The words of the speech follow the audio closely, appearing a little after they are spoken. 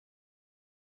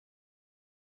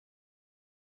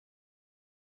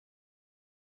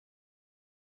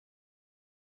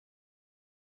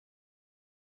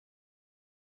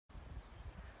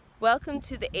Welcome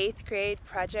to the 8th grade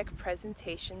project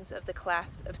presentations of the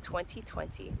class of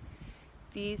 2020.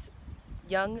 These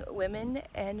young women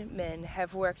and men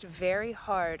have worked very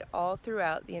hard all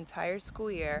throughout the entire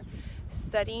school year,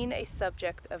 studying a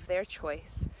subject of their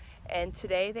choice, and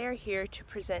today they are here to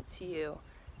present to you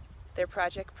their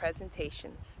project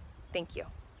presentations. Thank you.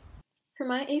 For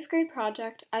my 8th grade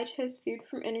project, I chose food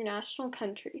from international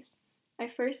countries. I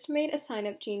first made a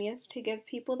sign-up genius to give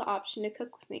people the option to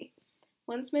cook with me.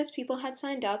 Once most people had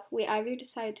signed up, we either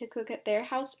decided to cook at their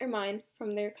house or mine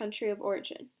from their country of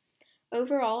origin.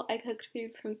 Overall, I cooked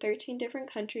food from 13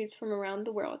 different countries from around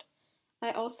the world.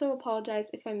 I also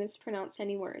apologize if I mispronounce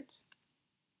any words.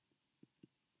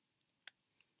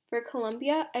 For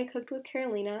Colombia, I cooked with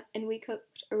Carolina, and we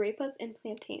cooked arepas and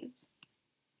plantains.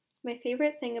 My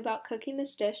favorite thing about cooking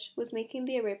this dish was making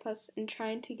the arepas and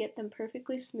trying to get them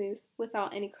perfectly smooth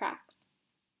without any cracks.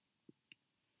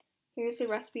 Here's a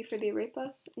recipe for the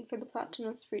arepas and for the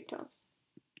plátanos fritos.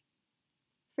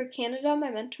 For Canada, my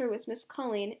mentor was Miss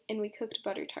Colleen, and we cooked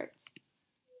butter tarts.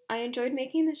 I enjoyed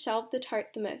making the shell of the tart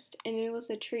the most, and it was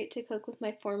a treat to cook with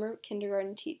my former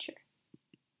kindergarten teacher.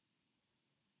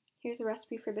 Here's a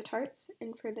recipe for the tarts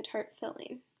and for the tart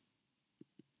filling.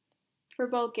 For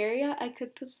Bulgaria, I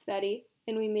cooked with Sveti,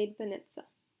 and we made banitsa.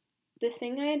 The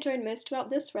thing I enjoyed most about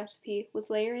this recipe was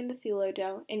layering the phyllo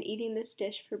dough and eating this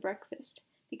dish for breakfast,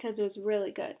 because it was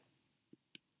really good.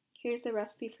 Here's the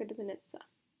recipe for the banitsa.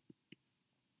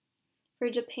 For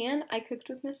Japan, I cooked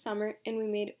with Miss Summer, and we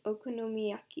made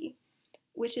okonomiyaki,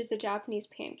 which is a Japanese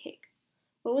pancake.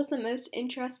 What was the most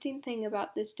interesting thing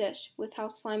about this dish was how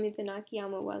slimy the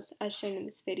nakayama was, as shown in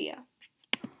this video.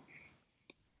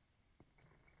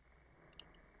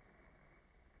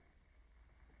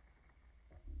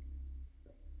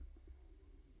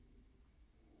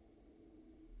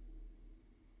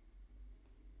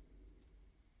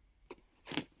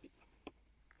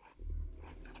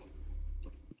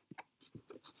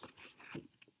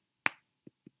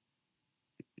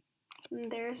 And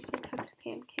there's the cooked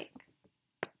pancake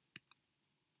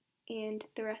and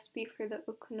the recipe for the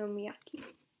okonomiyaki.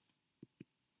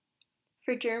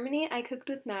 For Germany, I cooked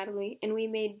with Natalie, and we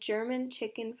made German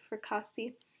chicken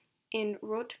fricassee and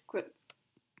Rotgrütze.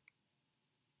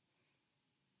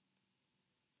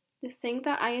 The thing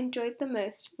that I enjoyed the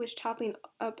most was chopping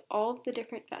up all of the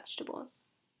different vegetables.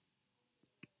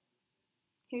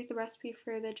 Here's the recipe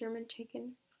for the German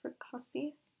chicken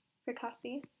fricassee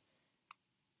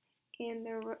and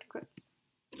the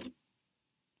Rotgrütze.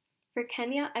 For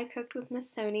Kenya, I cooked with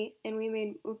Miss Soni, and we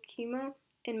made ukimo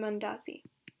and mandazi.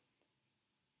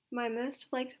 My most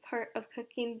liked part of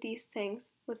cooking these things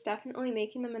was definitely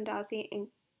making the mandazi and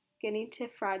getting to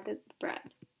fry the bread.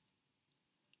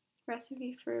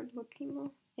 Recipe for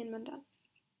ukimo and mandazi.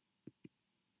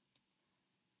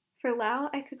 For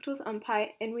Lao, I cooked with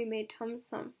umpai, and we made tom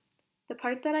sum. The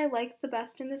part that I liked the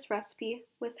best in this recipe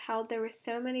was how there were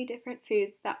so many different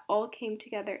foods that all came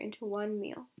together into one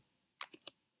meal.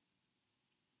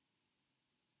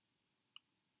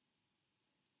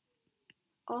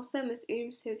 Also, Miss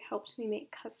Udumsug helped me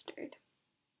make custard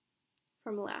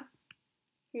from Lao.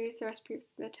 Here's the recipe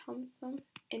for the tom sum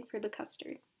and for the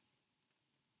custard.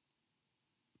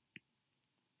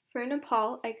 For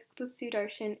Nepal, I cooked with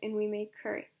Sudarshan, and we made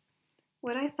curry.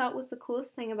 What I thought was the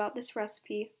coolest thing about this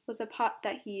recipe was a pot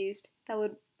that he used that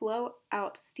would blow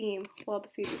out steam while the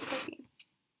food was cooking.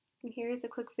 And here is a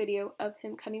quick video of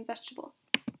him cutting vegetables.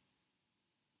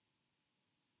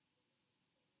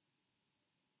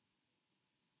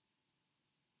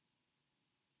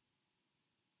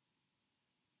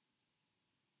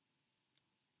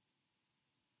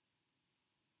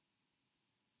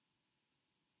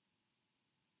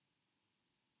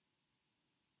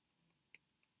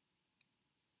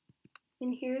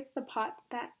 And here's the pot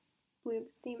that blew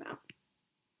the steam out.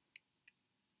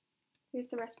 Here's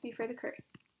the recipe for the curry.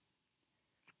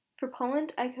 For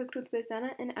Poland, I cooked with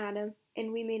Bożena and Adam,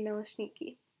 and we made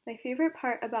naleśniki. My favorite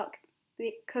part about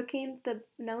cooking the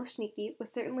naleśniki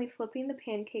was certainly flipping the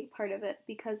pancake part of it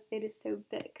because it is so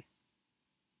big.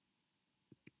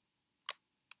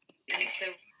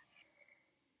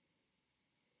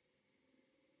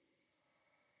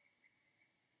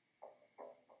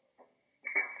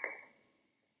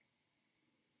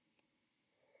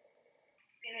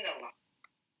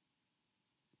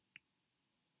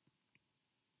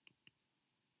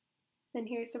 Then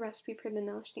here's the recipe for the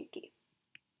naleśniki.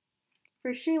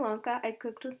 For Sri Lanka, I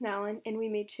cooked with Nalan, and we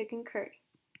made chicken curry.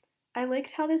 I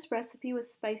liked how this recipe was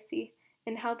spicy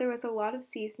and how there was a lot of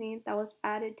seasoning that was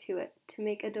added to it to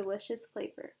make a delicious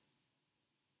flavor.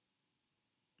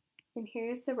 And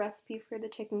here's the recipe for the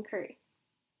chicken curry.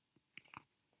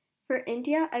 For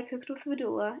India, I cooked with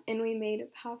Vidula and we made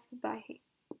pav bhaji.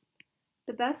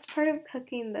 The best part of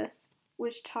cooking this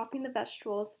was chopping the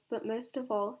vegetables, but most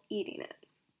of all, eating it.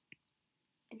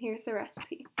 And here's the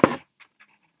recipe.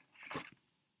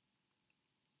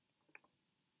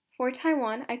 For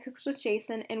Taiwan, I cooked with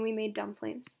Jason and we made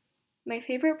dumplings. My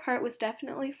favorite part was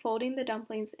definitely folding the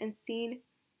dumplings and seeing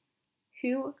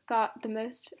who got the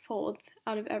most folds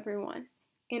out of everyone,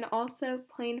 and also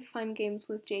playing fun games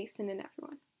with Jason and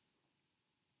everyone.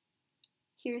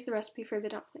 Here's the recipe for the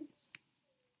dumplings.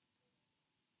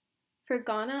 For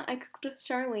Ghana, I cooked with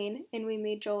Charlene and we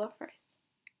made jollof rice.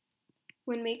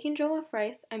 When making jollof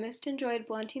rice, I most enjoyed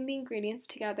blending the ingredients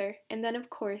together and then,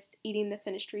 of course, eating the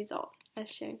finished result,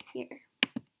 as shown here.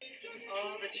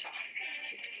 All the chalk.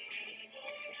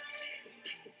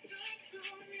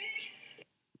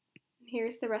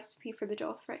 Here's the recipe for the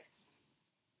jollof rice.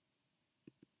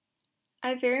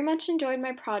 I very much enjoyed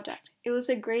my project. It was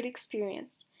a great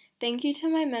experience. Thank you to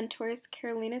my mentors,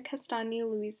 Carolina Castagna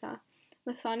Luisa,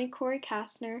 Mathani Corey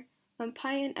Kastner,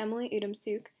 Umpai and Emily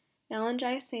Udamsuk, Nalan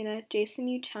Jayasena, Jason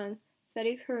Yu Chung,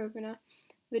 Sveti Karubina,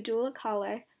 Vidula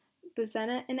Kale,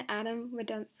 Buzena and Adam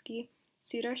Wademski,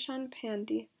 Sudarshan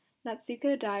Pandey,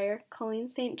 Natsuko Dyer, Colleen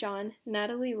St. John,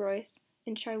 Natalie Royce,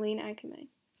 and Charlene Agame.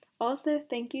 Also,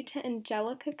 thank you to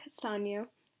Angelica Castagno,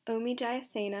 Omi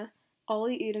Jayasena,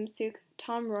 Ollie Udamsuk,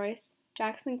 Tom Royce,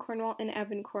 Jackson Cornwall, and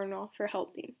Evan Cornwall for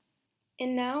helping.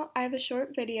 And now I have a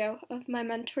short video of my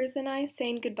mentors and I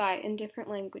saying goodbye in different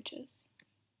languages.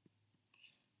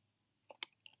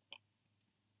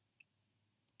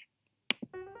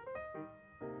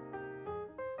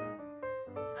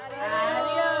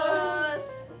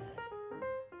 Adios!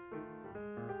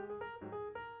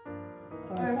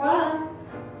 Au revoir.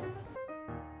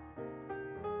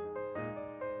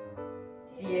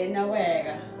 Tiena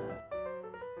wega.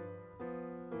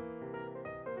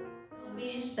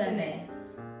 Vistane.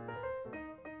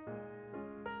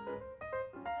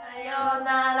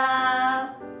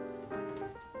 Sayonara.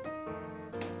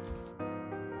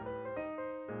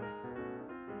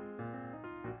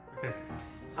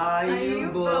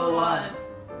 Ayubowan.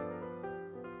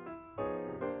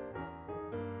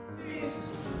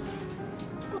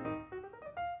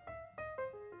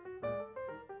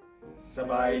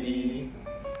 Sabaydi.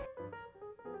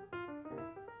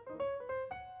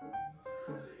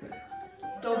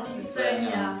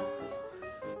 Dokinsenya.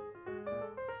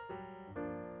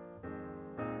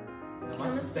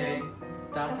 Namaste,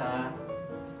 Tata.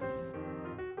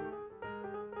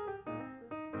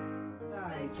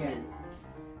 Zaiken.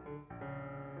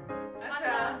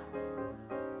 Acha!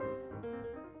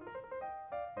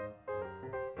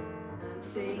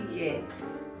 Antiye.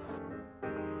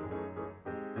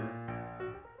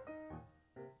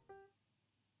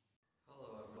 Hello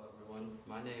everyone,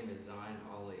 my name is Zion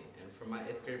Ali, and for my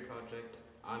 8th grade project,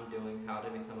 I'm doing How to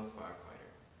Become a Firefighter.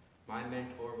 My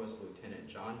mentor was Lieutenant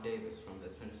John Davis from the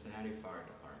Cincinnati Fire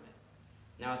Department.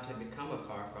 Now, to become a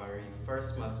firefighter, you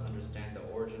first must understand the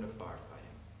origin of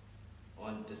firefighting.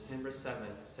 On December 7,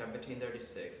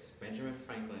 1736, Benjamin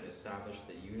Franklin established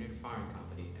the Union Firing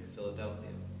Company in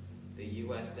Philadelphia. The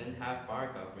U.S. didn't have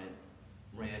fire government,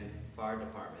 ran fire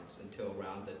departments until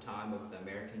around the time of the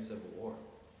American Civil War.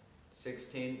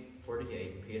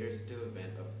 1648, Peter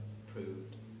Stuyvesant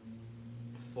approved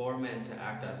 4 men to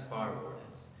act as fire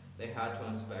wardens. They had to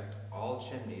inspect all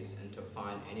chimneys and to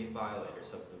find any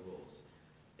violators of the rules.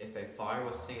 If a fire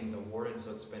was seen, the wardens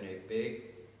would spin a big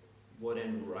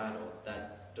wooden rattle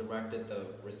that directed the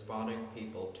responding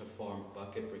people to form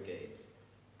bucket brigades.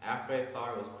 After a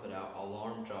fire was put out,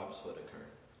 alarm drops would occur.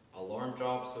 Alarm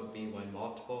drops would be when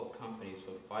multiple companies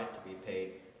would fight to be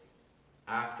paid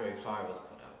after a fire was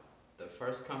put out. The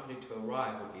first company to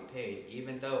arrive would be paid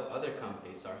even though other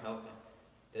companies are helping.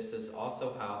 This is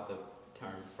also how the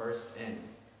term first in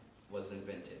was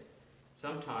invented.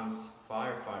 Sometimes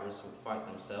firefighters would fight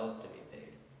themselves to be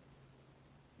paid.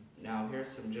 Now here's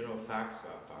some general facts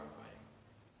about firefighting.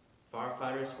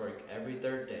 Firefighters work every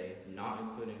 3rd day, not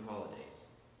including holidays.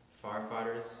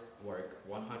 Firefighters work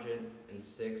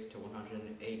 106 to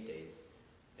 108 days,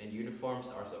 and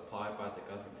uniforms are supplied by the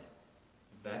government.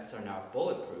 Vets are now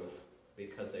bulletproof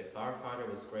because a firefighter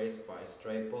was grazed by a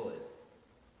stray bullet.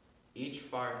 Each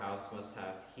firehouse must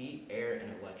have heat, air,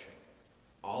 and electric.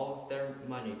 All of their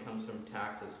money comes from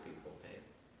taxes people pay.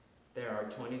 There are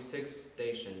 26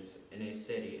 stations in a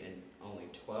city and only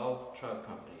 12 truck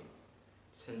companies.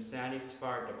 Cincinnati's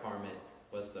fire department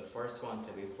was the first one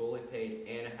to be fully paid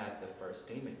and it had the first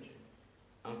steam engine.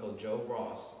 Uncle Joe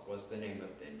Ross was the name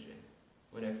of the engine.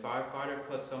 When a firefighter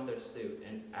puts on their suit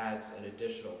and adds an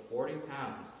additional 40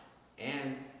 pounds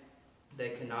and they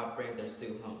cannot bring their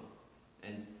suit home,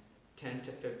 and 10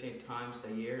 to 15 times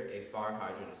a year a fire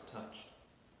hydrant is touched.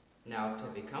 Now, to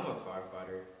become a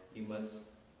firefighter,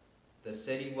 the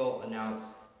city will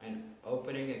announce an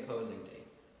opening and closing date.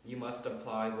 You must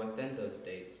apply within those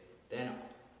dates. Then,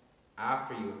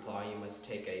 after you apply, you must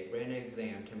take a written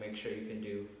exam to make sure you can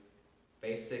do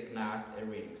basic math and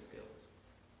reading skills.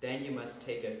 Then you must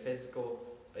take a physical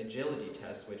agility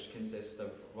test, which consists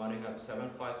of running up 7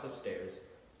 flights of stairs,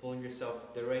 pulling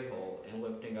yourself through a hole, and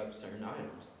lifting up certain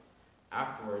items.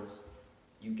 Afterwards,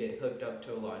 you get hooked up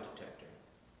to a lie detector.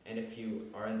 And if you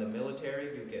are in the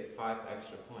military, you get 5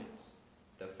 extra points.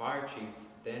 The fire chief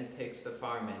then picks the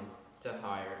firemen to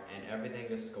hire, and everything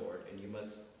is scored, and you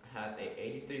must have a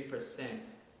 83%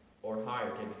 or higher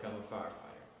to become a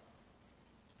firefighter.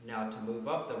 Now, to move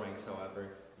up the ranks, however,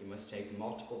 you must take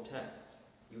multiple tests.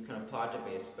 You can apply to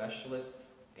be a specialist,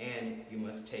 and you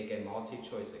must take a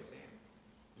multi-choice exam.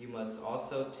 You must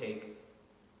also take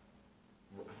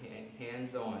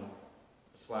hands-on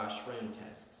 / written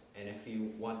tests, and if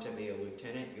you want to be a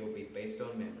lieutenant, you'll be based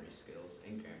on memory skills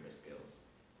and grammar skills.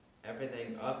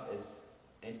 Everything up is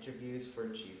interviews for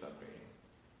chief upgrading.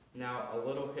 Now, a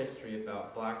little history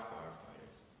about black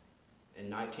firefighters. In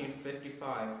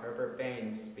 1955, Herbert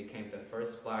Baines became the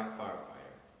first black firefighter.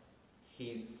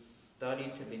 He's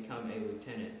studied to become a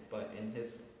lieutenant, but in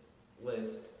his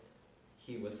list,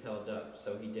 he was held up,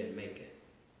 so he didn't make it.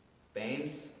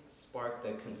 Baines sparked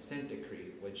the consent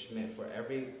decree, which meant for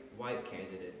every white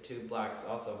candidate, 2 blacks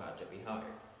also had to be hired.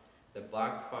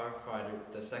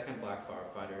 The second black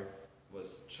firefighter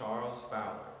was Charles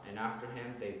Fowler, and after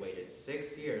him they waited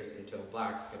 6 years until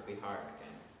blacks could be hired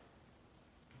again.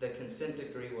 The consent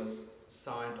decree was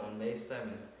signed on May 7,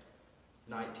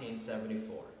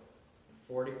 1974.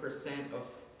 40% of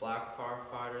black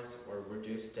firefighters were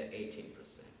reduced to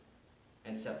 18%.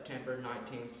 In September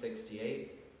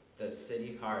 1968, the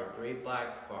city hired 3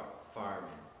 black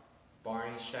firemen,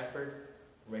 Barney Shepard,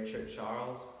 Richard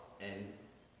Charles, and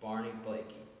Barney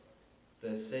Blakey.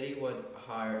 The city would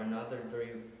hire another 3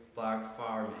 black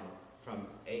firemen from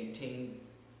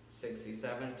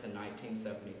 1867 to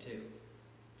 1972.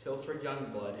 Tilford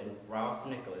Youngblood and Ralph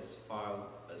Nicholas filed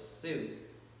a suit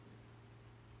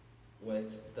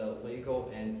with the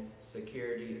Legal and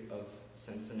Security of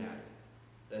Cincinnati.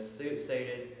 The suit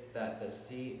stated that the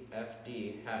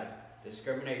CFD had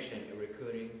discrimination in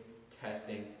recruiting,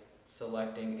 testing,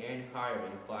 selecting, and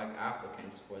hiring black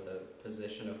applicants for the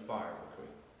position of fire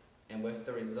recruit. And with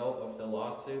the result of the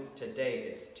lawsuit, to date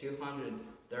it's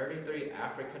 233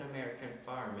 African American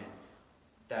firemen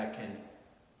that can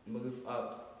move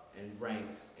up in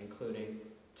ranks, including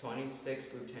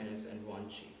 26 lieutenants and 1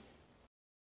 chief.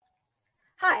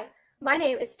 Hi, my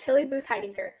name is Tilly Booth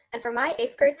Heidinger, and for my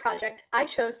 8th grade project, I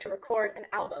chose to record an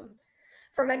album.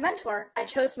 For my mentor, I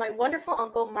chose my wonderful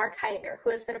uncle, Mark Heidinger, who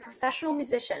has been a professional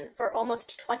musician for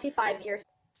almost 25 years.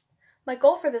 My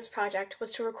goal for this project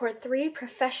was to record 3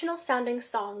 professional-sounding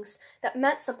songs that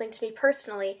meant something to me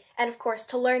personally, and of course,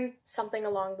 to learn something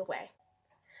along the way.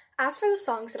 As for the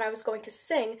songs that I was going to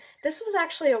sing, this was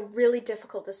actually a really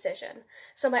difficult decision.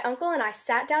 So my uncle and I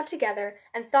sat down together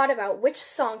and thought about which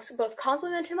songs both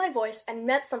complimented my voice and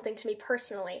meant something to me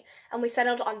personally, and we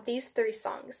settled on these 3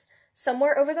 songs: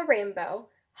 Somewhere Over the Rainbow,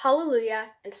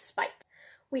 Hallelujah, and Spite.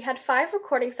 We had 5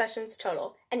 recording sessions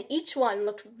total, and each one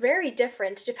looked very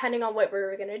different depending on what we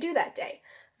were going to do that day: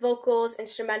 vocals,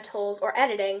 instrumentals, or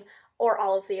editing, or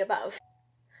all of the above.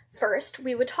 First,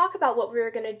 we would talk about what we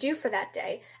were going to do for that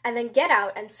day, and then get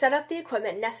out and set up the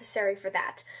equipment necessary for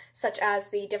that, such as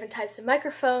the different types of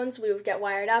microphones we would get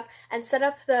wired up, and set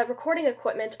up the recording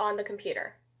equipment on the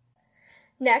computer.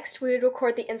 Next, we would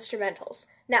record the instrumentals.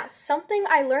 Now, something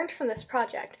I learned from this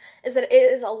project is that it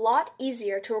is a lot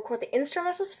easier to record the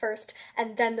instrumentals first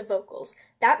and then the vocals.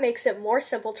 That makes it more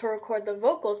simple to record the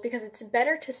vocals because it's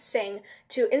better to sing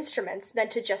to instruments than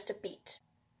to just a beat.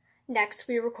 Next,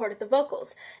 we recorded the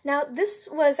vocals. Now, this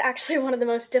was actually one of the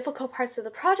most difficult parts of the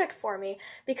project for me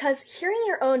because hearing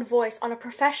your own voice on a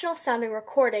professional-sounding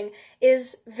recording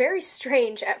is very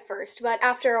strange at first, but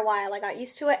after a while I got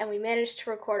used to it and we managed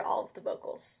to record all of the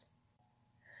vocals.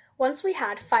 Once we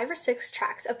had 5 or 6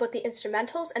 tracks of both the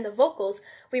instrumentals and the vocals,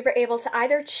 we were able to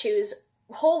either choose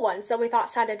whole ones that we thought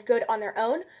sounded good on their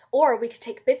own, or we could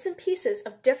take bits and pieces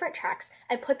of different tracks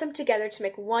and put them together to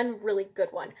make one really good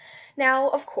one. Now,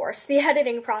 of course, the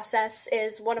editing process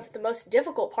is one of the most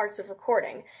difficult parts of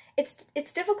recording.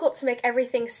 It's difficult to make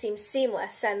everything seem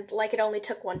seamless and like it only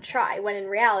took 1 try, when in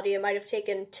reality it might have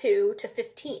taken 2 to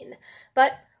 15.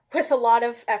 But with a lot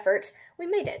of effort, we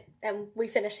made it, and we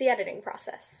finished the editing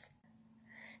process.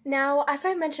 Now, as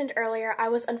I mentioned earlier, I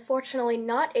was unfortunately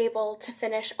not able to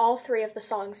finish all 3 of the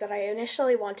songs that I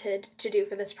initially wanted to do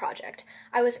for this project.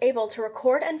 I was able to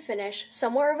record and finish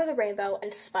Somewhere Over the Rainbow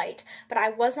and Spite, but I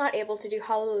was not able to do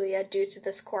Hallelujah due to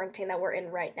this quarantine that we're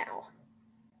in right now.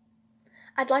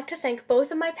 I'd like to thank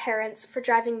both of my parents for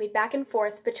driving me back and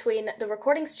forth between the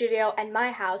recording studio and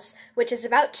my house, which is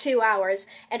about 2 hours,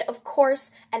 and of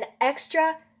course, an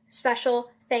extra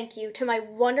special thank you to my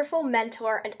wonderful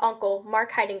mentor and uncle,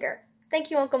 Mark Heidinger. Thank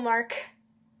you, Uncle Mark.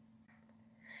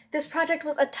 This project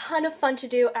was a ton of fun to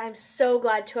do, and I'm so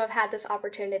glad to have had this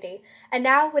opportunity. And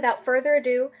now, without further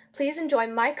ado, please enjoy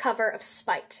my cover of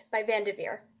Spite by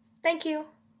Vanderveer. Thank you.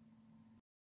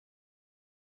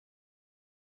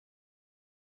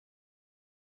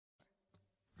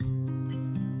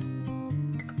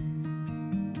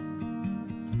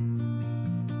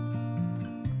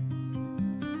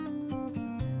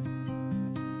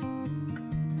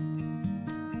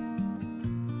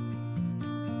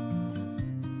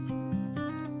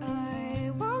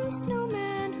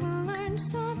 Snowman who learned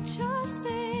such a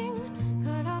thing,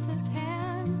 cut off his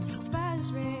hand to spite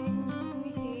his ring.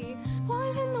 He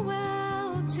poisoned the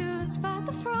well to spite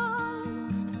the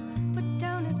frogs, put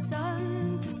down his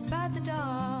son to spite the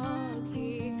dog.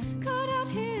 He cut out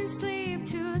his sleeve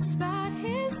to spite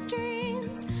his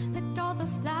dreams, licked all the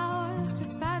flowers to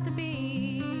spite the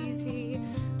bees. He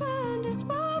burned his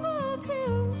Bible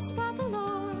to spite the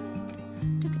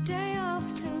Lord, took a day off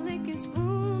to lick his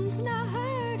wounds, and I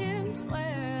heard him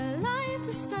swear life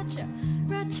is such a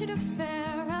wretched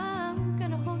affair. I'm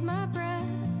gonna hold my breath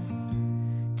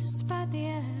to spite the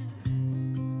air.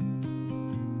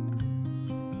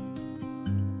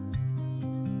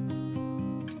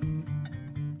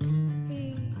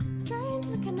 He drained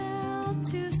the canal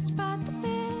to spite the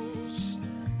fish,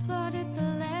 flooded the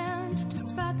land to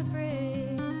spite the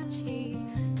bridge. He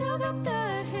dug up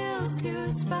the hills to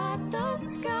spite the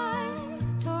sky,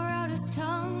 tore out his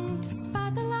tongue to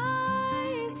spite the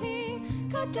lies. He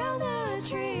cut down the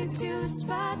trees to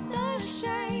spite the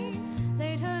shade,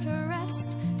 laid her to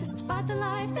rest to spite the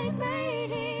life they'd made.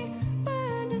 He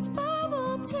burned his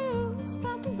Bible to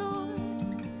spite the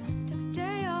Lord, took a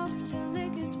day off to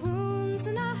lick his wounds,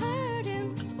 and I heard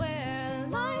him swear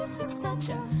life is such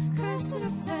a cursed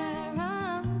affair.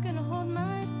 I'm gonna hold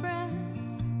my breath.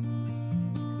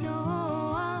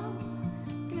 No,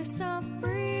 I'm gonna stop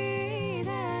breathing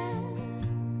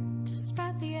to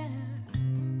spite the air.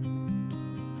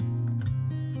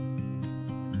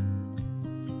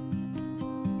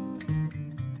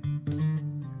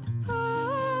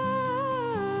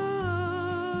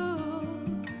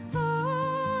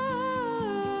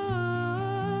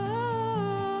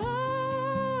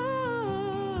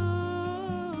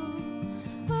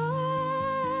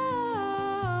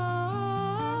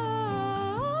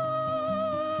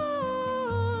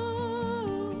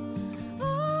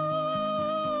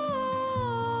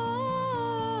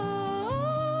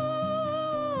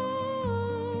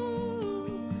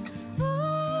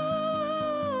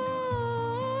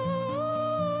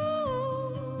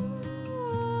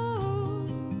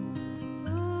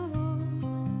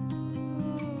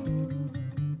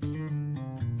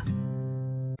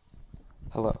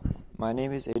 Hello, my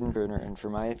name is Aiden Bruner, and for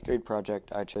my 8th grade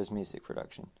project, I chose music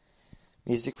production.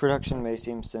 Music production may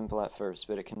seem simple at first,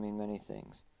 but it can mean many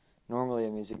things. Normally, a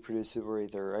music producer will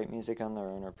either write music on their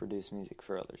own or produce music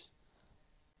for others.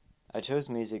 I chose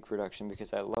music production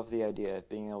because I love the idea of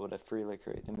being able to freely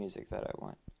create the music that I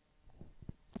want.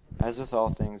 As with all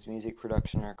things, music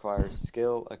production requires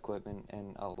skill, equipment,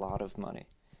 and a lot of money.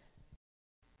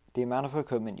 The amount of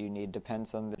equipment you need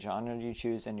depends on the genre you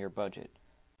choose and your budget.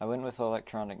 I went with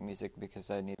electronic music because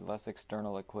I need less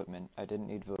external equipment, I didn't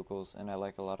need vocals, and I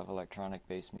like a lot of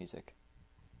electronic-based music.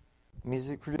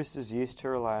 Music producers used to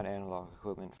rely on analog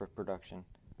equipment for production,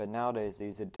 but nowadays they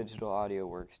use a digital audio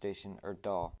workstation, or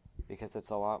DAW, because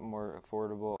it's a lot more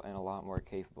affordable and a lot more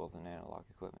capable than analog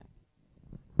equipment.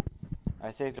 I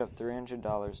saved up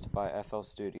 $300 to buy FL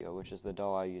Studio, which is the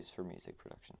DAW I use for music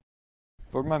production.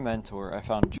 For my mentor, I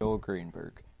found Joel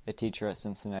Greenberg, a teacher at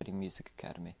Cincinnati Music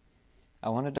Academy. I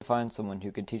wanted to find someone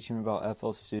who could teach me about FL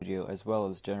Studio as well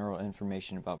as general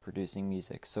information about producing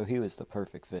music, so he was the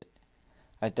perfect fit.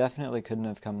 I definitely couldn't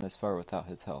have come this far without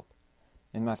his help.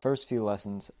 In my first few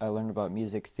lessons, I learned about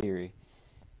music theory,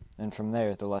 and from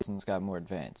there the lessons got more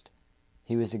advanced.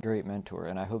 He was a great mentor,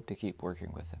 and I hope to keep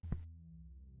working with him.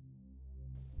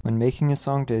 When making a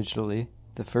song digitally,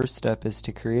 the first step is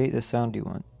to create the sound you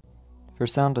want. For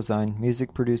sound design,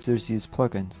 music producers use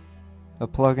plugins. A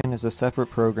plugin is a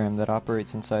separate program that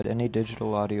operates inside any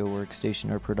digital audio workstation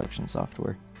or production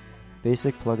software.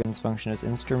 Basic plugins function as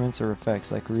instruments or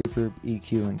effects like reverb,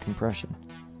 EQ, and compression.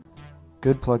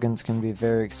 Good plugins can be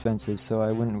very expensive, so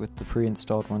I went with the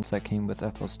pre-installed ones that came with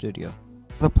FL Studio.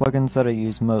 The plugins that I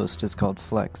use most is called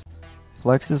Flex.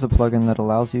 Flex is a plugin that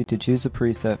allows you to choose a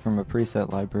preset from a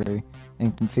preset library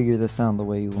and configure the sound the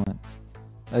way you want.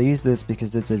 I use this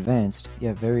because it's advanced,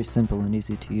 yet very simple and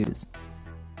easy to use.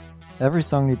 Every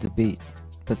song needs a beat,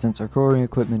 but since recording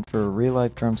equipment for a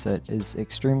real-life drum set is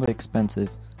extremely expensive,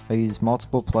 I use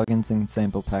multiple plugins and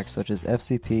sample packs such as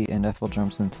FCP and FL Drum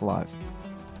Synth Live.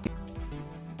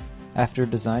 After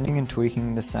designing and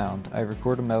tweaking the sound, I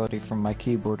record a melody from my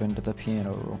keyboard into the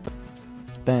piano roll.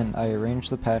 Then, I arrange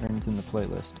the patterns in the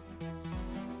playlist.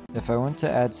 If I want to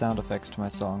add sound effects to my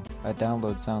song, I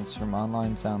download sounds from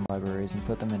online sound libraries and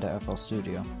put them into FL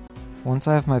Studio. Once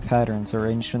I have my patterns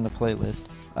arranged in the playlist,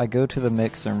 I go to the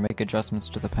mixer and make adjustments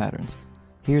to the patterns.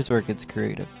 Here's where it gets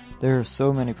creative. There are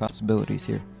so many possibilities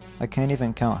here. I can't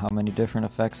even count how many different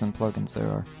effects and plugins there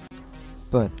are.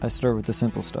 But I start with the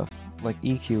simple stuff, like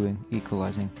EQing,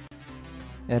 equalizing,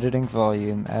 editing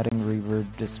volume, adding reverb,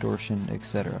 distortion,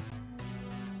 etc.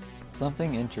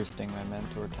 Something interesting my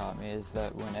mentor taught me is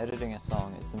that when editing a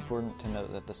song, it's important to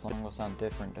note that the song will sound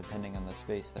different depending on the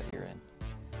space that you're in.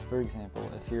 For example,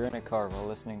 if you're in a car while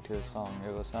listening to a song,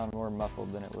 it will sound more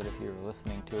muffled than it would if you were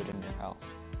listening to it in your house.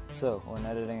 So, when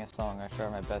editing a song, I try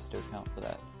my best to account for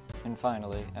that. And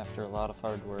finally, after a lot of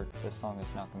hard work, this song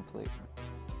is now complete.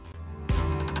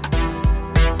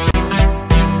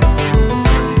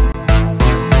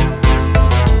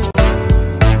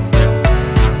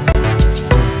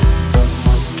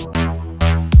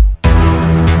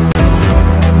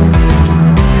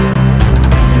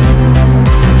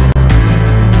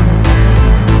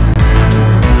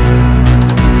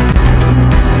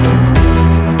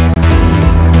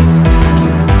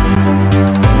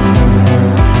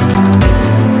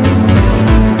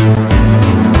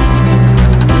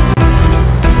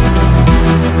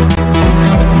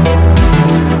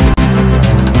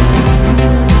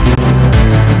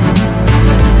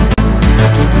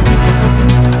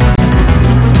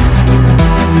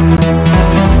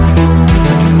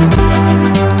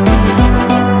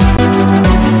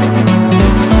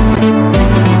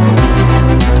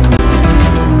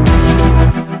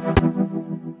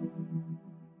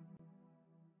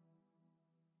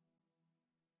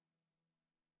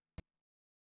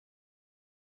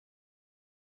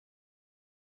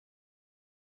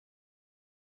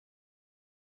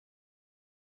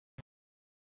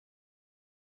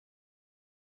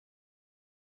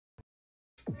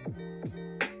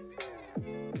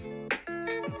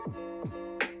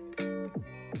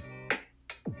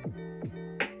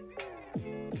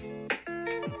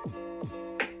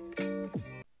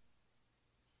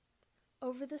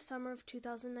 Over the summer of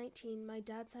 2019, my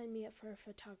dad signed me up for a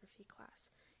photography class.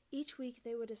 Each week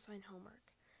they would assign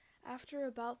homework. After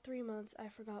about 3 months, I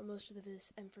forgot most of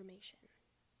this information.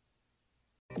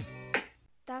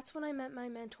 That's when I met my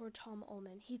mentor, Tom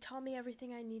Ullman. He taught me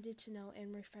everything I needed to know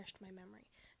and refreshed my memory.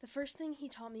 The first thing he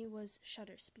taught me was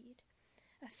shutter speed.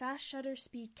 A fast shutter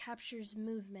speed captures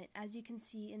movement, as you can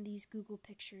see in these Google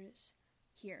pictures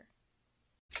here.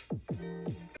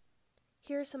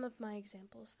 Here are some of my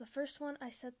examples. The first one, I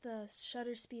set the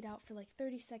shutter speed out for like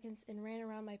 30 seconds and ran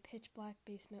around my pitch black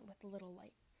basement with a little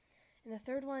light. And the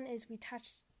third one is we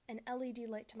attached an LED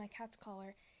light to my cat's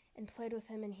collar and played with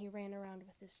him and he ran around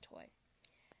with his toy.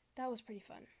 That was pretty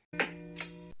fun.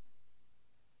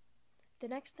 The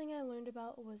next thing I learned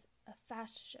about was a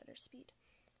fast shutter speed.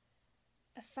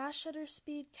 A fast shutter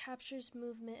speed captures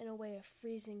movement in a way of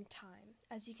freezing time,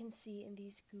 as you can see in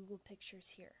these Google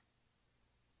pictures here.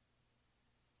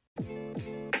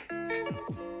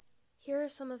 Here are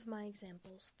some of my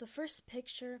examples. The first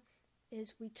picture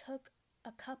is we took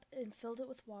a cup and filled it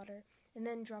with water and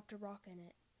then dropped a rock in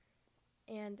it.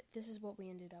 And this is what we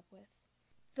ended up with.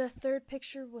 The third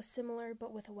picture was similar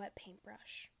but with a wet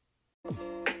paintbrush.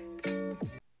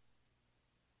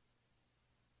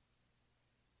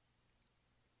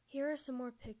 Here are some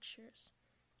more pictures.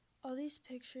 All these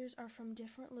pictures are from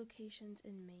different locations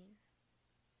in Maine.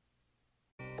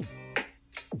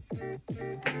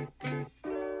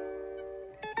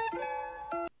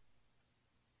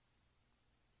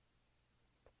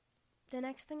 The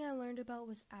next thing I learned about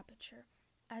was aperture.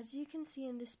 As you can see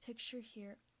in this picture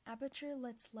here, aperture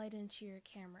lets light into your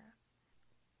camera.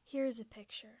 Here's a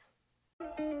picture.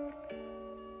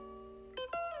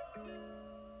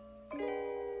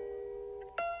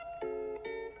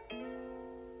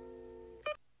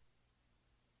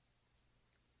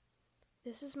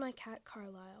 This is my cat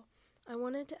Carlisle. I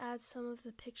wanted to add some of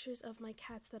the pictures of my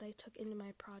cats that I took into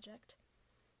my project.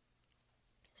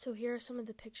 So here are some of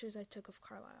the pictures I took of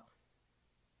Carlisle.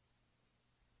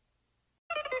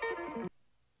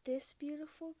 This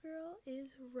beautiful girl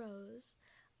is Rose.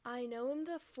 I know in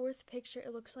the fourth picture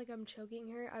it looks like I'm choking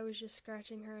her. I was just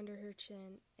scratching her under her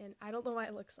chin, and I don't know why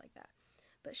it looks like that.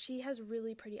 But she has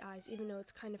really pretty eyes, even though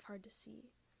it's kind of hard to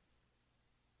see.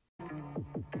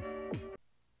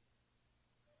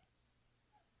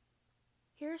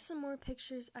 Here are some more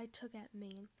pictures I took at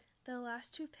Maine. The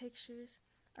last two pictures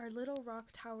are little rock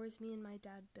towers me and my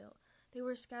dad built. They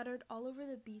were scattered all over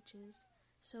the beaches,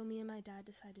 so me and my dad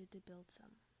decided to build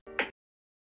some.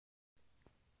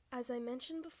 As I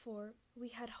mentioned before, we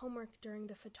had homework during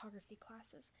the photography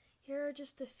classes. Here are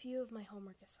just a few of my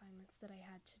homework assignments that I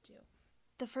had to do.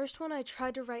 The first one, I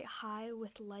tried to write high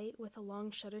with light with a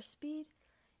long shutter speed,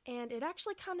 and it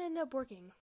actually kind of ended up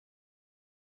working.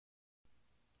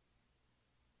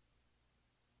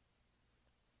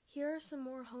 Here are some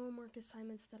more homework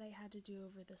assignments that I had to do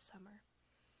over the summer.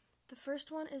 The first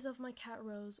one is of my cat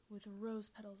Rose with rose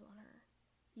petals on her.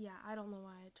 Yeah, I don't know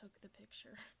why I took the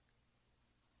picture.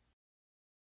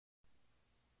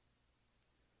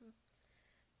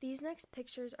 These next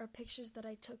pictures are pictures that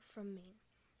I took from Maine.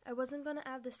 I wasn't going to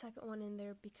add the second one in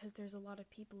there because there's a lot of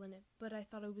people in it, but I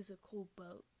thought it was a cool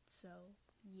boat, so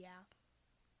yeah.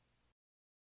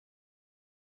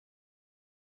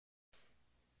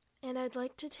 And I'd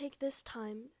like to take this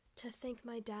time to thank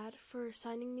my dad for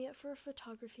signing me up for a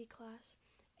photography class,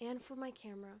 and for my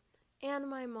camera, and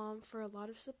my mom for a lot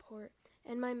of support,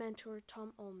 and my mentor,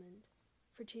 Tom Ullman,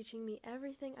 for teaching me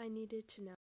everything I needed to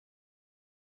know.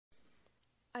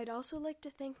 I'd also like to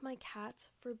thank my cats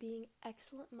for being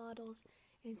excellent models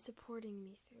and supporting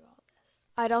me through all this.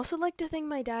 I'd also like to thank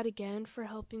my dad again for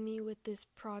helping me with this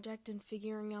project and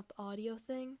figuring out the audio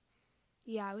thing.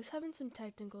 Yeah, I was having some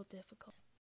technical difficulties.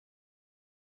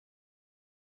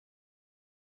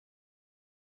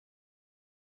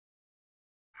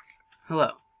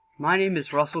 Hello, my name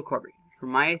is Russell Corby. For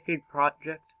my 8th grade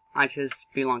project, I chose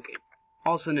spelunking,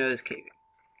 also known as caving.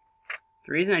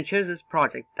 The reason I chose this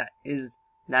project is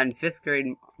that in 5th grade,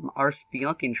 our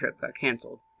spelunking trip got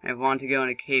canceled, and I've wanted to go in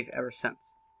a cave ever since.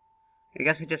 I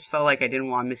guess I just felt like I didn't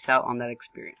want to miss out on that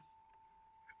experience.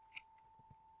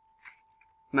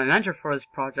 My mentor for this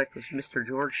project was Mr.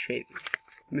 George Shavey.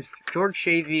 Mr. George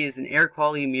Shavey is an air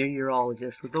quality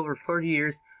meteorologist with over 40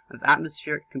 years of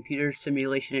atmospheric computer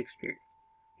simulation experience.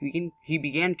 He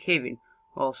began caving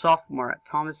while a sophomore at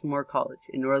Thomas More College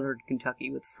in northern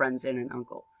Kentucky with friends and an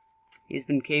uncle. He has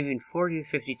been caving 40 to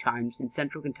 50 times in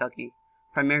central Kentucky,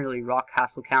 primarily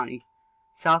Rockcastle County,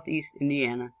 southeast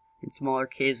Indiana, and smaller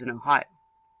caves in Ohio.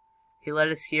 He led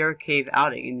a Sierra Cave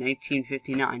outing in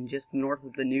 1959 just north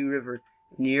of the New River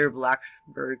near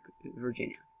Blacksburg,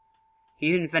 Virginia. He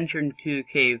even ventured into a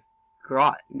cave,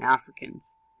 Garot in Africans,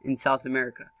 in South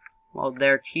America, while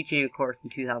there teaching a course in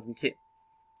 2002.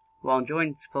 While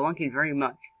enjoying spelunking very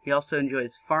much, he also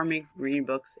enjoys farming, reading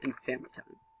books, and family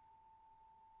time.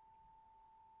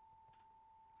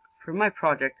 For my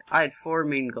project, I had 4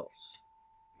 main goals.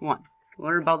 1.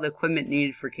 Learn about the equipment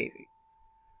needed for caving.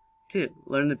 2.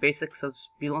 Learn the basics of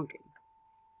spelunking.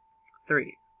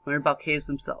 3. Learn about caves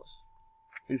themselves.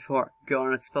 And 4. Go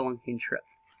on a spelunking trip.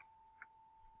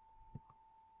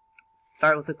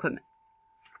 Start with equipment.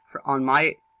 On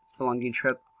my spelunking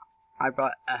trip, I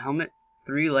brought a helmet,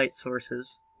 3 light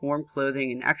sources, warm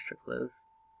clothing and extra clothes,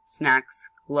 snacks,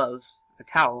 gloves, a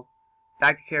towel,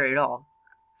 bag to carry it all,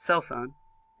 cell phone,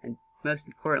 and most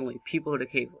importantly, people to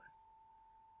cave with.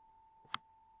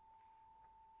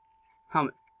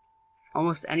 Helmet.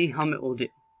 Almost any helmet will do.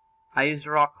 I used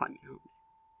a rock climbing helmet.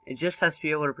 It just has to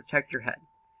be able to protect your head.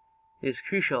 It is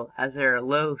crucial as there are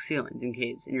low ceilings in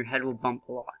caves and your head will bump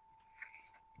a lot.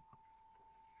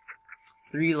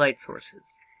 3 light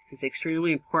sources. It's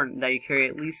extremely important that you carry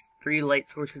at least 3 light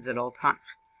sources at all times.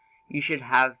 You should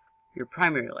have your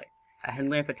primary light, a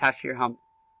headlamp attached to your helmet,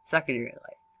 secondary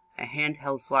light, a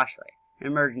handheld flashlight, an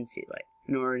emergency light,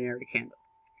 an ordinary candle.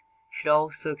 You should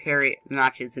also carry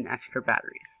matches and extra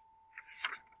batteries.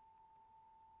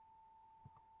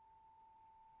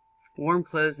 Warm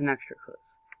clothes and extra clothes.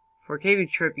 For a caving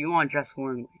trip, you want to dress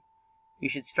warmly. You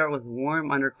should start with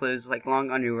warm underclothes like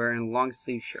long underwear and long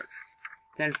sleeve shirts.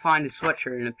 Then find a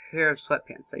sweatshirt and a pair of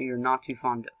sweatpants that you are not too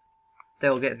fond of. They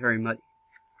will get very muddy.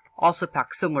 Also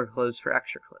pack similar clothes for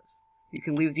extra clothes. You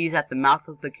can leave these at the mouth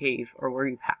of the cave or where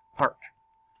you park.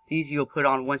 These you will put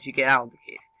on once you get out of the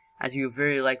cave, as you will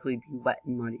very likely be wet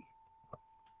and muddy.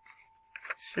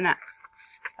 Snacks.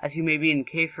 As you may be in a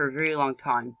cave for a very long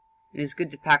time, it is good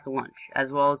to pack a lunch,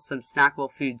 as well as some snackable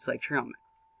foods like trail mix.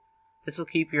 This will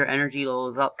keep your energy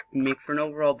levels up and make for an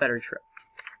overall better trip.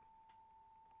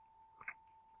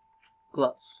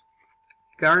 Gloves.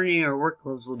 Gardening or work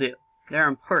gloves will do. They are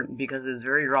important because it is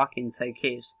very rocky inside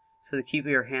caves, so to keep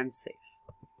your hands safe.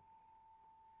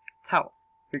 Towel.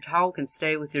 Your towel can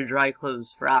stay with your dry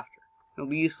clothes for after. It will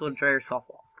be useful to dry yourself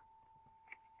off.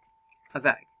 A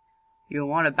bag. You will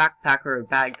want a backpack or a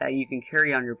bag that you can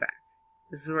carry on your back.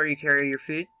 This is where you carry your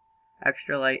food,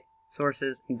 extra light,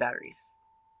 sources, and batteries.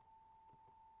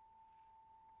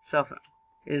 Cell phone.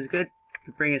 It is good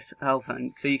to bring a cell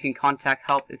phone so you can contact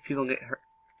help if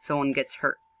someone gets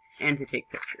hurt, and to take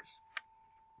pictures.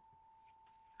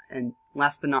 And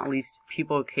last but not least,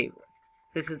 people to cave with.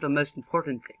 This is the most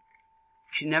important thing.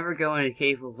 You should never go in a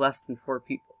cave with less than 4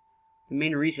 people. The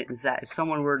main reason is that if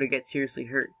someone were to get seriously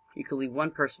hurt, you could leave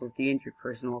one person with the injured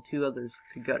person while 2 others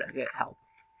could go to get help.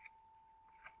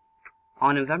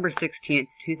 On November 16th,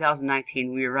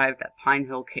 2019, we arrived at Pine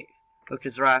Hill Cave, which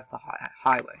is right off the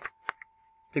highway.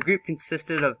 The group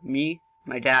consisted of me,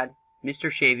 my dad,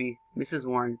 Mr. Shavy, Mrs.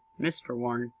 Warren, Mr.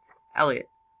 Warren, Elliot,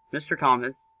 Mr.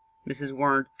 Thomas, Mrs.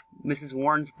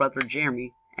 Warren's brother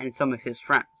Jeremy, and some of his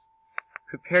friends.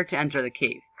 Prepared to enter the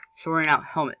cave, sorting out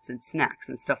helmets and snacks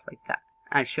and stuff like that,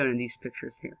 as shown in these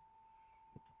pictures here.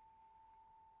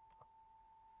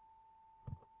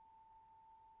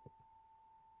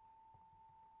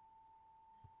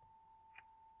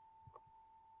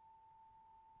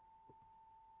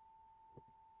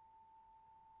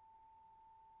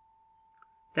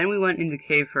 Then we went into the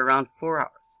cave for around 4 hours.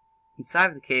 Inside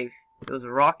of the cave, it was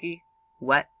rocky,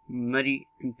 wet, muddy,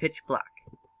 and pitch black.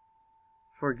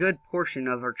 For a good portion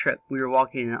of our trip, we were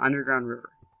walking in an underground river.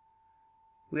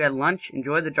 We had lunch,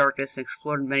 enjoyed the darkness, and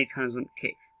explored many times in the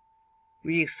cave.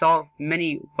 We saw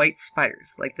many white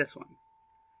spiders, like this one.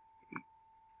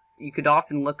 You could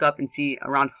often look up and see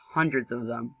around hundreds of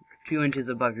them, 2 inches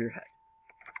above your head.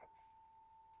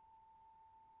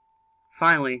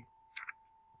 Finally,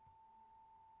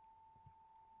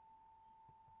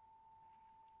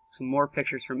 some more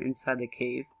pictures from inside the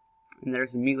cave, and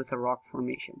there's me with a rock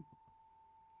formation.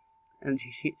 And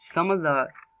some of the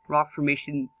rock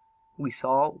formation we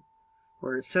saw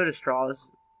were soda straws,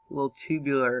 little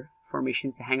tubular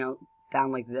formations that hang out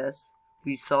down like this.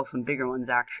 We saw some bigger ones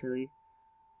actually,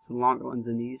 some longer ones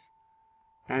than these.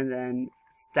 And then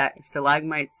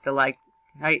stalagmites,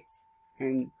 stalactites,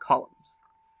 and columns.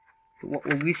 So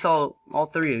we saw all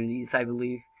 3 of these, I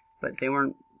believe, but they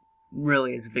weren't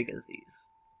really as big as these.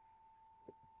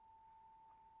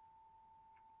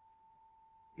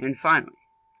 And finally,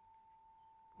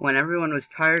 when everyone was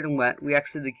tired and wet, we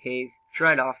exited the cave,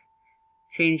 dried off,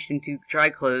 changed into dry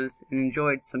clothes, and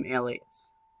enjoyed some ales.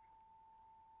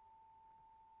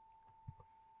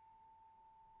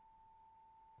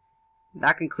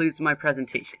 That concludes my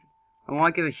presentation. I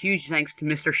want to give a huge thanks to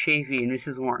Mr. Shavy and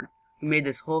Mrs. Warren, who made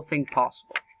this whole thing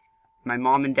possible. My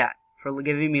mom and dad, for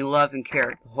giving me love and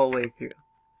care the whole way through.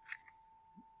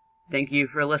 Thank you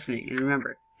for listening, and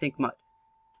remember, think mud.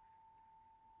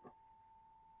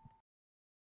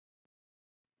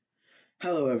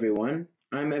 Hello everyone,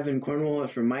 I'm Evan Cornwall, and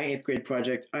for my 8th grade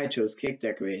project, I chose cake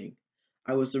decorating.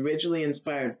 I was originally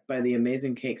inspired by the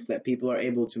amazing cakes that people are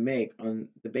able to make on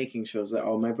the baking shows that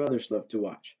all my brothers love to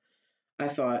watch. I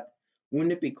thought,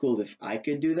 wouldn't it be cool if I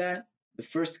could do that? The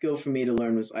first skill for me to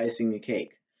learn was icing a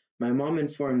cake. My mom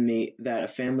informed me that a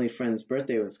family friend's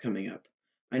birthday was coming up.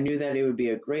 I knew that it would be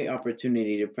a great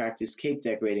opportunity to practice cake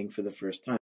decorating for the first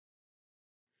time.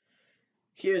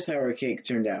 Here's how our cake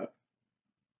turned out.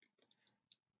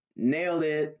 Nailed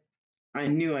it! I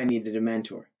knew I needed a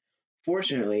mentor.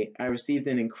 Fortunately, I received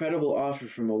an incredible offer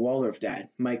from a Waldorf dad,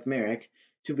 Mike Merrick,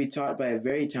 to be taught by a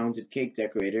very talented cake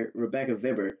decorator, Rebecca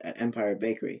Vibert, at Empire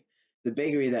Bakery, the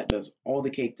bakery that does all the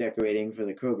cake decorating for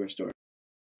the Kroger store.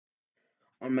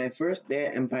 On my first day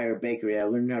at Empire Bakery, I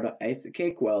learned how to ice a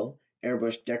cake well,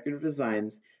 airbrush decorative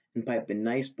designs, and pipe a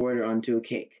nice border onto a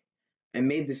cake. I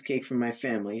made this cake for my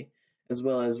family, as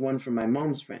well as one for my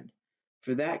mom's friend.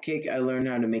 For that cake, I learned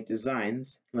how to make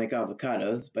designs, like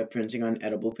avocados, by printing on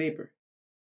edible paper.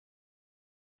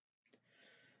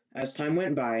 As time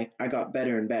went by, I got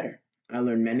better and better. I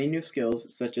learned many new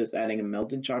skills, such as adding a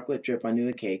melted chocolate drip onto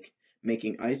a cake,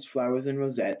 making iced flowers and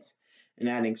rosettes, and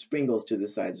adding sprinkles to the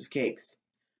sides of cakes.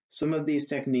 Some of these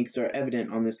techniques are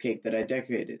evident on this cake that I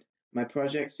decorated. My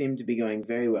project seemed to be going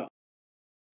very well.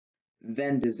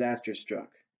 Then disaster struck.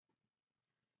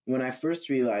 When I first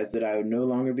realized that I would no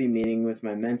longer be meeting with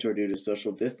my mentor due to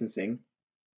social distancing,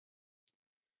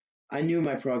 I knew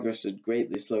my progress would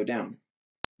greatly slow down,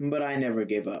 but I never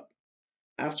gave up.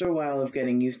 After a while of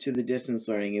getting used to the distance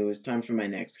learning, it was time for my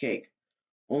next cake.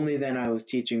 Only then I was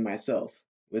teaching myself,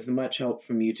 with much help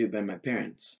from YouTube and my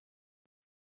parents.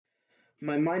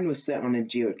 My mind was set on a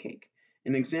geode cake.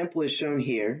 An example is shown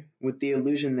here with the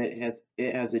illusion that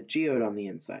it has a geode on the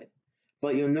inside.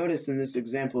 But you'll notice in this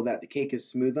example that the cake is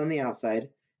smooth on the outside,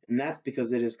 and that's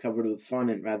because it is covered with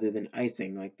fondant rather than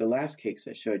icing like the last cakes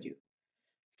I showed you.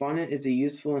 Fondant is a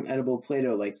useful and edible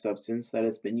Play-Doh-like substance that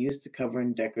has been used to cover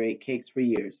and decorate cakes for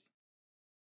years.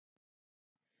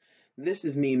 This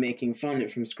is me making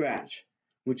fondant from scratch,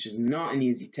 which is not an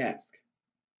easy task.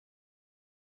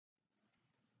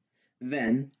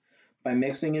 Then, by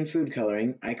mixing in food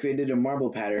coloring, I created a marble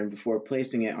pattern before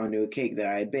placing it onto a cake that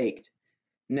I had baked.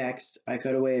 Next, I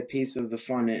cut away a piece of the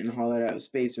fondant and hollowed out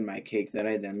space in my cake that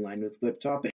I then lined with whipped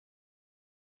topping.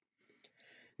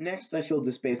 Next, I filled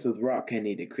the space with rock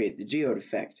candy to create the geode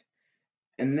effect,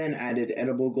 and then added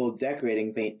edible gold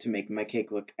decorating paint to make my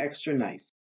cake look extra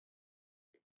nice.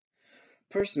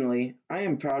 Personally, I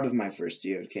am proud of my first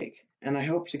geode cake, and I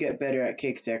hope to get better at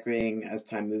cake decorating as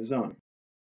time moves on.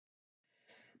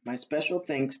 My special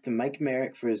thanks to Mike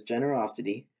Merrick for his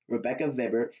generosity, Rebecca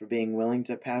Vibert for being willing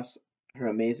to pass her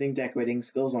amazing decorating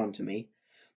skills on to me,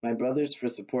 my brothers for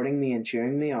supporting me and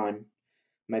cheering me on,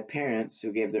 my parents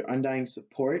who gave their undying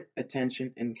support,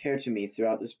 attention, and care to me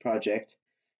throughout this project,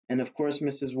 and of course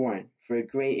Mrs. Warren for a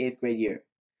great 8th grade year.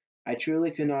 I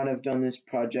truly could not have done this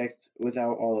project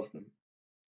without all of them.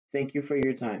 Thank you for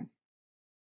your time.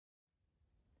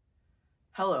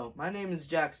 Hello, my name is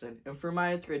Jackson, and for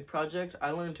my 8th grade project,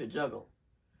 I learned to juggle.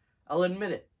 I'll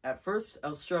admit it, at first I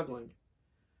was struggling.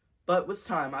 But with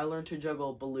time, I learned to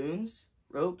juggle balloons,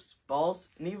 ropes, balls,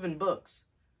 and even books.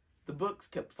 The books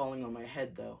kept falling on my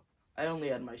head, though. I only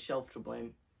had my shelf to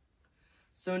blame.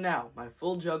 So now, my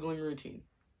full juggling routine.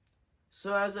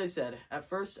 So as I said, at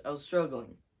first I was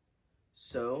struggling.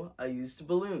 So I used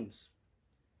balloons.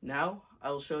 Now, I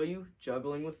will show you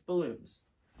juggling with balloons.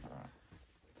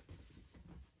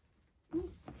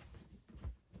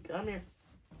 Come here.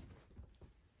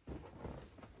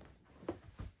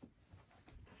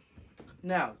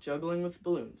 Now, juggling with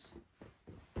balloons.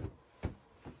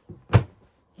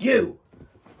 You!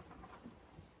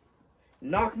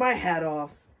 Knock my hat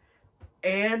off,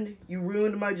 and you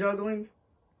ruined my juggling?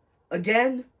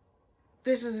 Again?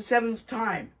 This is the 7th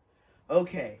time.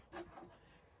 Okay.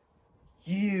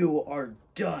 You are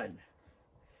done.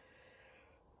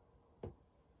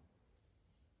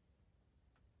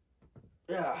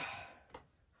 Ugh.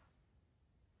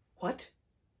 What?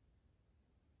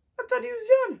 I thought he was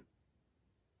done.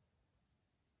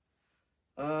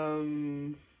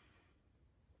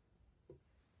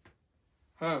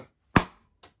 Huh.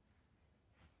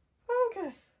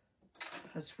 Okay.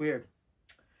 That's weird.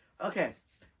 Okay.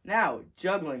 Now,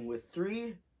 juggling with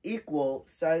 3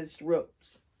 equal-sized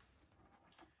ropes.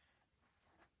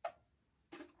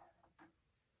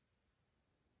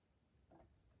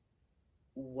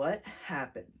 What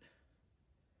happened?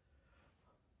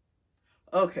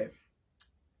 Okay.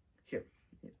 Here.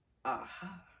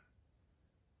 Aha.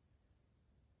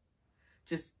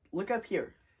 Just look up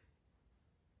here.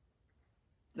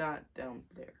 Not down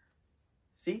there.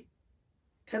 See?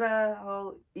 Ta-da!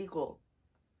 All equal.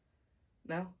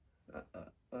 Now?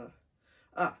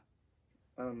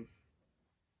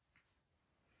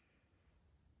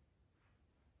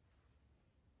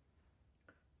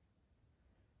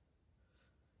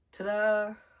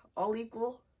 Ta-da! All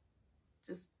equal?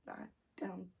 Just not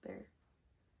down there.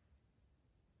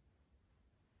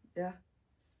 Yeah?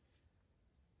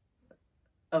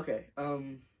 Okay,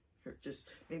 here, just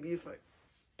maybe if I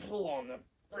pull on them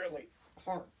really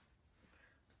hard.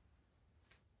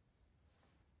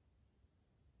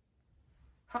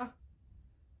 Huh?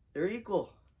 They're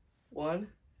equal. 1,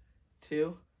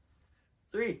 2,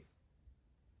 3.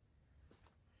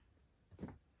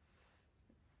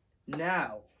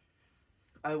 Now,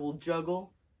 I will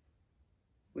juggle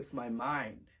with my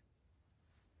mind.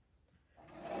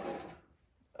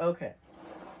 Okay.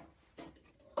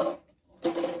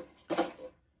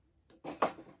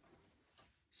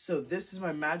 So this is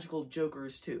my magical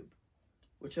Joker's tube,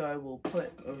 which I will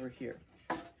put over here.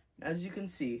 As you can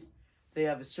see, they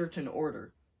have a certain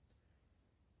order.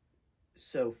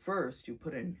 So first you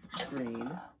put in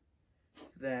green,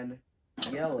 then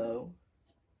yellow,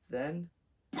 then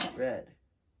red.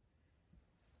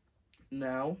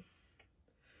 Now,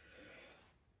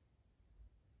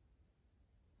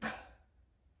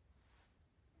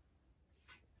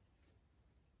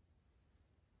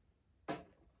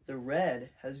 the red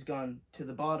has gone to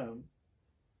the bottom,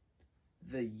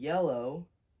 the yellow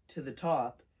to the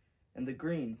top, and the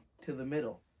green to the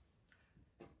middle.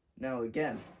 Now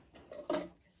again.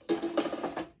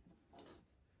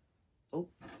 Oh.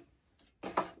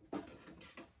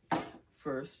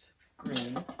 First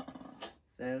green,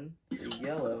 then the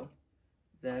yellow,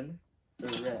 then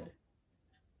the red.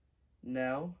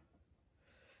 Now,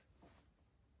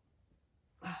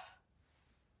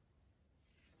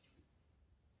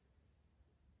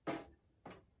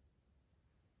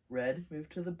 red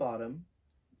moved to the bottom,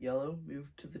 yellow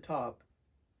moved to the top,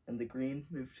 and the green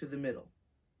moved to the middle.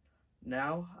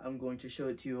 Now I'm going to show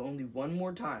it to you only one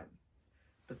more time,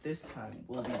 but this time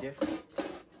will be different.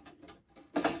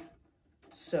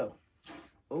 So,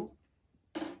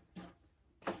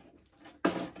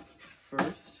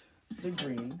 first the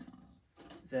green,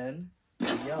 then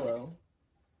the yellow,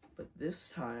 but this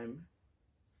time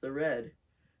the red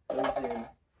goes in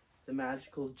the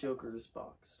magical Joker's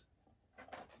box.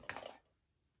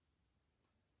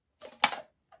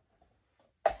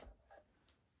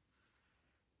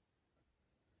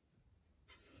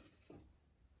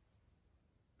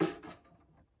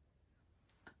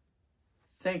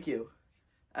 Thank you.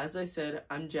 As I said,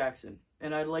 I'm Jackson,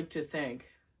 and I'd like to thank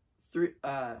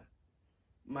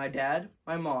my dad,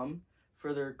 my mom,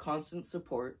 for their constant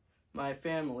support, my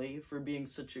family for being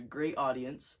such a great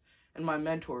audience, and my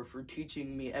mentor for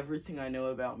teaching me everything I know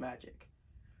about magic.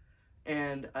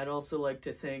 And I'd also like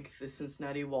to thank the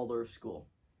Cincinnati Waldorf School.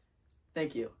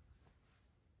 Thank you.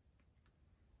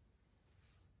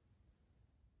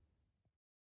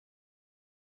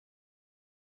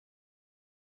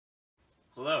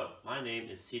 Hello, my name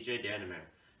is CJ Danamer,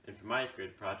 and for my 8th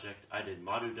grade project, I did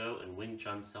Ma-Do-Do and Wing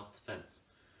Chun self-defense.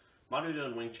 Ma-Do-Do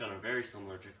and Wing Chun are very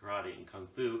similar to karate and kung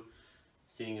fu,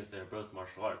 seeing as they're both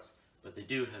martial arts, but they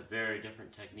do have very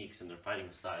different techniques in their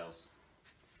fighting styles.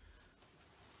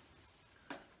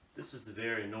 This is the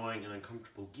very annoying and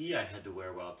uncomfortable gi I had to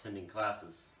wear while attending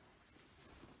classes.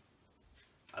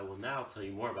 I will now tell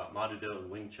you more about Ma-Do-Do and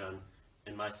Wing Chun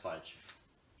in my slideshow.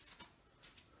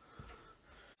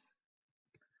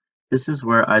 This is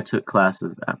where I took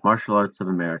classes at Martial Arts of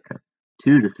America,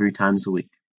 2 to 3 times a week.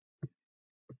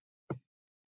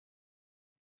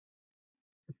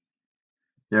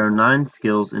 There are 9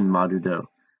 skills in Ma-Do-Do.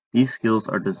 These skills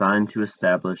are designed to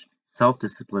establish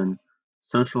self-discipline,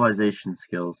 socialization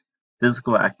skills,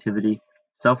 physical activity,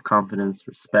 self-confidence,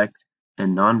 respect,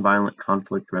 and nonviolent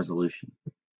conflict resolution.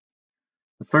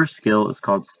 The first skill is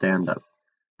called stand-up.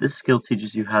 This skill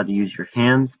teaches you how to use your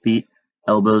hands, feet,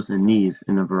 elbows, and knees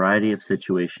in a variety of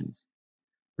situations.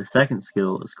 The second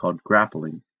skill is called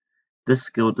grappling. This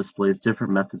skill displays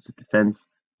different methods of defense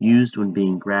used when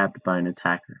being grabbed by an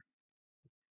attacker.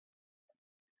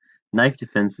 Knife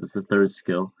defense is the third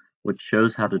skill, which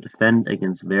shows how to defend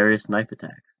against various knife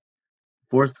attacks. The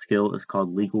fourth skill is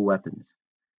called legal weapons.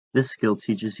 This skill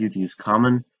teaches you to use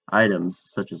common items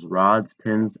such as rods,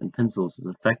 pins, and pencils as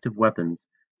effective weapons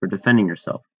for defending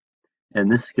yourself. In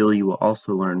this skill you will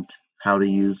also learn how to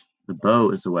use the bow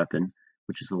as a weapon,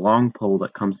 which is a long pole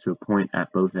that comes to a point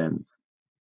at both ends.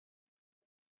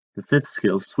 The fifth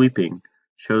skill, sweeping,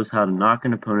 shows how to knock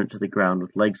an opponent to the ground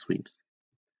with leg sweeps.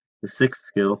 The sixth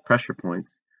skill, pressure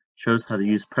points, shows how to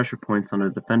use pressure points on a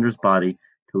defender's body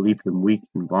to leave them weak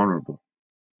and vulnerable.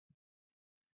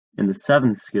 In the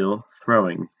seventh skill,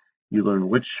 throwing, you learn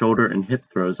which shoulder and hip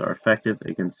throws are effective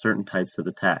against certain types of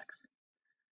attacks.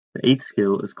 The eighth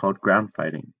skill is called ground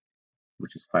fighting,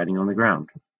 which is fighting on the ground.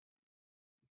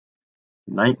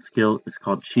 The ninth skill is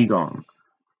called Qigong,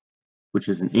 which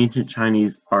is an ancient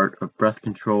Chinese art of breath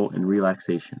control and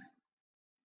relaxation.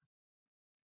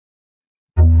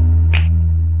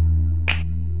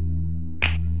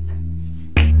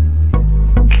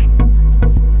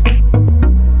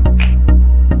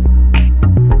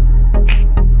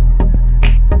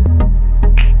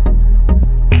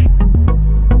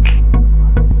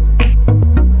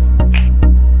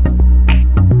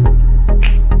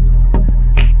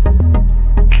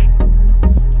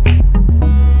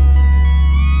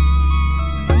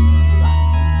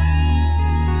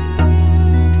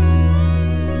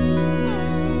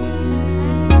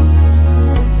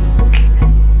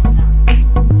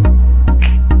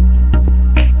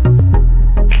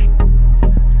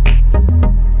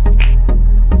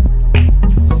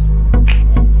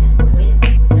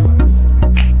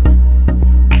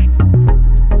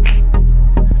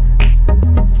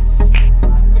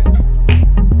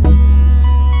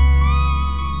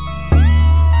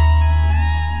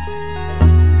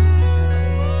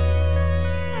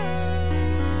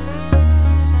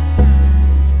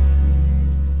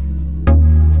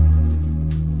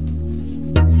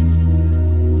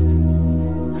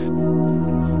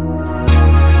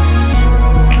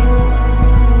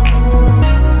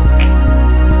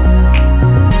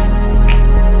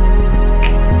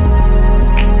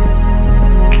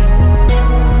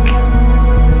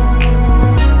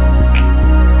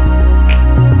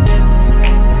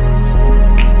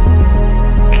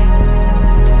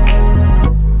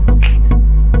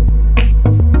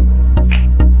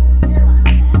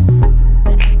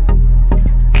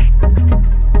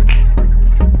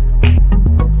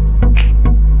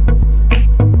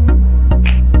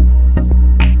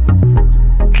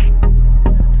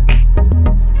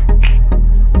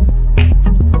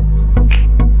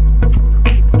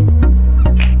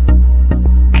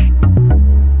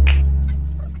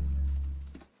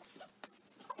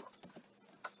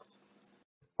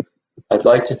 I'd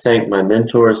like to thank my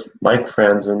mentors Mike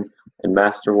Franzen and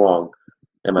Master Wong,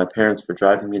 and my parents for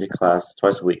driving me to class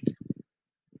twice a week.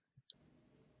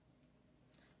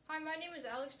 Hi, my name is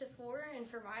Alex DeFore, and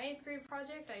for my 8th grade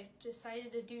project, I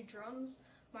decided to do drums.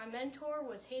 My mentor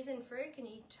was Hazen Frick, and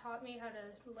he taught me how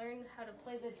to learn how to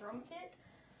play the drum kit.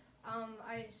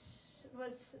 I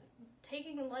was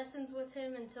taking lessons with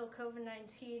him until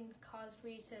COVID-19 caused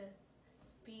me to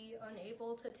be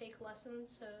unable to take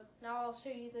lessons, so now I'll show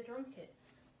you the drum kit.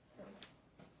 So,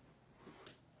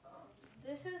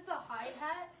 this is the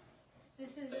hi-hat.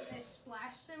 This is a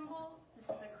splash cymbal. This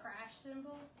is a crash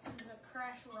cymbal. This is a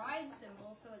crash ride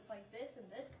cymbal, so it's like this and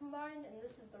this combined, and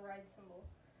this is the ride cymbal.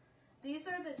 These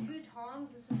are the two toms.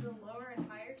 This is the lower and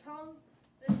higher tom.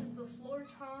 This is the floor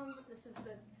tom. This is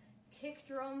the kick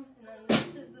drum, and then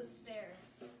this is the snare.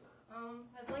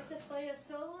 I'd like to play a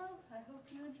solo. I hope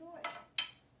you enjoy.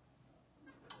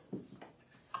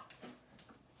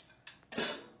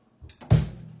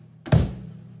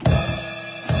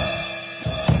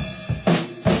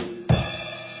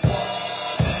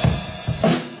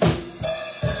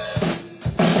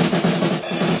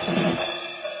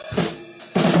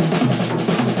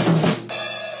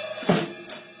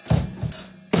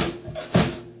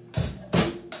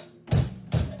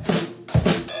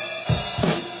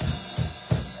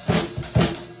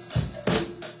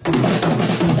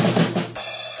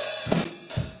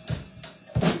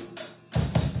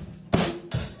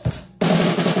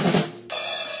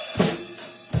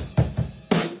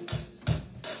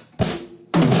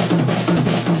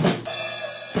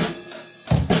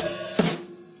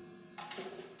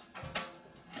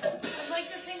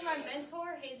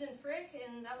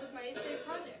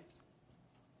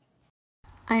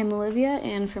 I am Olivia,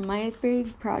 and for my 8th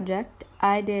grade project,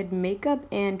 I did makeup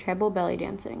and tribal belly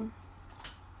dancing.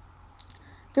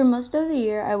 For most of the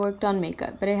year, I worked on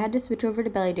makeup, but I had to switch over to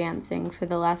belly dancing for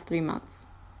the last 3 months.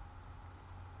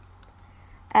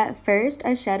 At first,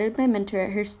 I shadowed my mentor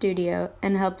at her studio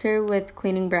and helped her with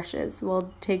cleaning brushes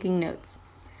while taking notes.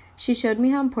 She showed me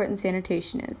how important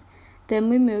sanitation is. Then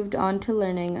we moved on to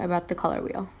learning about the color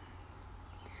wheel.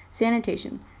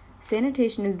 Sanitation.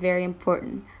 Sanitation is very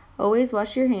important. Always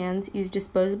wash your hands, use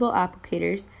disposable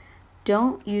applicators,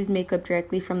 don't use makeup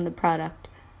directly from the product,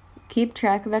 keep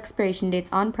track of expiration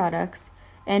dates on products,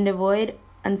 and avoid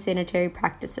unsanitary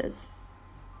practices.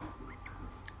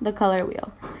 The color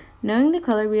wheel. Knowing the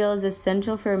color wheel is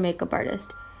essential for a makeup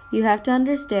artist. You have to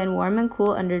understand warm and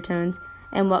cool undertones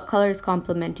and what colors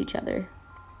complement each other.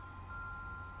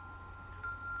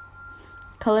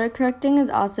 Color correcting is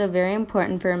also very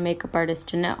important for a makeup artist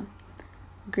to know.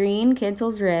 Green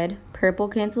cancels red, purple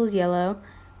cancels yellow,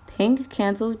 pink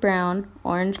cancels brown,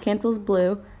 orange cancels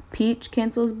blue, peach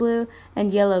cancels blue,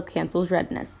 and yellow cancels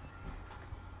redness.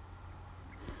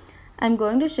 I'm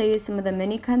going to show you some of the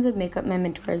many kinds of makeup my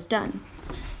mentor has done.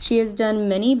 She has done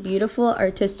many beautiful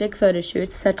artistic photo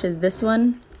shoots such as this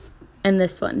one and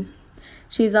this one.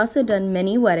 She has also done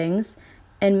many weddings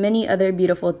and many other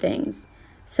beautiful things.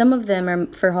 Some of them are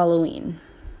for Halloween.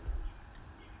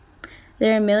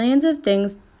 There are millions of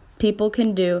things people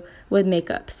can do with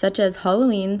makeup, such as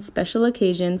Halloween, special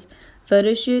occasions,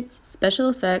 photo shoots, special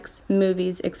effects,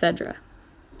 movies, etc.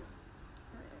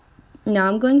 Now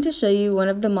I'm going to show you one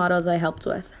of the models I helped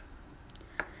with.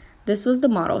 This was the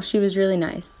model. She was really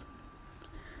nice.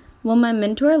 When my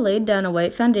mentor laid down a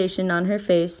white foundation on her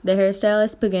face, the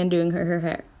hairstylist began doing her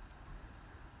hair.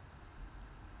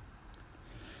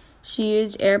 She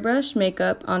used airbrush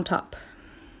makeup on top.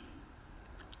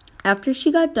 After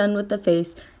she got done with the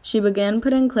face, she began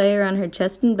putting clay around her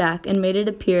chest and back and made it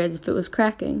appear as if it was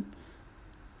cracking.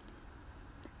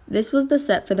 This was the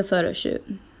set for the photo shoot.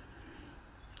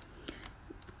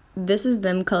 This is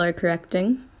them color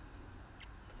correcting.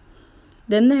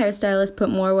 Then the hairstylist put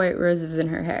more white roses in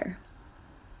her hair.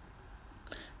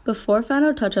 Before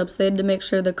final touch-ups, they had to make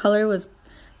sure the color was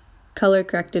color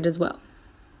corrected as well.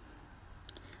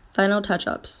 Final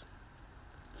touch-ups.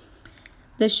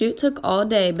 The shoot took all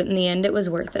day, but in the end it was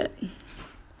worth it.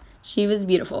 She was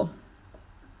beautiful.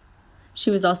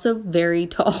 She was also very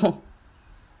tall.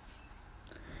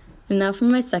 And now for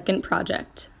my second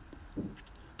project.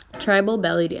 Tribal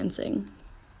belly dancing.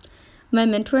 My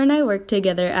mentor and I worked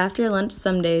together after lunch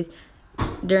some days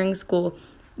during school,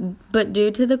 but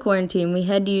due to the quarantine, we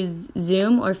had to use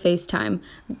Zoom or FaceTime.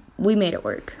 We made it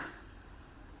work.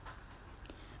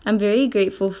 I'm very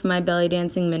grateful for my belly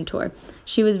dancing mentor.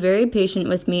 She was very patient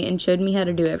with me and showed me how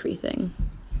to do everything.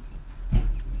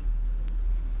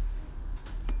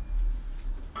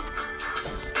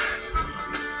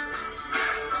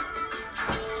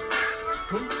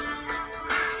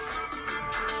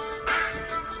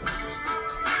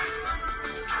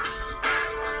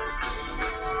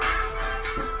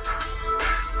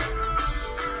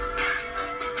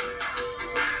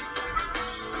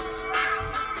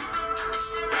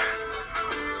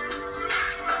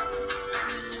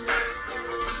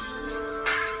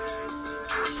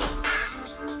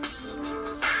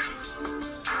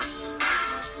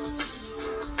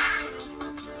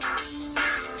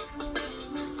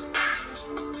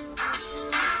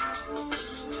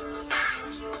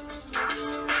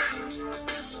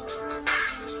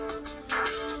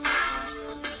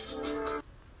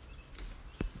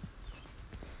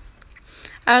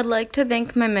 I would like to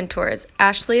thank my mentors,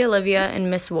 Ashley, Olivia, and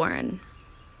Miss Warren.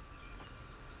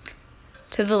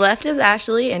 To the left is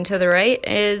Ashley, and to the right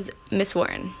is Miss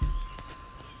Warren.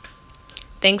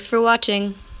 Thanks for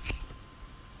watching.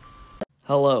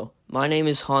 Hello, my name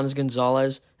is Hans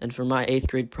Gonzalez, and for my 8th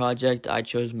grade project, I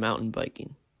chose mountain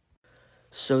biking.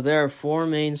 So there are 4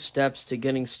 main steps to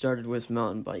getting started with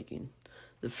mountain biking.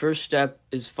 The first step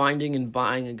is finding and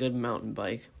buying a good mountain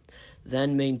bike,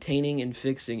 then maintaining and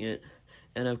fixing it,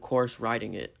 and of course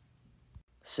riding it.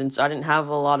 Since I didn't have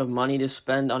a lot of money to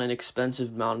spend on an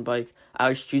expensive mountain bike, I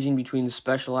was choosing between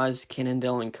Specialized,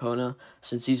 Cannondale, and Kona,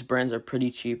 since these brands are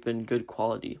pretty cheap and good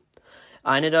quality.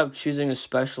 I ended up choosing a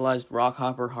Specialized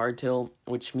Rockhopper hardtail,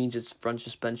 which means it's front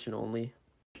suspension only.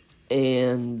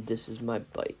 And this is my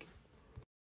bike.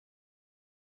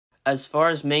 As far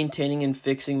as maintaining and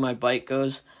fixing my bike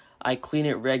goes, I clean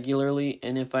it regularly,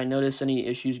 and if I notice any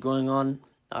issues going on,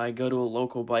 I go to a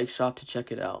local bike shop to check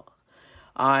it out.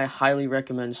 I highly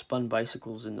recommend Spun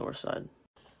Bicycles in Northside.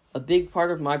 A big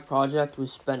part of my project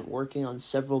was spent working on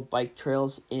several bike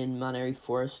trails in Mount Airy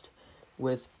Forest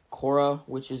with Cora,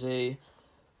 which is a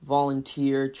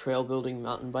volunteer trail building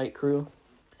mountain bike crew.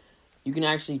 You can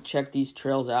actually check these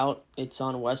trails out. It's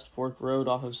on West Fork Road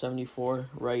off of 74,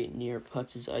 right near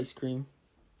Putz's Ice Cream.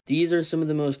 These are some of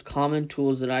the most common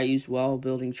tools that I use while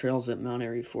building trails at Mount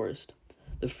Airy Forest.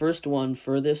 The first one,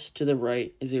 furthest to the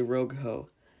right, is a Rogue hoe.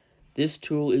 This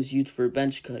tool is used for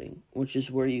bench cutting, which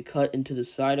is where you cut into the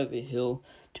side of a hill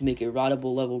to make a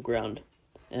rideable level ground,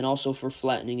 and also for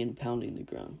flattening and pounding the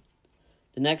ground.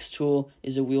 The next tool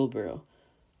is a wheelbarrow,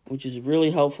 which is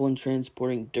really helpful in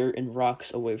transporting dirt and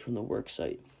rocks away from the work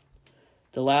site.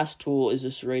 The last tool is a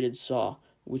serrated saw,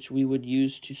 which we would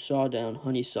use to saw down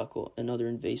honeysuckle and other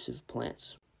invasive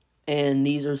plants. And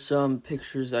these are some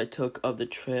pictures I took of the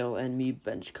trail and me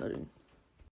bench cutting.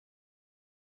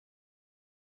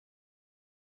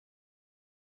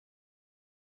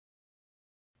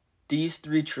 These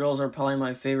 3 trails are probably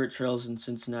my favorite trails in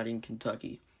Cincinnati and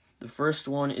Kentucky. The first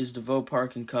one is DeVoe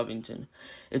Park in Covington.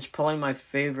 It's probably my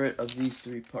favorite of these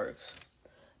 3 parks.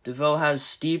 DeVoe has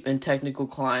steep and technical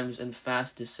climbs and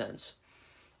fast descents.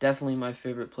 Definitely my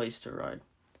favorite place to ride.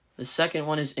 The second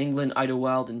one is England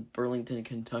Idlewild in Burlington,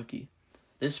 Kentucky.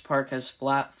 This park has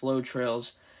flat flow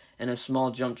trails and a small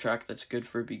jump track that's good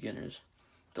for beginners.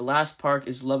 The last park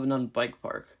is Lebanon Bike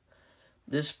Park.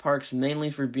 This park's mainly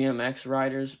for BMX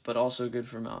riders, but also good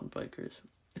for mountain bikers.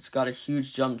 It's got a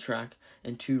huge jump track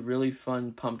and 2 really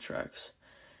fun pump tracks.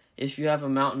 If you have a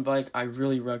mountain bike, I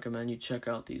really recommend you check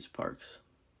out these parks.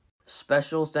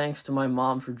 Special thanks to my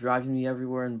mom for driving me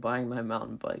everywhere and buying my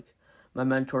mountain bike. My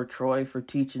mentor Troy for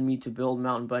teaching me to build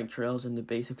mountain bike trails and the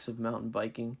basics of mountain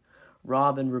biking.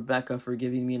 Rob and Rebecca for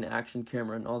giving me an action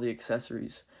camera and all the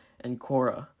accessories. And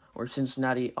Cora, or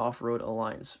Cincinnati Off-Road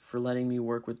Alliance, for letting me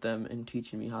work with them and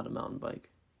teaching me how to mountain bike.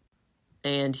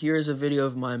 And here's a video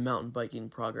of my mountain biking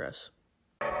progress.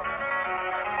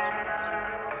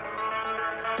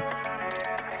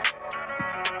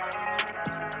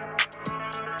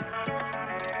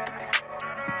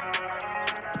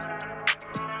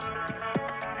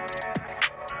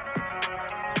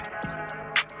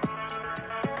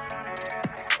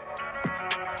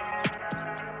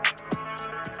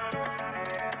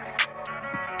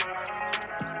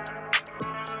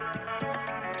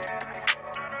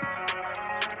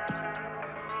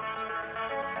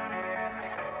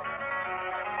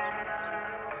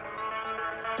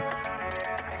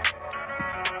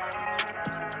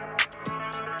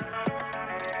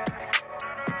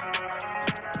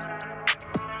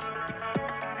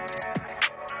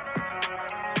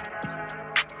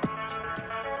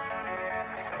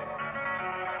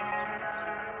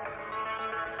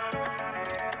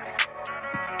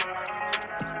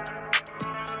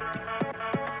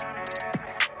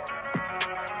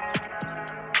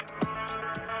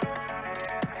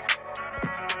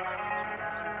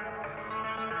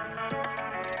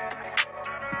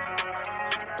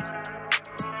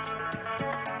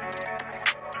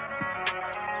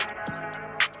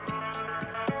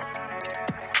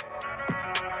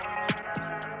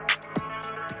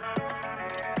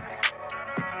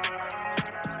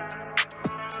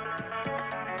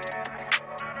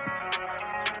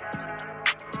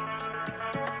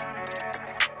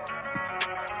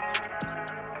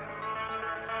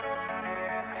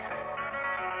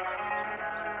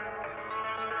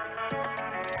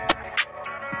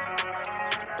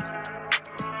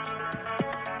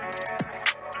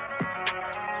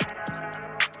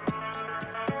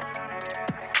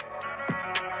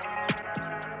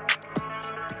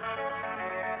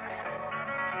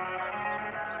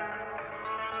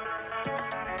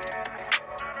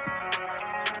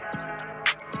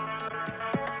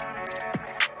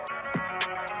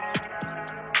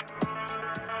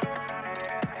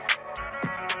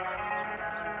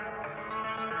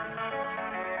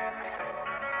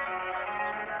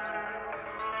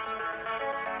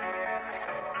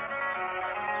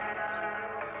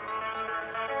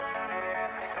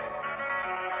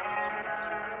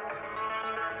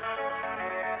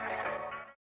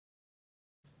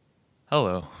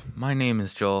 Hello, my name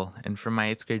is Joel, and for my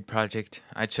 8th grade project,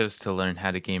 I chose to learn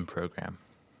how to game program.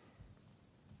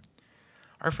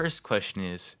 Our first question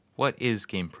is, what is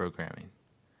game programming?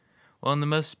 Well, in the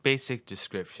most basic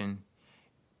description,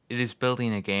 it is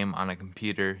building a game on a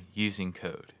computer using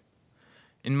code.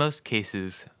 In most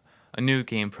cases, a new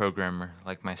game programmer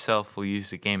like myself will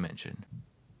use a game engine.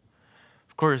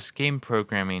 Of course, game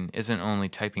programming isn't only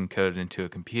typing code into a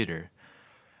computer.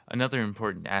 Another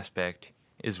important aspect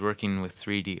is working with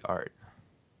 3D art.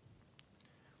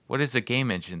 What is a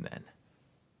game engine then?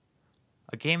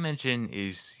 A game engine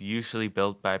is usually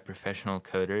built by professional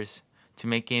coders to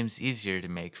make games easier to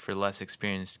make for less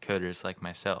experienced coders like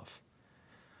myself.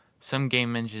 Some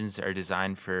game engines are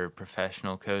designed for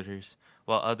professional coders,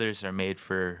 while others are made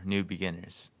for new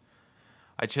beginners.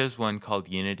 I chose one called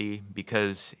Unity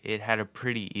because it had a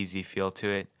pretty easy feel to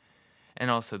it,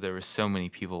 and also there were so many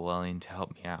people willing to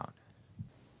help me out.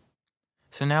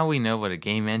 So now we know what a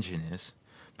game engine is,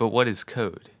 but what is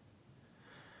code?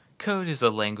 Code is a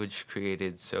language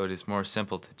created so it is more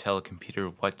simple to tell a computer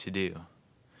what to do.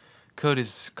 Code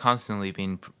is constantly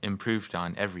being improved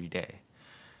on every day,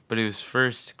 but it was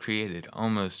first created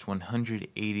almost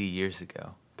 180 years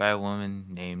ago by a woman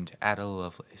named Ada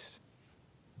Lovelace.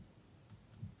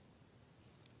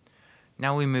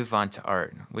 Now we move on to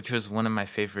art, which was one of my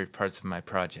favorite parts of my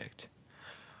project.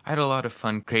 I had a lot of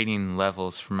fun creating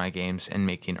levels for my games and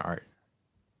making art.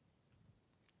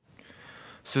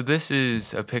 So this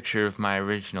is a picture of my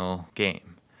original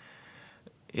game.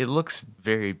 It looks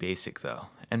very basic though,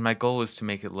 and my goal was to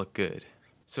make it look good.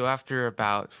 So after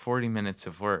about 40 minutes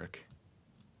of work,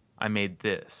 I made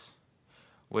this,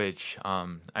 which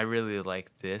I really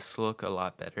like this look a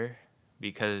lot better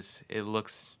because it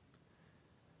looks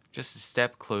just a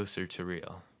step closer to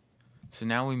real. So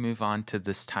now we move on to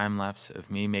this time lapse of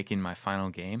me making my final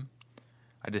game.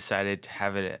 I decided to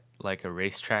have it like a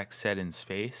racetrack set in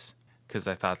space because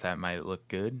I thought that might look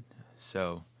good.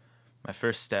 So my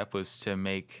first step was to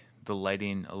make the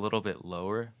lighting a little bit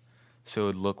lower so it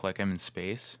would look like I'm in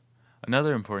space.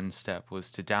 Another important step was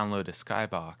to download a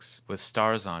skybox with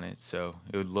stars on it so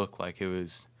it would look like it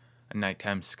was a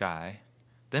nighttime sky.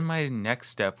 Then my next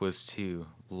step was to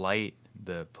light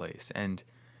the place, and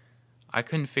I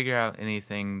couldn't figure out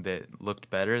anything that looked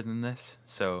better than this,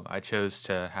 so I chose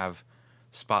to have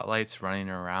spotlights running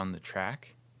around the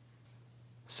track.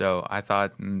 So I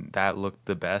thought that looked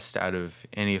the best out of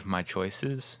any of my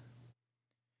choices.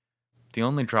 The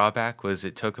only drawback was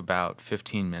it took about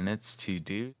 15 minutes to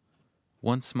do.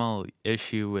 One small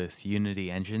issue with Unity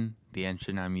Engine, the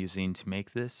engine I'm using to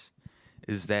make this,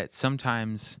 is that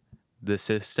sometimes the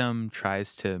system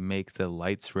tries to make the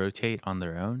lights rotate on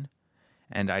their own,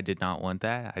 and I did not want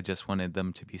that. I just wanted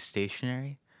them to be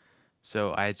stationary.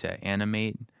 So I had to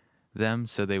animate them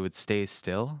so they would stay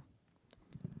still.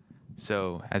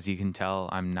 So as you can tell,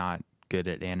 I'm not good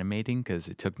at animating because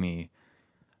it took me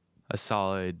a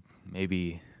solid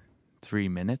maybe 3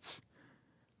 minutes.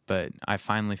 But I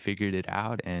finally figured it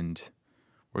out and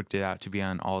worked it out to be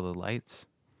on all the lights.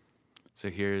 So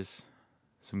here's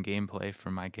some gameplay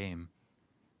from my game.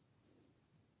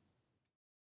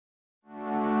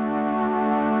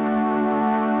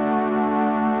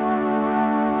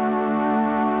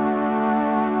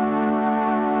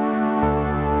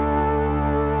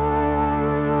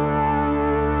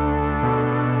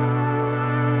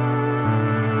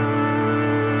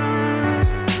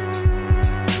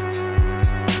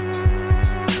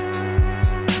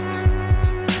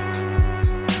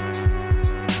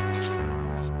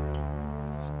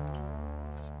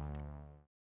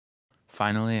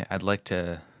 Finally, I'd like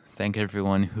to thank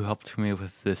everyone who helped me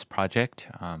with this project.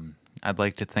 I'd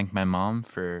like to thank my mom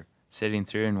for sitting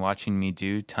through and watching me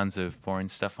do tons of boring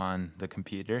stuff on the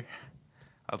computer.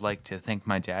 I'd like to thank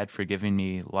my dad for giving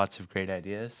me lots of great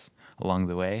ideas along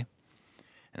the way.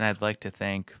 And I'd like to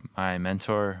thank my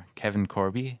mentor, Kevin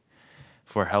Corby,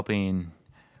 for helping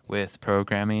with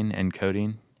programming and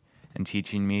coding and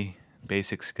teaching me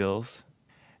basic skills.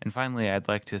 And finally, I'd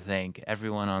like to thank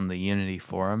everyone on the Unity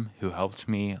forum who helped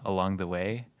me along the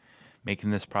way. Making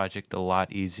this project a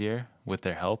lot easier with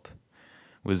their help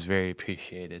was very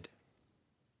appreciated.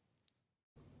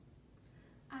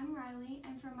 I'm Riley,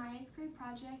 and for my 8th grade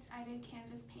project, I did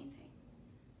canvas painting.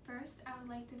 First, I would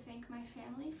like to thank my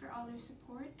family for all their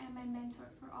support and my mentor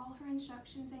for all her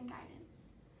instructions and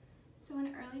guidance. So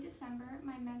in early December,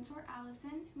 my mentor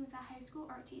Allison, who was a high school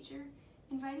art teacher,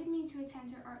 invited me to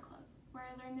attend her art club, where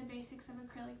I learned the basics of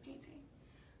acrylic painting.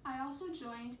 I also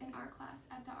joined an art class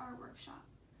at the art workshop.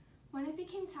 When it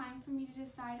became time for me to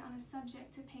decide on a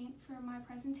subject to paint for my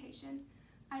presentation,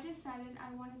 I decided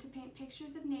I wanted to paint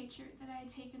pictures of nature that I had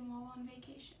taken while on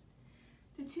vacation.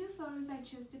 The two photos I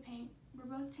chose to paint were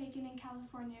both taken in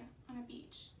California on a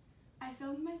beach. I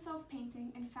filmed myself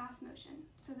painting in fast motion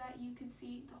so that you could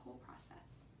see the whole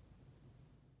process.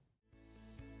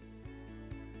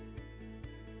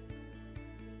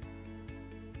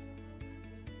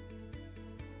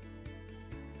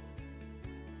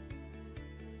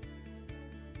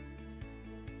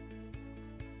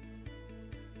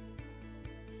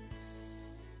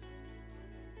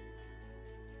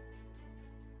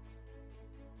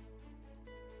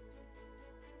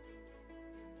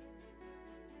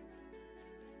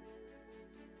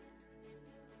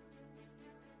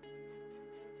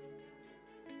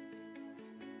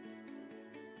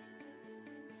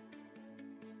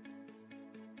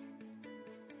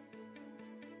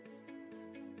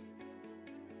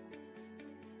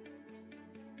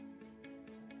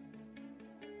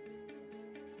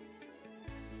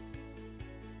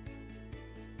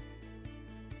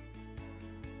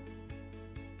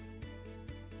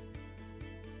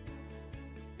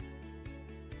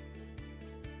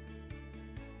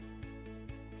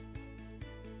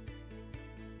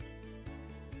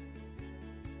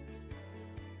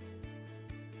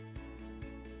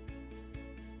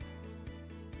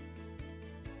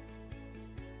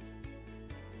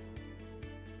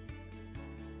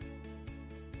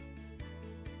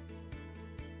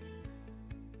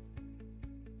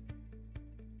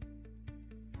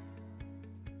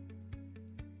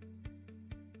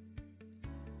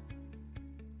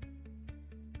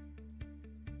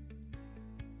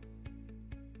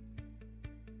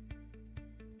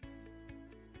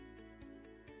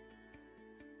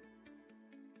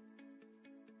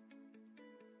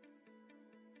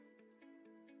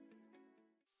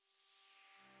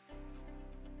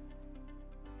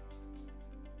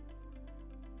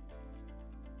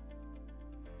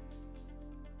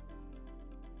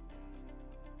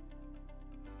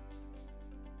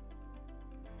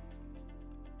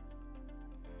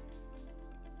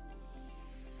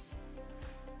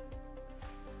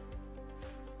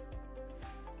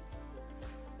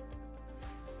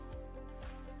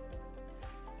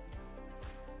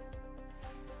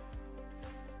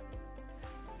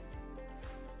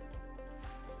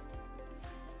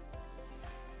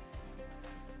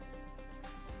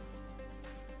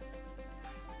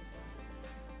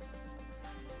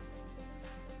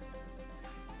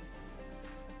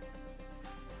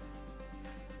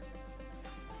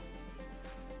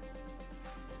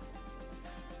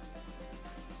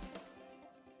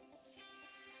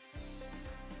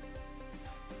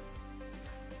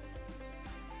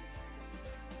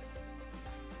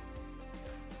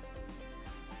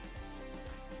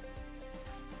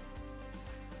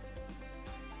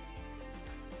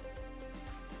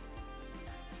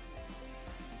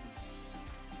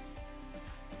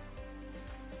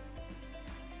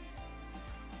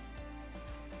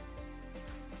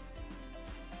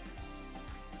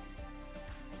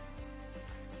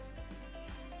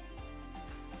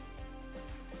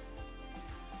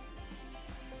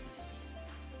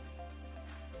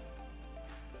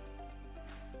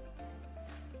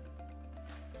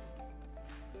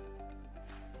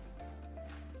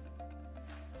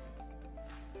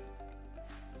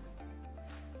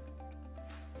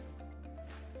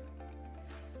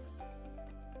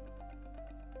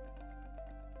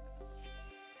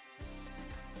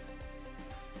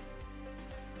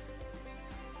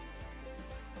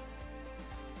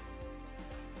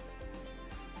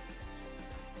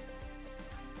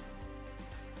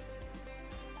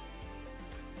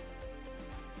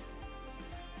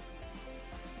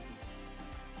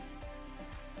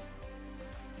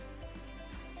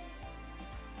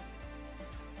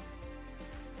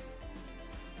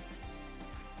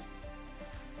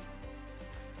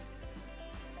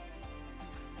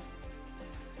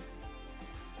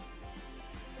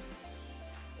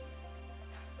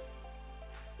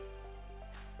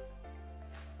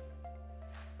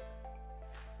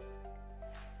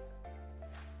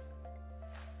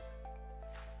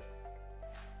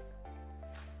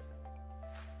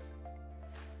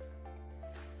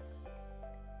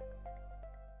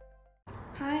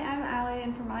 Hi, I'm Allie,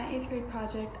 and for my 8th grade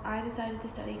project, I decided to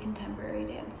study contemporary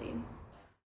dancing.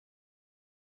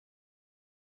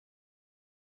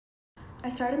 I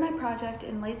started my project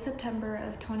in late September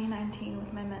of 2019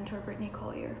 with my mentor, Brittany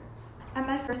Collier. At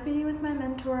my first meeting with my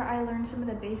mentor, I learned some of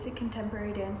the basic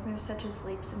contemporary dance moves such as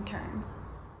leaps and turns.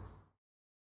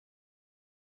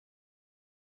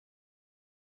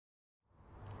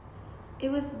 It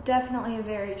was definitely a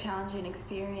very challenging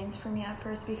experience for me at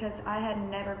first because I had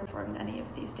never performed any of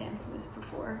these dance moves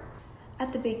before.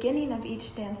 At the beginning of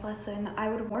each dance lesson, I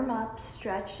would warm up,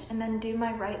 stretch, and then do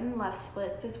my right and left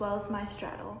splits as well as my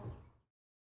straddle.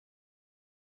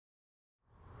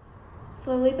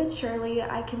 Slowly but surely,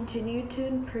 I continued to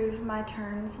improve my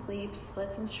turns, leaps,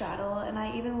 splits, and straddle, and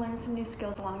I even learned some new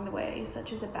skills along the way,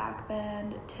 such as a back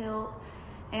bend, tilt,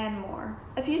 and more.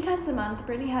 A few times a month,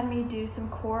 Brittany had me do some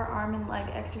core, arm, and leg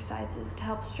exercises to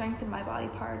help strengthen my body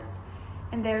parts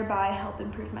and thereby help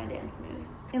improve my dance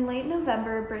moves. In late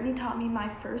November, Brittany taught me my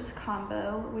first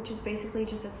combo, which is basically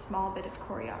just a small bit of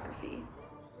choreography.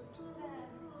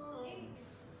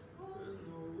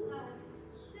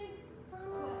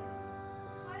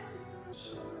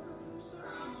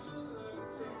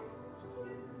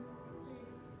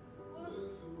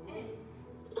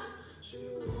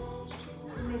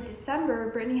 In mid-December,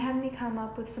 Brittany had me come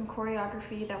up with some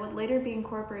choreography that would later be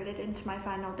incorporated into my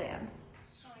final dance.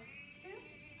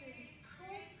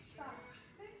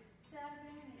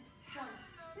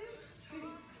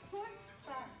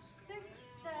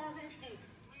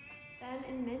 Then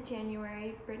in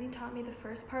mid-January, Brittany taught me the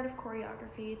first part of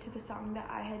choreography to the song that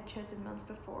I had chosen months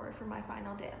before for my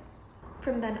final dance.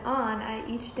 From then on, at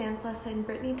each dance lesson,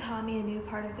 Brittany taught me a new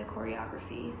part of the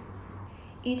choreography.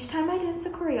 Each time I danced the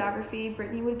choreography,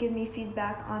 Brittany would give me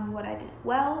feedback on what I did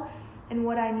well and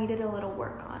what I needed a little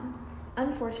work on.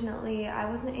 Unfortunately, I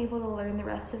wasn't able to learn the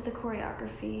rest of the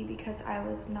choreography because I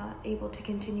was not able to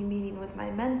continue meeting with my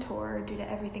mentor due to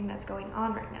everything that's going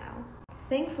on right now.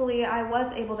 Thankfully, I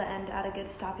was able to end at a good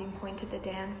stopping point to the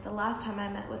dance the last time I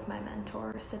met with my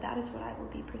mentor, so that is what I will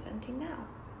be presenting now.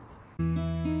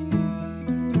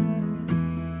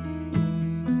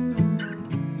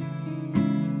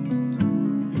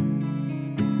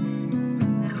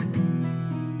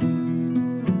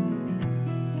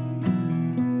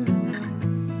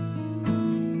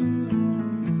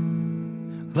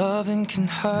 Loving can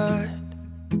hurt.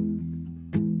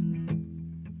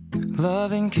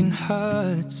 Loving can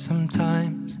hurt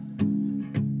sometimes,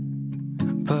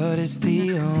 but it's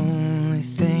the only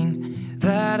thing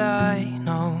that I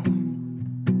know.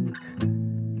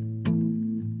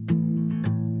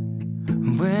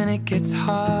 When it gets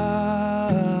hard,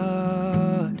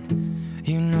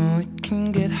 you know it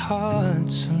can get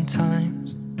hard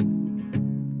sometimes.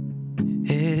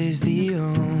 It is the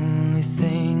only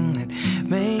thing that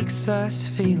makes us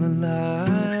feel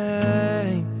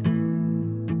alive.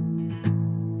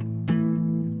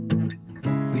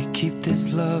 We keep this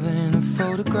love in a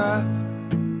photograph.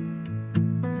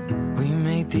 We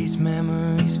made these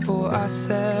memories for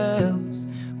ourselves,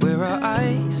 where our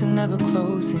eyes are never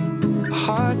closing, our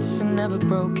hearts are never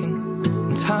broken,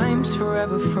 and time's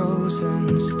forever frozen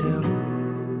still.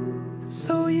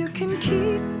 So you can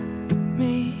keep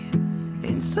me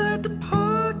inside the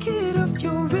pocket of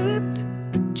your ripped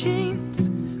jeans,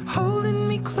 holding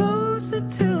me closer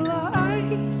till our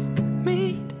eyes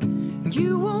meet.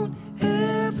 You won't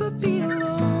ever be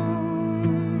alone.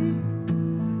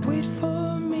 Wait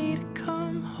for me to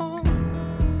come home.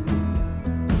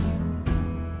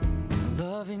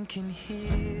 Loving can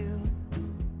heal.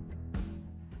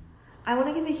 I want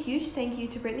to give a huge thank you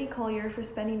to Brittany Collier for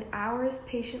spending hours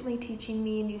patiently teaching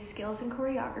me new skills in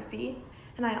choreography.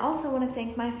 And I also want to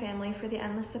thank my family for the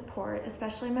endless support,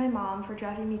 especially my mom for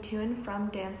driving me to and from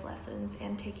dance lessons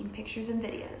and taking pictures and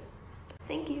videos.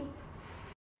 Thank you.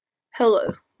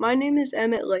 Hello, my name is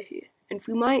Emmett Leahy, and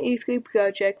for my 8th grade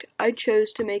project, I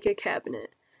chose to make a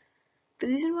cabinet. The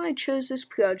reason why I chose this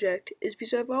project is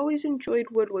because I've always enjoyed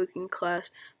woodworking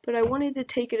class, but I wanted to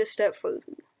take it a step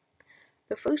further.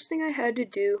 The first thing I had to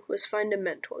do was find a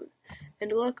mentor,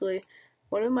 and luckily,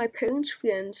 one of my parents'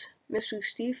 friends, Mr.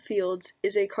 Steve Fields,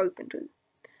 is a carpenter.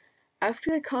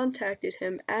 After I contacted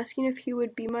him asking if he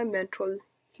would be my mentor,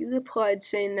 he replied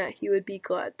saying that he would be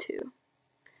glad to.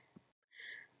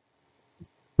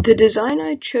 The design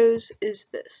I chose is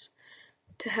this: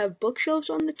 to have bookshelves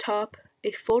on the top,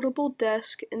 a foldable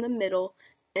desk in the middle,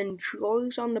 and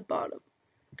drawers on the bottom.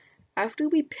 After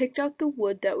we picked out the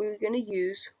wood that we were going to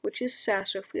use, which is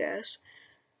sassafras,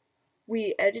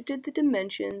 we edited the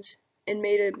dimensions and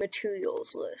made a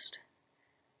materials list.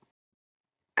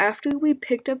 After we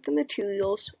picked up the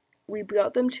materials, we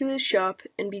brought them to his shop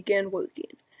and began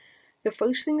working. The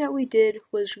first thing that we did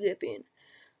was ripping.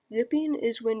 Ripping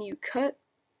is when you cut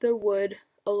the wood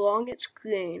along its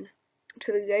grain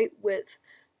to the right width,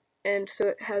 and so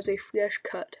it has a fresh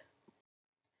cut.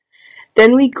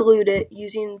 Then we glued it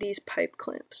using these pipe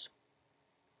clamps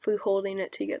for holding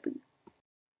it together.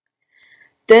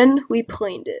 Then we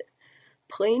planed it.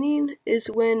 Planing is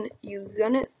when you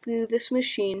run it through this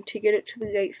machine to get it to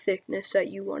the right thickness that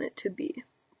you want it to be.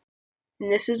 And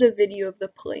this is a video of the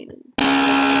planing.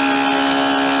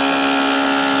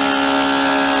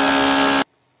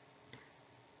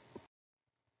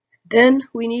 Then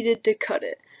we needed to cut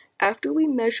it. After we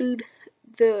measured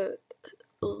the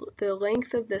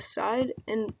length of the side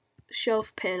and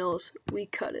shelf panels, we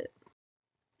cut it.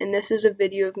 And this is a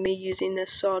video of me using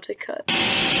this saw to cut. Go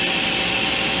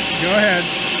ahead.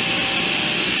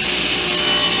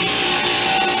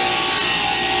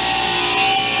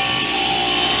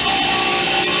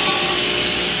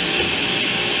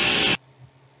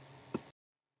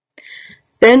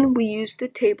 Then we used the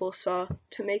table saw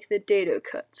to make the dado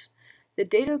cuts. The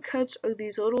dado cuts are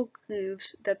these little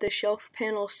grooves that the shelf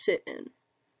panels sit in.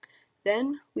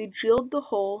 Then we drilled the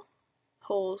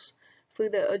holes for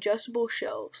the adjustable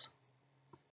shelves.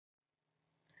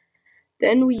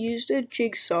 Then we used a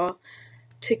jigsaw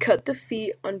to cut the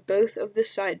feet on both of the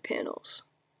side panels.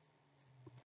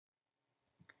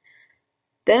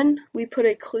 Then we put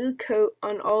a clear coat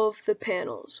on all of the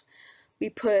panels. We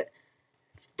put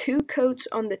 2 coats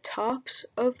on the tops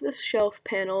of the shelf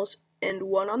panels and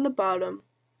 1 on the bottom,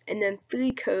 and then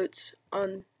 3 coats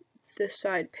on the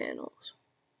side panels.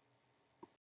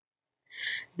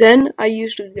 Then I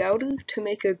used a router to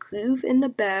make a groove in the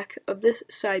back of the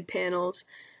side panels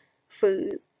for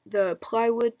the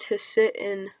plywood to sit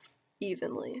in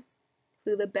evenly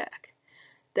through the back.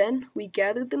 Then we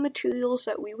gathered the materials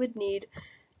that we would need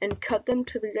and cut them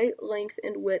to the right length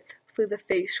and width for the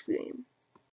face frame.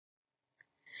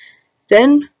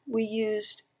 Then we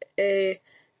used a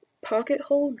pocket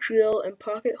hole drill and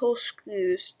pocket hole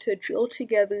screws to drill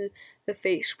together the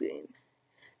face frame.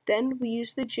 Then we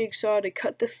used the jigsaw to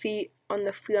cut the feet on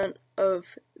the front of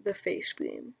the face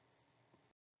frame.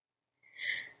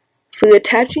 For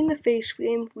attaching the face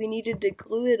frame, we needed to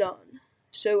glue it on.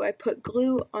 So I put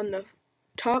glue on the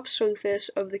top surface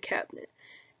of the cabinet,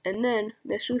 and then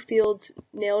Mr. Fields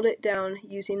nailed it down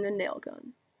using the nail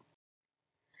gun.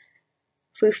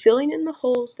 For filling in the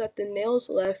holes that the nails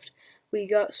left, we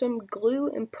got some glue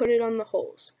and put it on the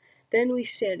holes. Then we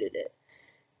sanded it.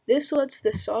 This lets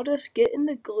the sawdust get in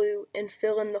the glue and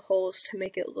fill in the holes to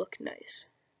make it look nice.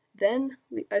 Then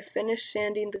I finished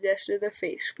sanding the rest of the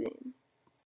face frame.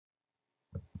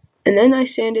 And then I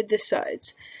sanded the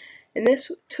sides. And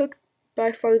this took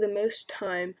by far the most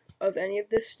time of any of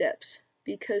the steps,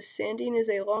 because sanding is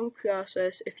a long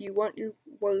process if you want your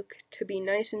work to be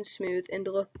nice and smooth and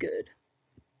look good.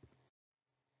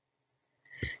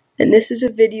 And this is a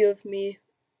video of me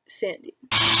sanding.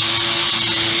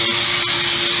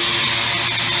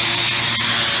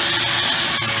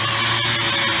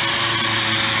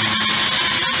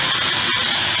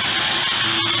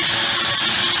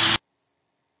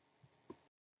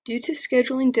 Due to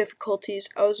scheduling difficulties,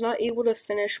 I was not able to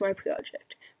finish my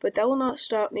project, but that will not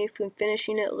stop me from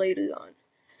finishing it later on.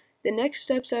 The next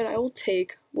steps that I will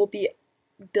take will be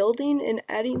building and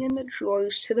adding in the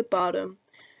drawers to the bottom,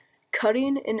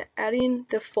 cutting and adding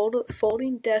the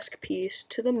folding desk piece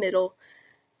to the middle,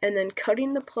 and then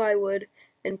cutting the plywood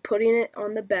and putting it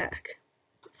on the back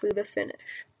for the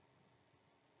finish.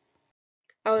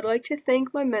 I would like to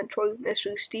thank my mentor,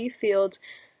 Mr. Steve Fields,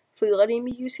 for letting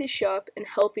me use his shop and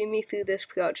helping me through this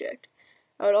project.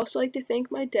 I would also like to thank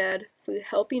my dad for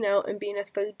helping out and being a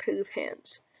third pair of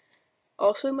hands.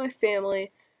 Also my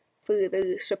family for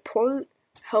their support,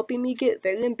 helping me get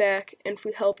there and back, and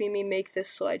for helping me make this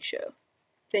slideshow.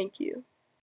 Thank you.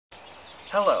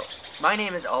 Hello, my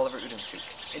name is Oliver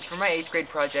Udumsuk, and for my 8th grade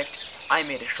project, I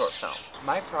made a short film.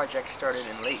 My project started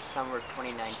in late summer of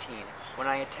 2019 when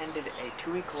I attended a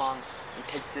 2-week-long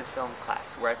intensive film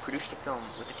class where I produced a film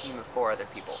with a team of 4 other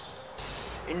people.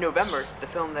 In November, the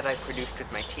film that I produced with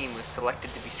my team was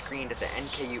selected to be screened at the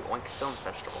NKU Oink Film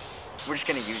Festival. We're just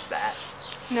gonna use that.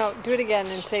 No, do it again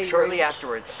and say... Shortly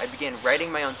afterwards, I began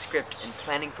writing my own script and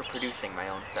planning for producing my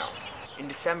own film. In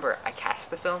December, I cast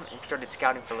the film and started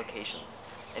scouting for locations,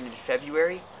 and in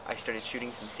February, I started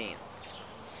shooting some scenes.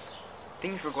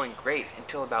 Things were going great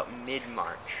until about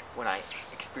mid-March, when I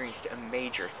experienced a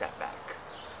major setback.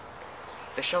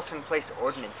 The shelter-in-place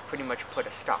ordinance pretty much put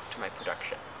a stop to my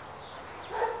production.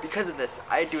 Because of this,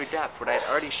 I had to adapt what I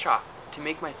had already shot to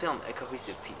make my film a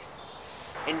cohesive piece.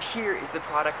 And here is the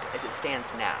product as it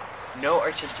stands now. No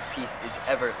artistic piece is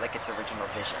ever like its original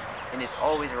vision, and is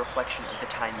always a reflection of the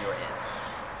time you're in.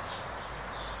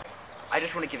 I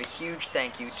just want to give a huge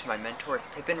thank you to my mentors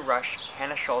Pippin Rush,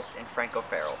 Hannah Schultz, and Franco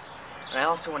Farrell. And I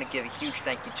also want to give a huge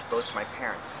thank you to both my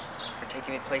parents for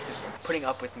taking me places and putting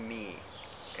up with me.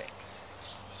 Okay.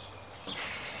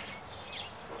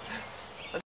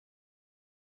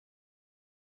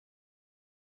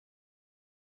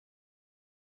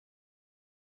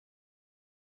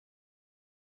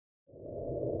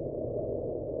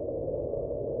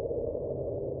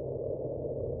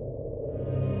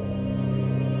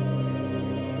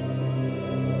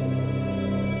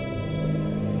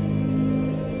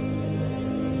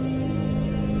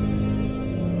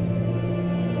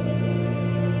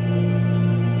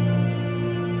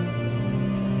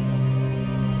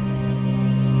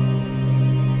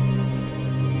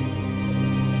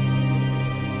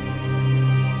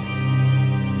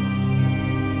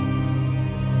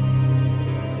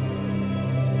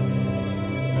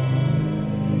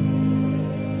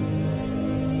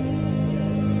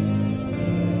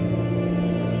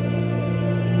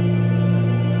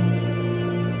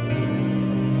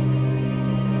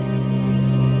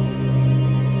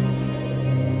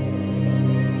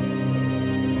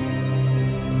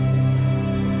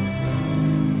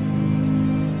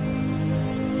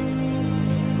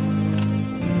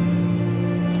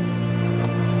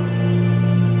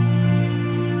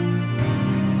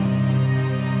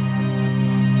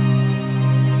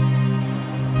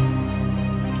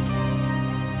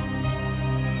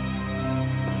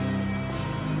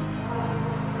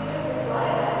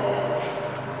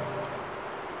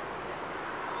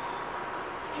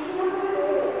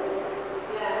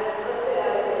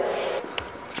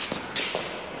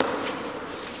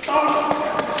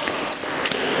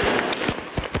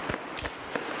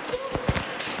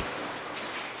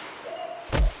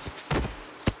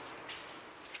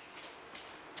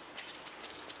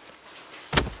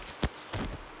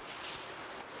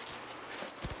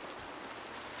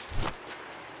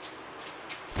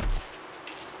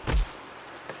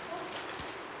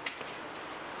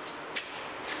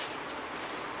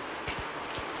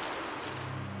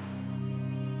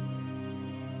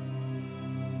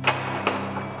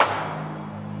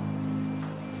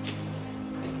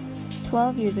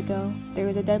 12 years ago, there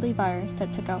was a deadly virus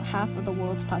that took out half of the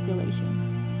world's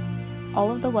population.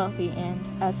 All of the wealthy and,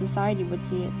 as society would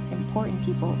see it, important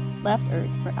people left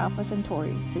Earth for Alpha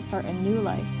Centauri to start a new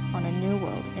life on a new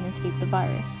world and escape the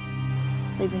virus,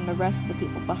 leaving the rest of the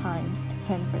people behind to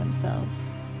fend for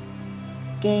themselves.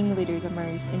 Gang leaders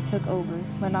emerged and took over,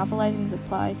 monopolizing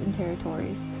supplies and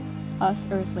territories. Us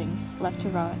Earthlings, left to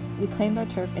rot, we claimed our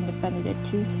turf and defended it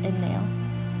tooth and nail.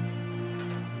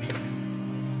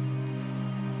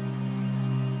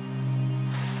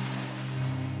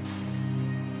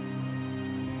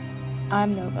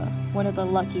 I'm Nova, one of the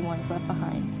lucky ones left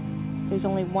behind. There's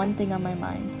only one thing on my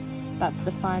mind, that's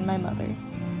to find my mother.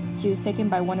 She was taken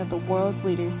by one of the world's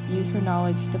leaders to use her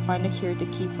knowledge to find a cure to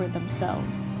keep for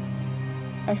themselves.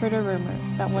 I heard a rumor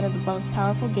that one of the most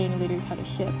powerful gang leaders had a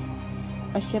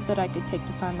ship that I could take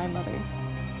to find my mother.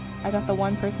 I got the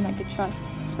one person I could trust,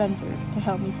 Spencer, to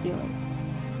help me steal it.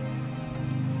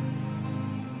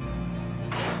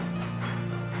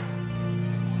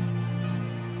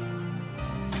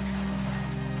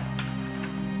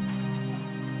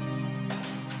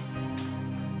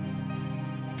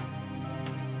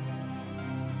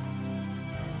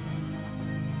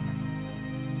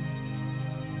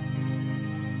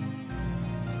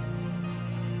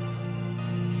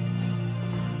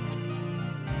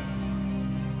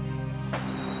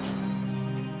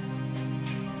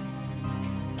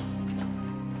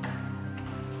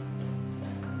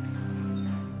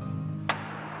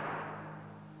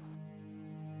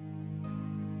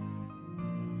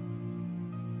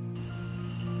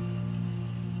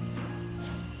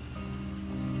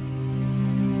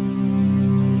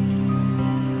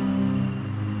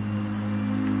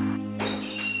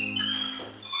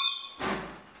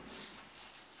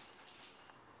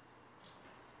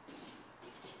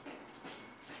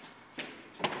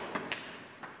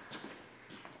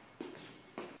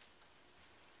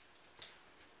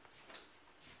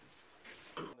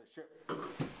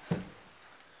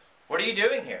 What are you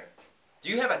doing here? Do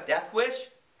you have a death wish?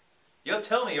 You'll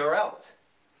tell me or else.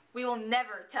 We will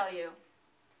never tell you.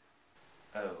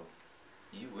 Oh,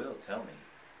 you will tell me.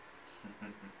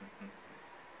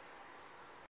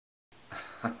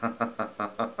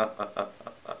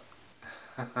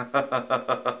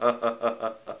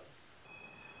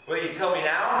 Will you tell me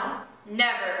now?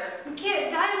 Never. You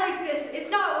can't die like this. It's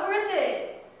not worth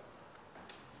it.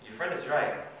 Your friend is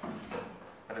right.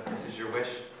 But if this is your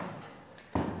wish,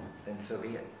 then so be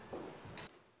it.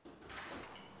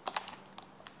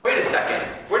 Wait a second.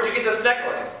 Where'd you get this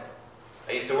necklace?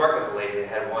 I used to work with a lady that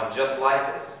had one just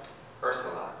like this.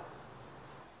 Ursula.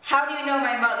 How do you know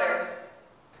my mother?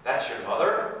 That's your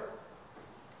mother?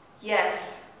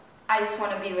 Yes. I just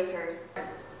want to be with her.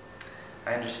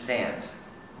 I understand.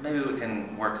 Maybe we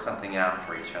can work something out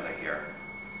for each other here.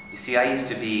 You see, I used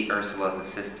to be Ursula's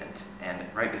assistant, and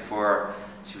right before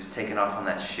she was taken off on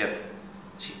that ship,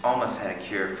 she almost had a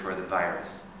cure for the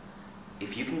virus.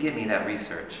 If you can get me that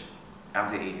research, I'll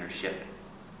get you your ship.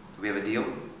 Do we have a deal?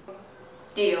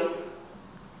 Deal.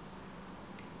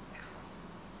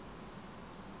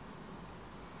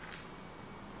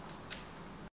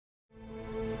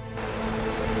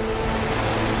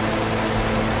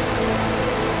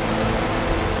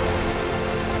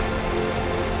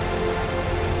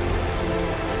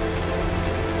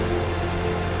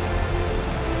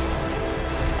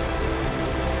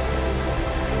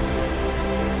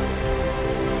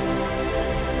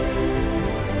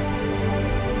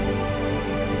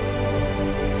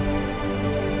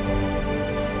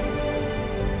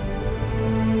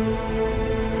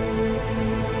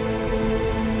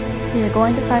 We are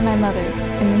going to find my mother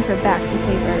and bring her back to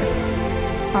save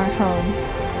Earth, our home.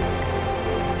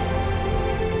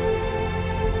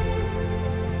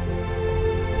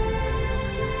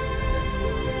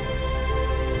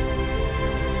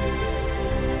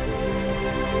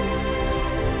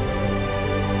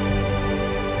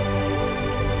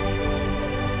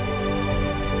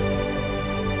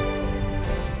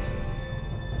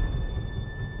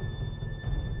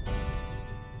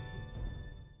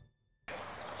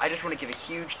 I just want to give a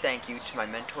huge thank you to my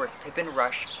mentors Pippin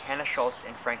Rush, Hannah Schultz,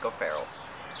 and Franco Farrell.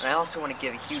 And I also want to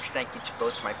give a huge thank you to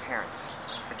both my parents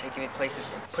for taking me places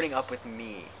and putting up with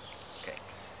me. Okay.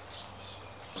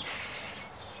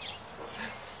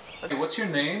 Hey, what's your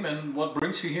name and what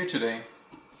brings you here today?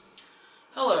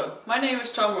 Hello, my name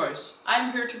is Tom Royce. I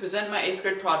am here to present my 8th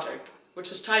grade project,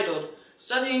 which is titled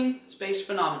Studying Space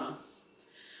Phenomena.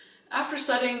 After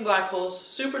studying black holes,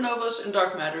 supernovas, and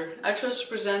dark matter, I chose to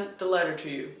present the letter to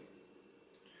you.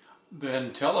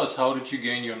 Then tell us, how did you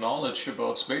gain your knowledge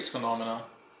about space phenomena?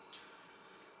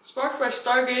 Sparked by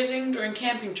stargazing during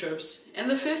camping trips and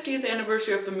the 50th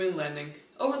anniversary of the moon landing,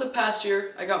 over the past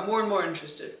year I got more and more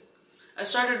interested. I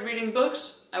started reading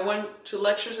books, I went to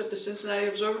lectures at the Cincinnati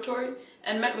Observatory,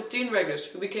 and met with Dean Regis,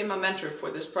 who became my mentor for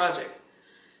this project.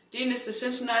 Dean is the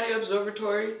Cincinnati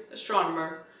Observatory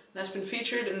astronomer and has been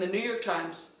featured in the New York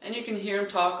Times, and you can hear him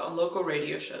talk on local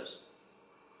radio shows.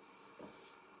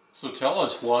 So tell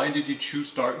us, why did you choose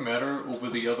dark matter over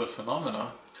the other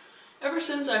phenomena? Ever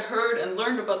since I heard and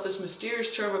learned about this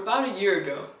mysterious term about a year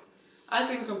ago, I've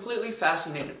been completely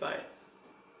fascinated by it.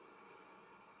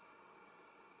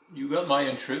 You got my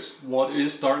interest. What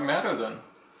is dark matter then?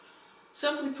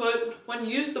 Simply put, when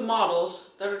you use the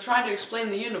models that are trying to explain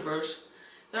the universe,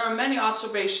 there are many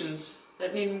observations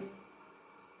that need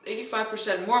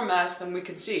 85% more mass than we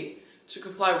can see to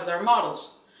comply with our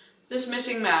models. This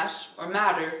missing mass, or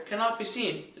matter, cannot be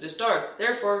seen. It is dark,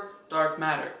 therefore dark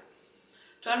matter.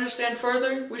 To understand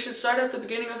further, we should start at the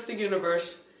beginning of the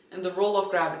universe and the role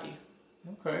of gravity.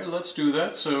 Okay, let's do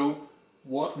that. So,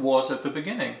 what was at the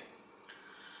beginning?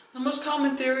 The most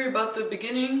common theory about the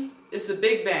beginning is the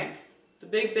Big Bang. The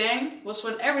Big Bang was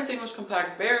when everything was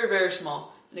compact very, very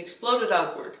small and exploded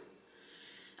outward.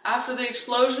 After the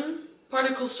explosion,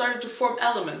 particles started to form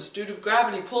elements due to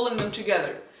gravity pulling them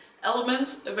together.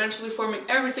 Elements eventually forming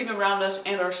everything around us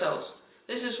and ourselves.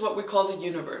 This is what we call the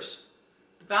universe.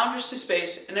 The boundaries to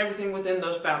space and everything within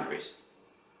those boundaries.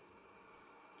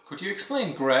 Could you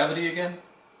explain gravity again?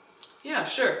 Yeah,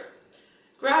 sure.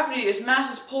 Gravity is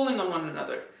masses pulling on one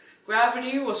another.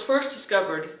 Gravity was first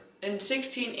discovered in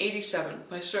 1687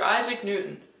 by Sir Isaac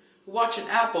Newton, who watched an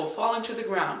apple falling to the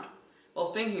ground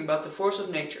while thinking about the force of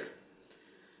nature.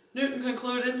 Newton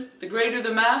concluded, the greater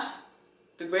the mass,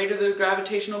 the greater the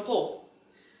gravitational pull,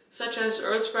 such as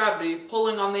Earth's gravity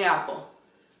pulling on the apple.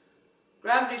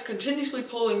 Gravity is continuously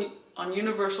pulling on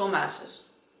universal masses.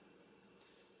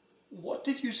 What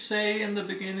did you say in the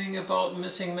beginning about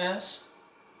missing mass?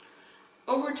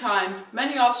 Over time,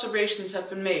 many observations have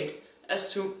been made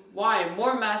as to why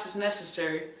more mass is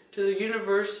necessary to the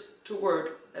universe to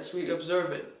work as we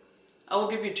observe it. I will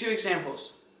give you two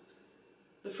examples.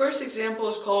 The first example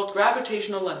is called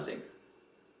gravitational lensing.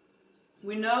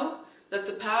 We know that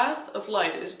the path of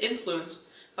light is influenced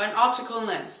by an optical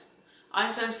lens.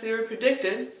 Einstein's theory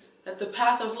predicted that the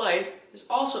path of light is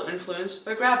also influenced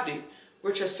by gravity,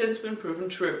 which has since been proven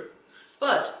true.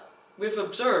 But we've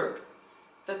observed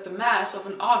that the mass of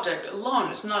an object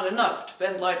alone is not enough to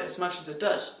bend light as much as it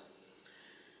does.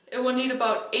 It will need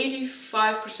about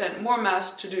 85% more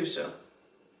mass to do so.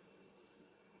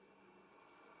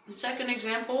 The second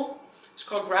example is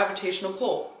called gravitational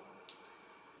pull.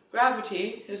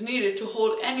 Gravity is needed to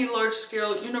hold any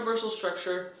large-scale universal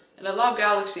structure and allow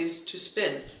galaxies to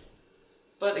spin.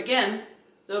 But again,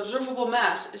 the observable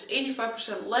mass is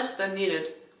 85% less than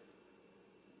needed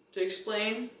to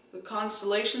explain the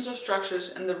constellations of structures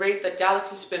and the rate that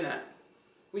galaxies spin at.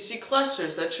 We see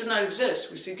clusters that should not exist.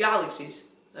 We see galaxies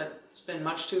that spin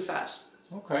much too fast.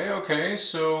 Okay,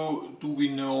 so do we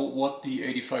know what the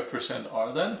 85%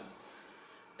 are then?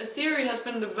 A theory has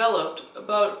been developed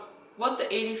about what the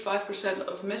 85%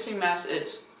 of missing mass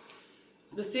is.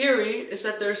 The theory is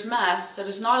that there is mass that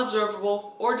is not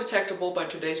observable or detectable by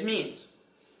today's means.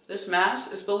 This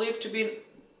mass is believed to be an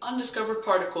undiscovered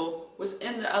particle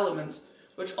within the elements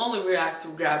which only react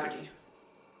through gravity.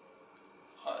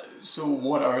 So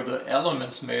what are the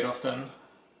elements made of then?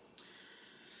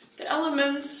 The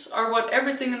elements are what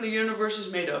everything in the universe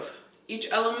is made of. Each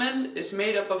element is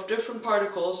made up of different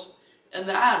particles in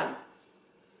the atom.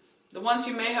 The ones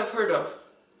you may have heard of: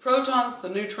 protons, the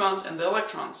neutrons, and the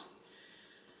electrons.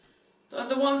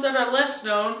 The ones that are less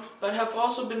known but have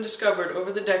also been discovered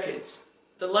over the decades: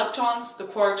 the leptons, the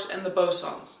quarks, and the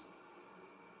bosons.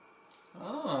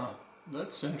 Ah,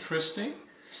 that's interesting.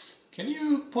 Can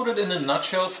you put it in a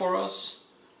nutshell for us?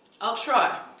 I'll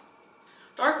try.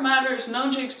 Dark matter is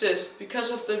known to exist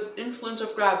because of the influence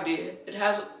of gravity it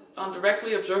has on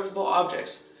directly observable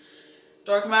objects.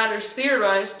 Dark matter is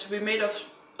theorized to be made of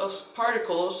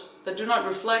particles that do not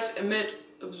reflect, emit,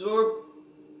 absorb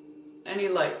any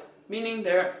light, meaning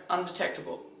they're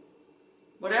undetectable.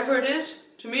 Whatever it is,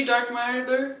 to me dark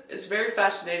matter is very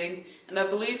fascinating, and I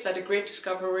believe that a great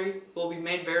discovery will be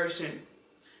made very soon.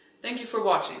 Thank you for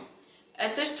watching.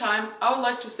 At this time, I would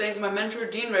like to thank my mentor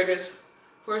Dean Regis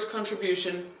for his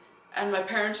contribution and my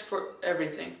parents for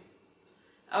everything.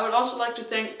 I would also like to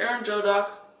thank Aaron Jodock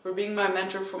for being my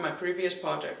mentor for my previous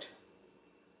project.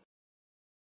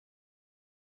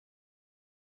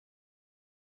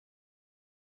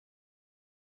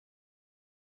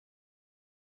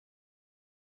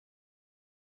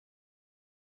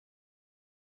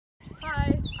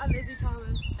 Hi, I'm Izzy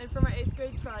Thomas,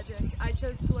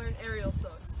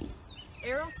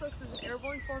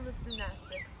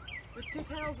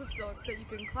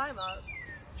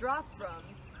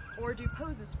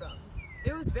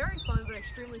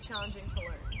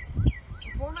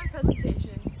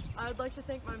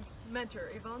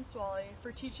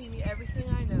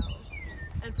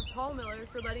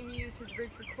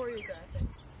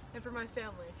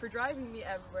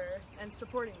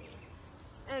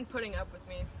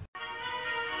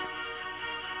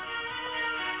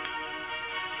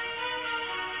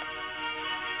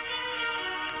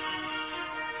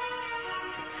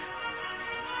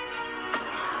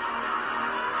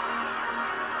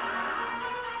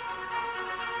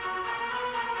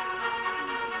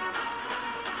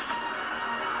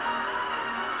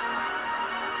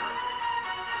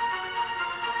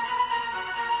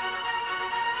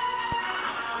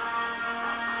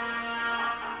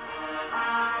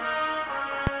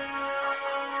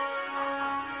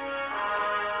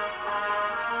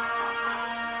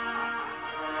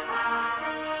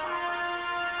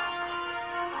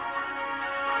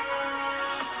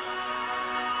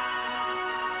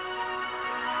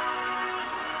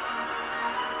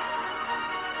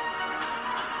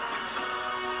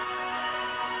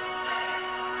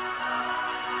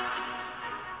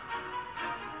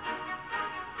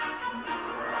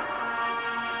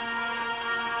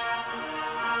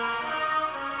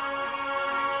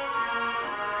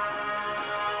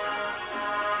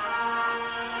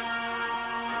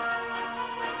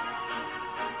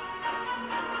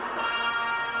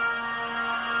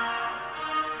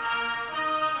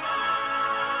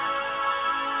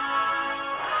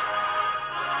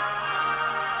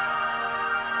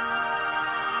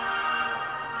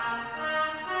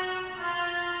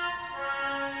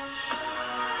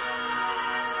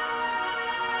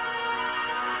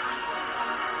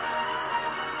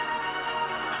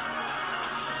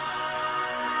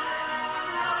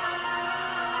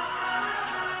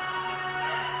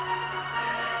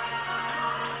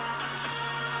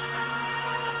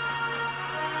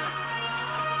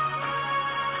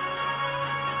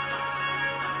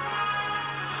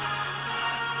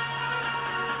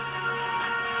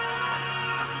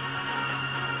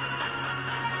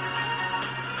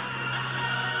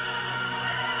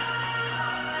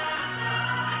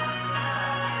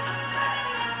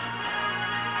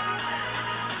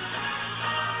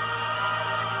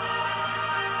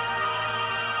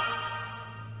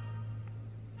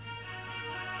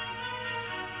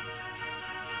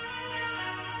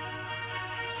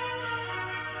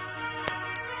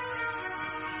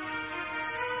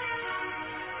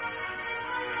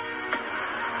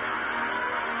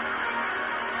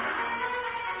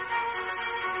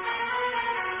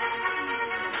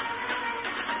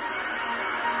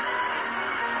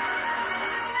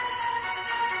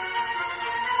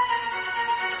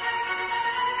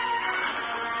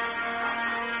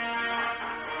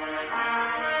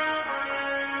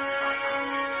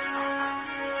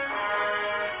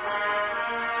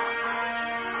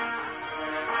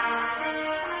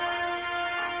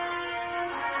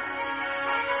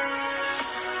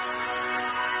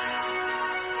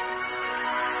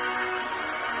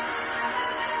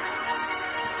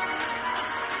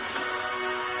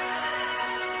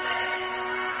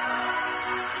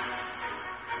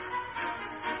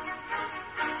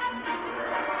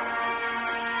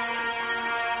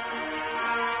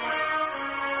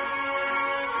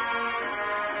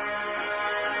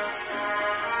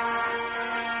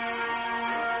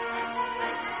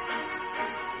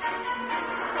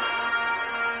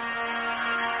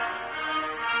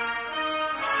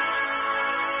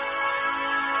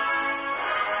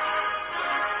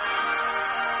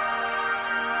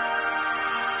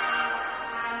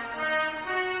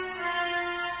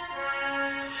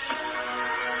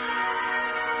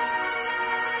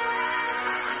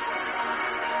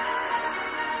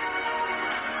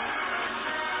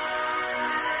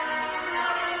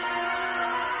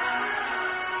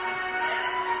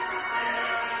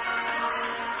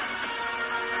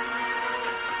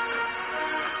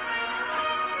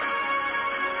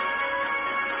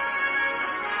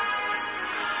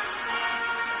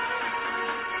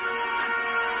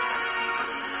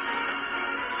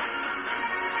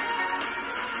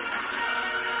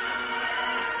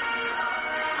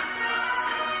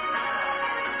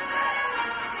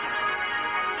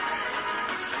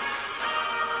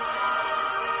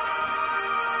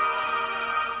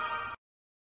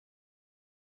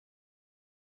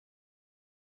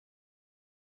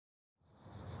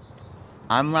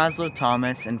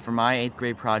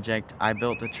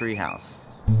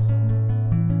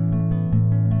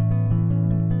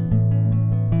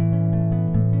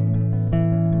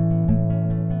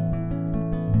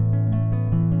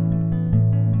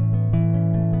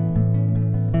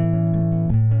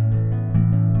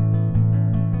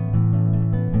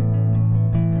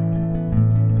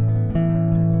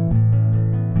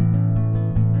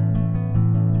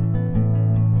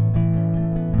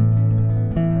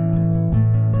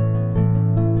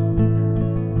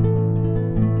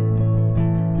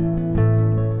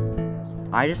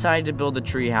 I decided to build a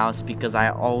treehouse because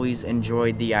I always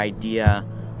enjoyed the idea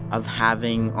of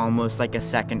having almost like a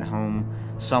second home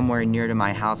somewhere near to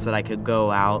my house that I could go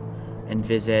out and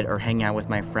visit or hang out with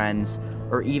my friends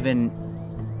or even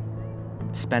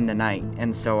spend the night.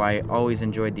 And so I always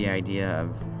enjoyed the idea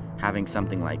of having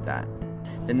something like that.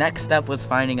 The next step was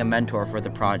finding a mentor for the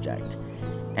project.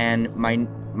 And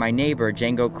my neighbor,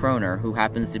 Django Kroner, who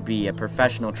happens to be a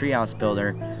professional treehouse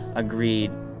builder,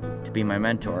 agreed to be my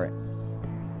mentor.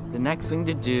 The next thing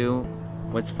to do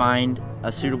was find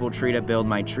a suitable tree to build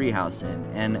my treehouse in.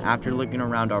 And after looking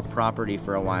around our property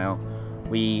for a while,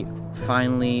 we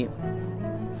finally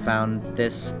found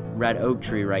this red oak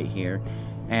tree right here.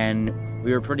 And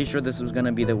we were pretty sure this was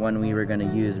gonna be the one we were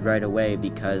gonna use right away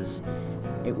because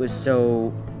it was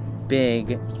so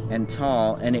big and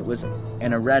tall,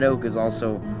 and a red oak is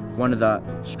also one of the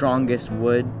strongest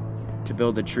wood to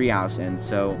build a treehouse in.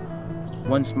 So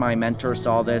once my mentor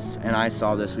saw this and I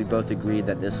saw this, we both agreed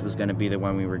that this was going to be the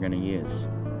one we were going to use.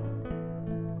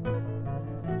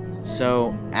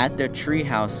 So at the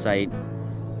treehouse site,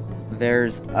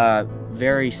 there's a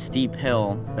very steep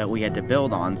hill that we had to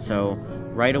build on. So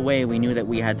right away we knew that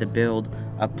we had to build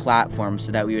a platform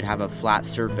so that we would have a flat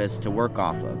surface to work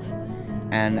off of.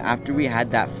 And after we had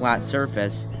that flat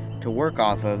surface to work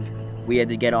off of, we had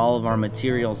to get all of our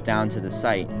materials down to the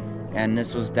site. And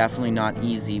this was definitely not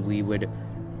easy. We would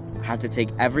have to take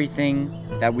everything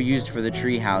that we used for the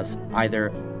treehouse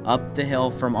either up the hill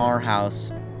from our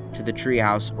house to the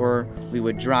treehouse, or we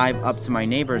would drive up to my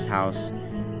neighbor's house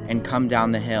and come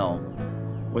down the hill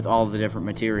with all the different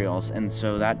materials. And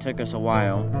so that took us a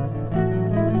while.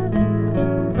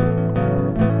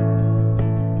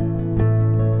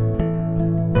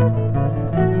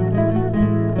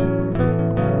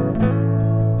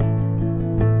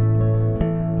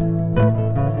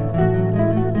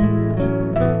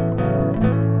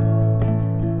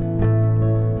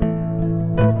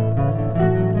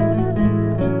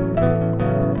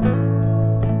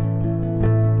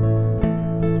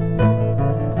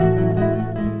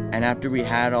 After we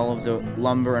had all of the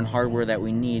lumber and hardware that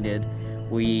we needed,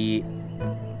 we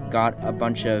got a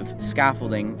bunch of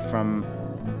scaffolding from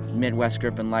Midwest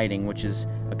Grip and Lighting, which is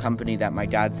a company that my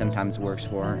dad sometimes works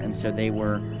for. And so they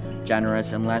were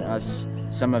generous and lent us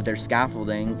some of their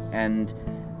scaffolding, and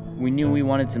we knew we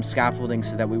wanted some scaffolding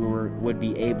so that we would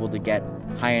be able to get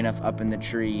high enough up in the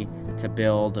tree to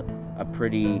build a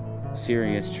pretty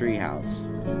serious tree house.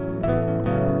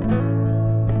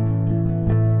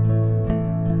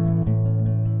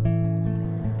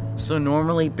 So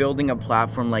normally building a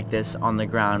platform like this on the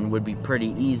ground would be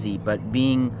pretty easy, but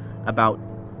being about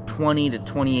 20 to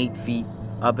 28 feet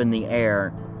up in the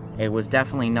air, it was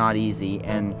definitely not easy.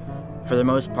 And for the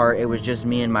most part, it was just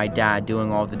me and my dad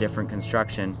doing all the different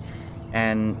construction.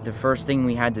 And the first thing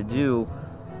we had to do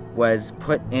was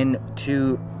put in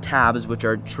 2 tabs, which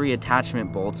are tree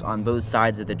attachment bolts on both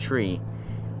sides of the tree.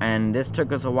 And this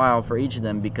took us a while for each of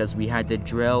them because we had to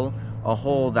drill a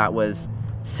hole that was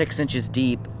 6 inches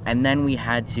deep, and then we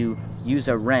had to use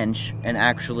a wrench and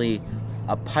actually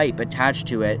a pipe attached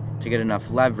to it to get enough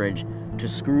leverage to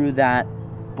screw that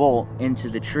bolt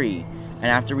into the tree. And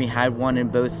after we had one in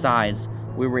both sides,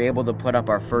 we were able to put up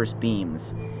our first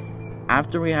beams.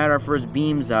 After we had our first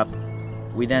beams up,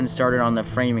 we then started on the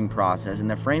framing process,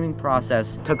 and the framing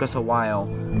process took us a while.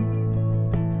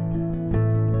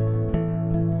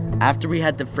 After we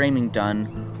had the framing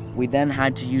done, we then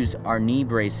had to use our knee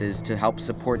braces to help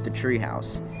support the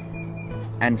treehouse.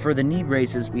 And for the knee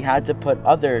braces, we had to put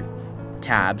other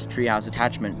tabs, treehouse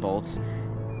attachment bolts,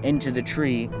 into the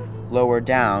tree lower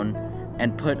down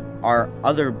and put our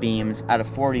other beams at a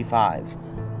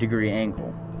 45-degree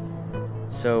angle.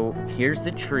 So here's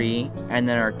the tree, and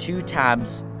then our 2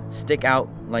 tabs stick out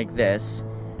like this,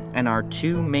 and our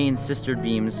 2 main sister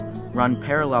beams run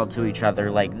parallel to each other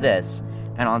like this.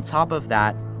 And on top of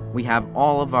that, we have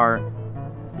all of our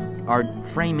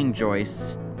framing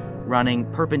joists running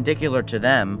perpendicular to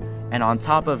them, and on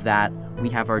top of that, we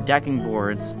have our decking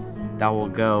boards that will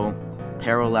go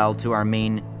parallel to our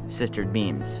main sistered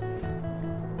beams.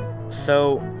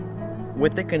 So,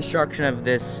 with the construction of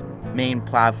this main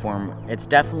platform, it's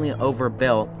definitely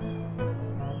overbuilt,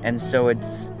 and so it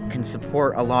can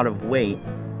support a lot of weight.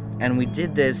 And we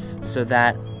did this so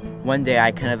that one day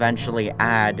I can eventually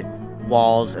add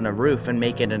walls and a roof and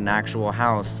make it an actual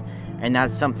house. And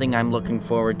that's something I'm looking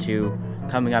forward to,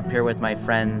 coming up here with my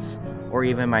friends or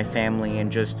even my family and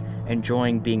just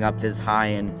enjoying being up this high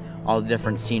and all the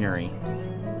different scenery.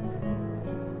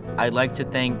 I'd like to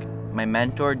thank my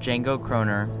mentor Django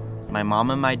Kroner, my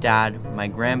mom and my dad, my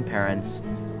grandparents,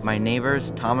 my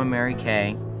neighbors Tom and Mary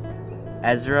Kay,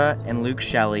 Ezra and Luke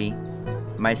Shelley,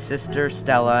 my sister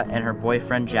Stella and her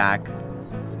boyfriend Jack,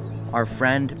 our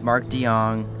friend Mark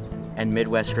DeYoung, and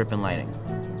Midwest Grip and Lighting.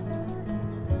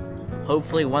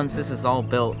 Hopefully once this is all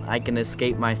built, I can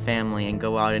escape my family and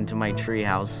go out into my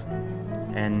treehouse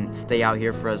and stay out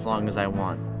here for as long as I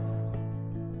want.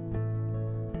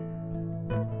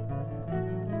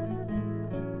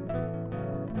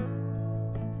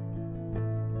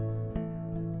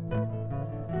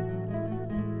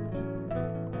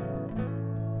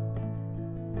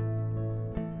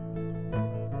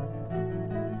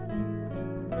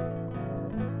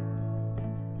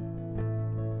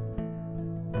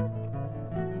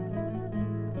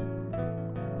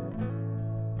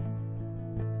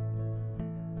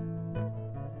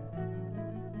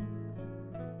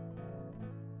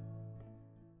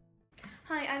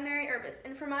 Hi, I'm Mary Urbis,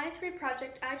 and for my 8th grade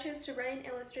project, I chose to write and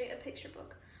illustrate a picture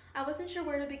book. I wasn't sure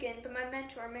where to begin, but my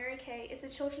mentor, Mary Kay, is a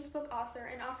children's book author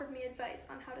and offered me advice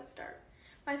on how to start.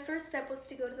 My first step was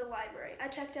to go to the library. I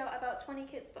checked out about 20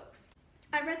 kids' books.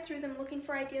 I read through them looking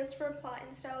for ideas for a plot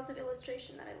and styles of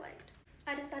illustration that I liked.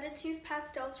 I decided to use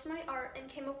pastels for my art and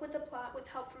came up with a plot with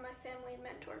help from my family and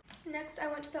mentor. Next, I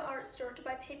went to the art store to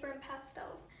buy paper and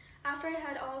pastels. After I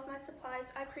had all of my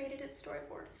supplies, I created a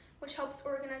storyboard, which helps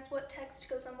organize what text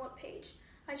goes on what page.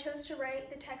 I chose to write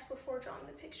the text before drawing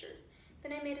the pictures.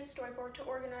 Then I made a storyboard to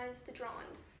organize the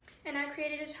drawings. And I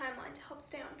created a timeline to help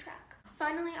stay on track.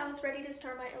 Finally, I was ready to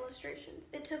start my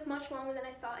illustrations. It took much longer than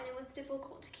I thought, and it was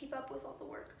difficult to keep up with all the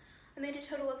work. I made a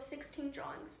total of 16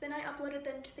 drawings. Then I uploaded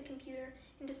them to the computer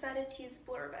and decided to use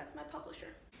Blurb as my publisher.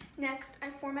 Next, I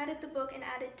formatted the book and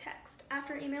added text.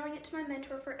 After emailing it to my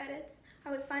mentor for edits,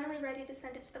 I was finally ready to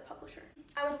send it to the publisher.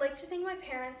 I would like to thank my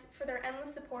parents for their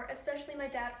endless support, especially my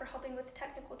dad for helping with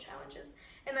technical challenges,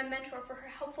 and my mentor for her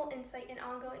helpful insight and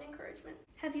ongoing encouragement.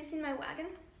 Have you seen my wagon?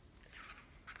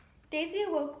 Daisy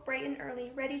awoke bright and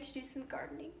early, ready to do some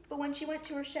gardening, but when she went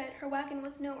to her shed, her wagon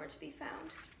was nowhere to be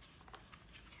found.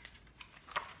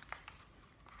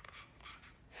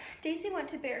 Daisy went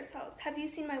to Bear's house. Have you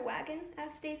seen my wagon?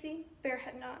 Asked Daisy. Bear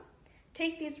had not.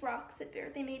 Take these rocks, said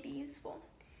Bear. They may be useful.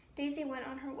 Daisy went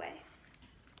on her way.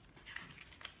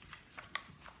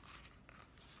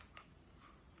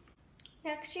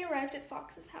 Next, she arrived at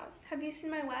Fox's house. Have you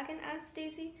seen my wagon? Asked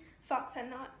Daisy. Fox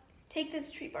had not. Take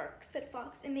this tree bark, said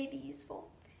Fox. It may be useful.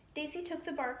 Daisy took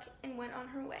the bark and went on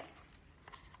her way.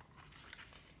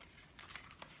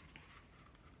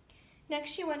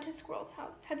 Next, she went to Squirrel's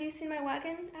house. Have you seen my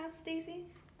wagon? Asked Daisy.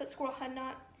 But Squirrel had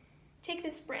not. Take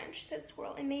this branch, said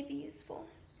Squirrel. It may be useful.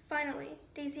 Finally,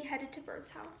 Daisy headed to Bird's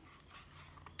house.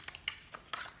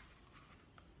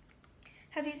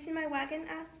 Have you seen my wagon?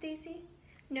 Asked Daisy.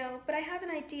 No, but I have an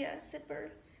idea, said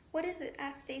Bird. What is it?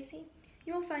 Asked Daisy.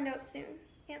 You will find out soon,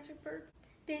 answered Bird.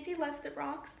 Daisy left the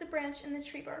rocks, the branch, and the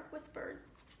tree bark with Bird.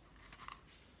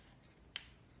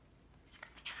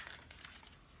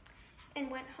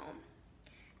 And went home.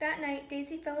 That night,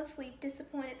 Daisy fell asleep,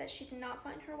 disappointed that she did not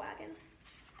find her wagon.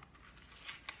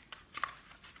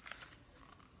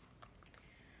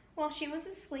 While she was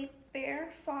asleep, Bear,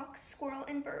 Fox, Squirrel,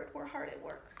 and Bird were hard at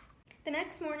work. The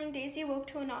next morning, Daisy awoke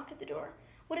to a knock at the door.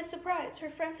 What a surprise! Her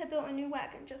friends had built a new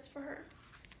wagon just for her.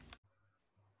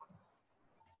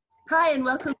 Hi, and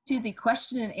welcome to the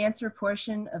question and answer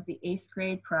portion of the 8th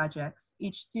grade projects.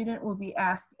 Each student will be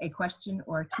asked a question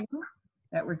or two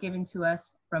that were given to us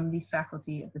from the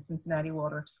faculty of the Cincinnati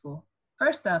Waldorf School.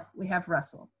 First up, we have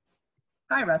Russell.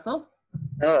 Hi, Russell.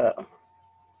 Hello.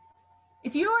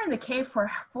 If you were in the cave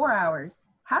for 4 hours,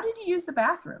 how did you use the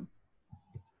bathroom?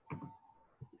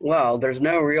 Well, there's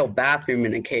no real bathroom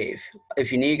in a cave.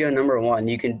 If you need to go number one,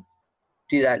 you can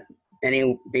do that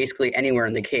basically anywhere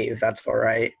in the cave. That's all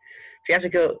right. If you have to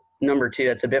go number two,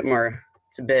 it's a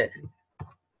bit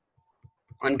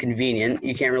inconvenient.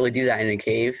 You can't really do that in a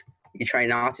cave. You try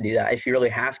not to do that. If you really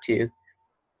have to,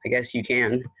 I guess you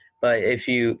can. But if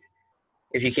you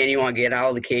can, you want to get out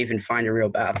of the cave and find a real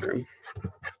bathroom.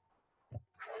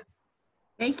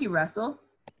 Thank you, Russell.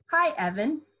 Hi,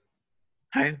 Evan.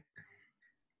 Hi.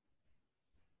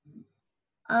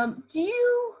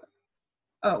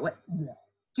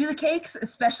 Do the cakes,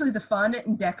 especially the fondant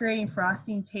and decorating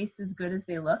frosting, taste as good as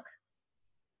they look?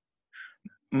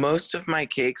 Most of my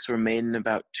cakes were made in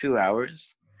about 2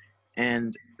 hours,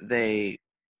 and they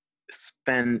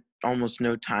spend almost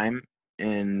no time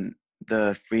in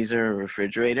the freezer or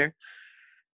refrigerator.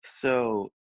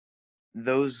 So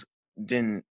those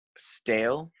didn't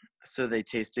stale, so they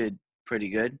tasted pretty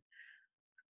good.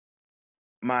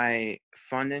 My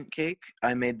fondant cake,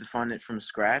 I made the fondant from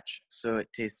scratch, so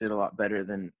it tasted a lot better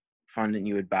than fondant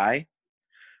you would buy.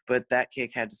 But that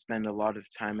cake had to spend a lot of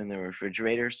time in the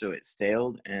refrigerator, so it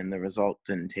staled, and the result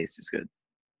didn't taste as good.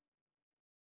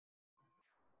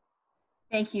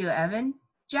 Thank you, Evan.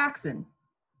 Jackson.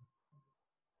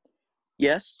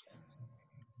 Yes.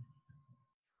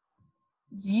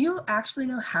 Do you actually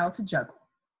know how to juggle?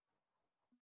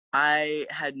 I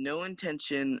had no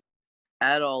intention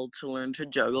at all to learn to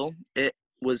juggle. It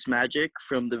was magic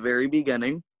from the very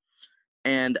beginning,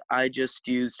 and I just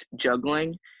used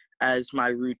juggling as my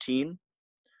routine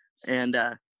and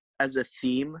as a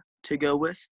theme to go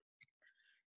with,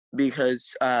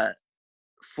 because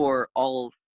for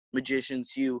all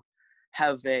magicians, you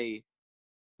have a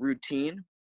routine,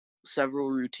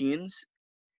 several routines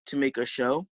to make a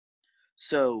show.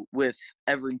 So with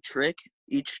every trick,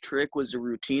 each trick was a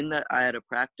routine that I had to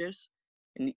practice,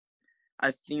 and I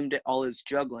themed it all as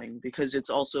juggling because it's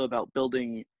also about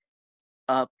building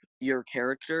up your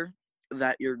character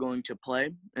that you're going to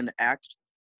play and act.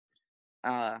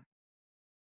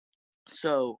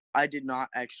 So I did not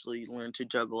actually learn to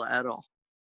juggle at all.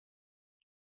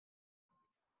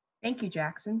 Thank you,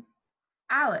 Jackson.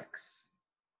 Alex.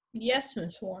 Yes,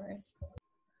 Miss Warren.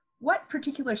 What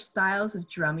particular styles of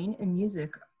drumming and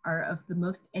music are of the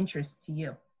most interest to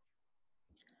you?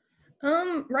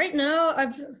 Right now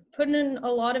I've put in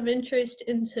a lot of interest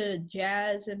into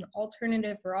jazz and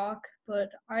alternative rock,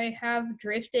 but I have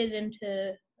drifted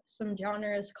into some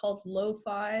genres called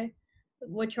lo-fi,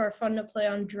 which are fun to play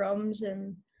on drums,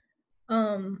 and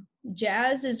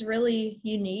jazz is really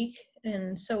unique,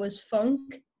 and so is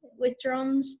funk with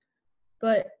drums.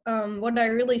 But what I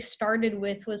really started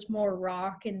with was more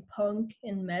rock and punk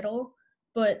and metal.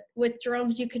 But with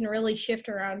drums, you can really shift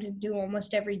around and do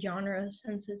almost every genre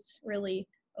since it's really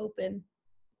open.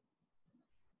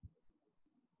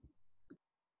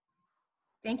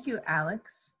 Thank you,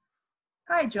 Alex.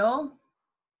 Hi, Joel.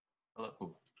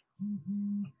 Hello.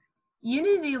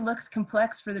 Unity looks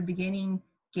complex for the beginning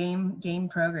game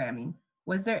programming.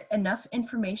 Was there enough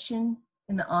information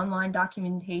in the online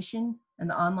documentation and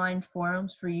the online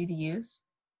forums for you to use?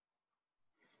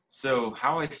 So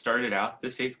how I started out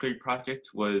this 8th grade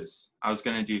project was I was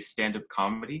going to do stand-up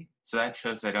comedy. So that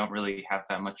shows I don't really have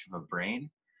that much of a brain.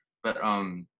 But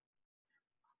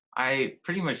I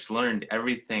pretty much learned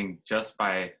everything just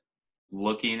by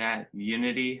looking at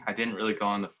Unity. I didn't really go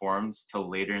on the forums till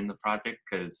later in the project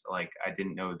because I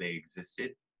didn't know they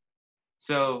existed.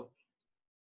 So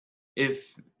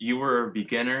if you were a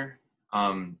beginner,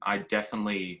 I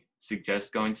definitely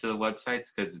suggest going to the websites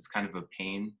because it's kind of a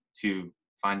pain to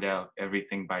find out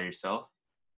everything by yourself.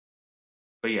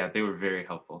 But yeah, they were very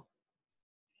helpful.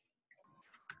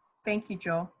 Thank you,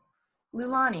 Joel.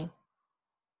 Lulani.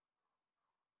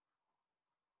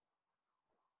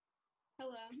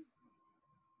 Hello.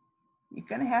 You're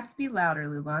gonna have to be louder,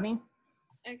 Lulani.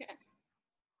 Okay.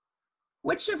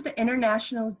 Which of the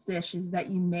international dishes that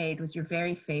you made was your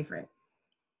very favorite?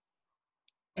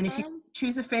 And if you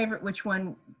choose a favorite, which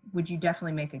one would you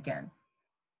definitely make again?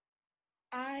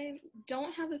 I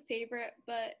don't have a favorite,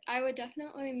 but I would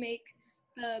definitely make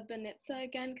the banitsa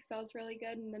again because that was really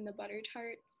good, and then the butter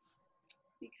tarts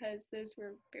because those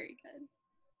were very good.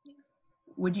 Yeah.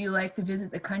 Would you like to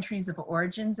visit the countries of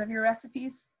origins of your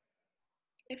recipes?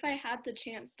 If I had the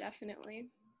chance, definitely.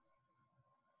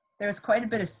 There's quite a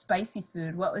bit of spicy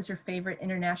food. What was your favorite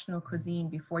international cuisine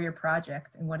before your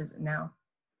project, and what is it now?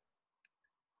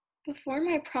 Before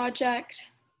my project,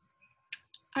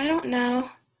 I don't know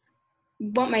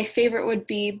what my favorite would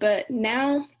be, but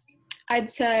now I'd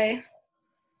say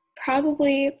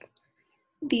probably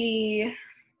the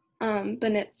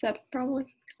banitsa, probably,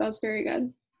 because that was very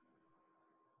good.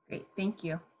 Great, thank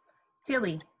you.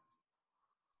 Tilly.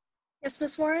 Yes,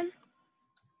 Miss Warren?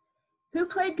 Who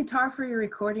played guitar for your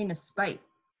recording of Spite?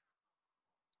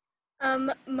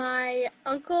 My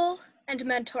uncle and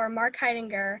mentor, Mark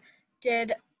Heidinger,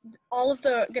 did all of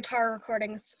the guitar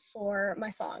recordings for my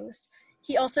songs.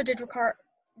 He also did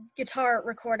guitar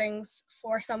recordings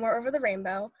for Somewhere Over the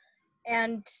Rainbow,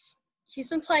 and he's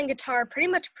been playing guitar pretty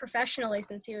much professionally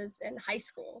since he was in high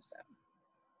school. So.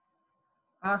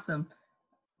 Awesome.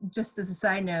 Just as a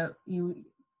side note,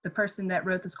 the person that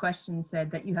wrote this question said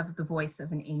that you have the voice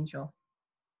of an angel.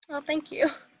 Oh, thank you.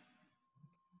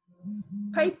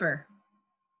 Piper.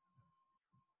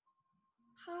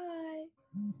 Hi.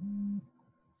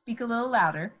 Speak a little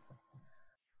louder.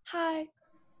 Hi.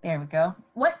 There we go.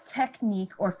 What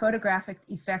technique or photographic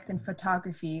effect in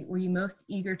photography were you most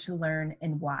eager to learn,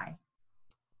 and why?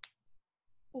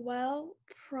 Well,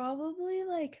 probably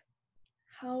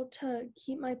how to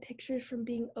keep my pictures from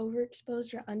being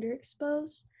overexposed or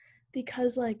underexposed,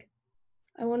 because I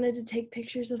wanted to take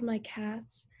pictures of my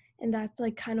cats, and that's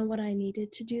kind of what I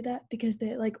needed to do that, because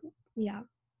they yeah.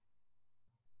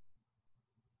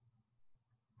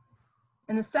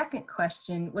 And the second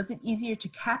question, was it easier to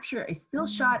capture a still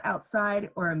shot outside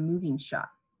or a moving shot?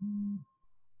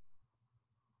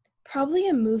 Probably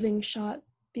a moving shot,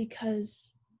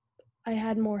 because I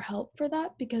had more help for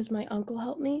that, because my uncle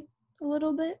helped me a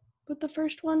little bit with the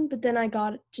first one, but then I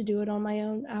got to do it on my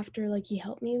own after like he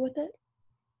helped me with it.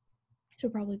 So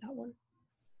probably that one.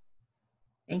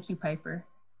 Thank you, Piper.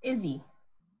 Izzy.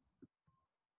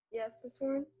 Yes, Miss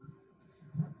Warren?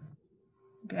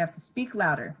 You're gonna have to speak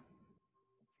louder.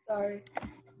 Sorry.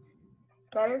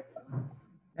 Better?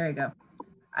 There you go.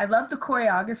 I love the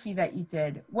choreography that you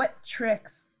did. What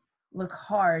tricks look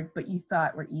hard but you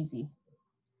thought were easy?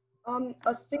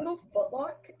 A single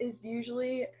footlock is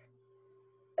usually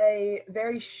a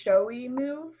very showy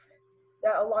move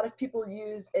that a lot of people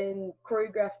use in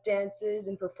choreographed dances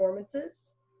and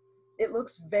performances. It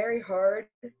looks very hard,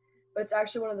 but it's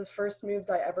actually one of the first moves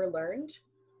I ever learned.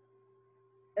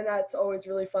 And that's always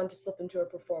really fun to slip into a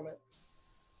performance.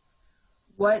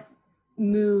 What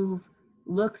move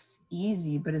looks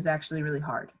easy but is actually really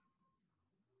hard?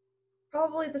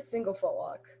 Probably the single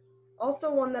footlock.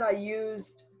 Also one that I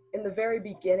used in the very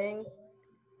beginning.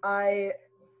 I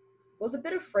was a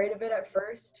bit afraid of it at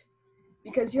first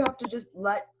because you have to just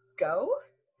let go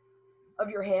of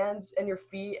your hands and your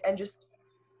feet and just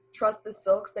trust the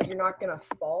silks that you're not gonna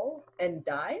fall and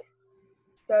die.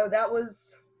 So that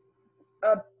was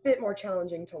a bit more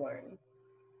challenging to learn.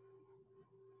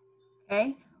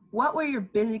 Okay. What were your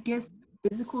biggest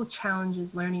physical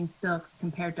challenges learning silks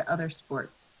compared to other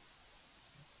sports?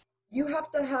 You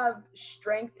have to have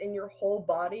strength in your whole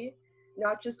body,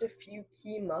 not just a few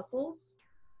key muscles.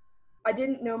 I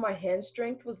didn't know my hand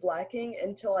strength was lacking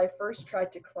until I first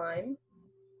tried to climb,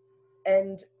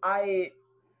 and I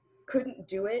couldn't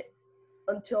do it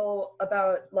until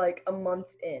about like a month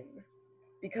in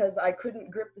because I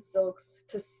couldn't grip the silks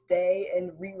to stay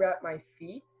and rewrap my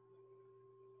feet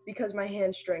because my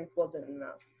hand strength wasn't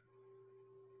enough.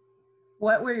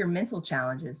 What were your mental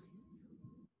challenges?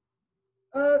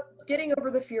 Getting over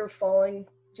the fear of falling,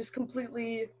 just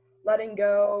completely letting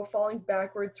go, falling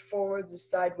backwards, forwards, or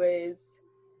sideways.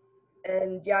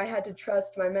 And yeah, I had to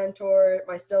trust my mentor,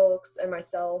 my silks, and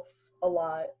myself a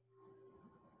lot.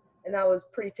 And that was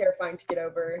pretty terrifying to get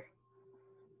over.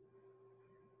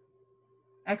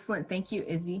 Excellent. Thank you,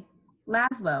 Izzy.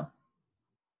 Laszlo.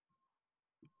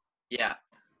 Yeah.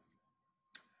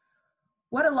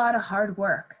 What a lot of hard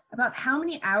work. About how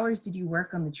many hours did you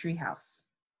work on the treehouse?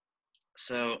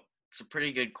 So it's a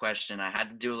pretty good question. I had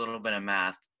to do a little bit of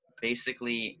math.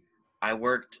 Basically, I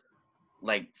worked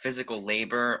like physical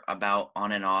labor about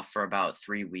on and off for about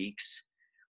 3 weeks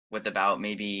with about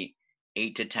maybe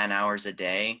 8 to 10 hours a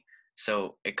day.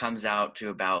 So it comes out to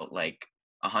about like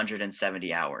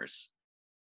 170 hours.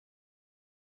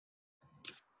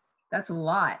 That's a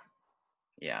lot.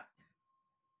 Yeah.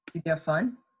 Did you have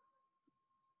fun?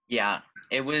 Yeah,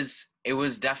 it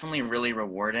was definitely really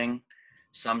rewarding.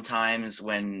 Sometimes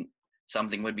when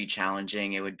something would be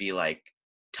challenging, it would be like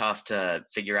tough to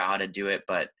figure out how to do it,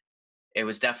 but it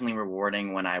was definitely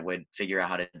rewarding when I would figure out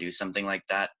how to do something like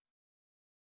that.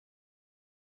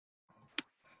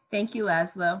 Thank you,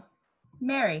 Laszlo.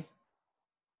 Mary.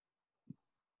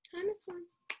 Hi, Miss Warren.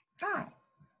 Hi.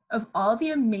 Of all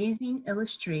the amazing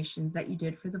illustrations that you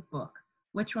did for the book,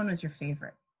 which one was your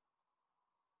favorite?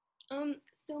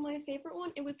 So my favorite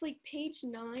one, it was like page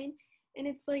 9, and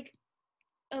it's like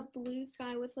a blue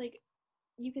sky with like,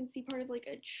 you can see part of like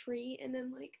a tree and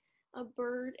then like a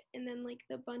bird and then like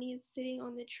the bunny is sitting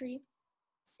on the tree.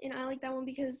 And I like that one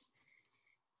because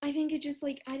I think it just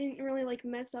like, I didn't really like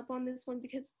mess up on this one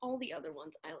because all the other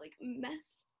ones I like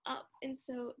messed up. And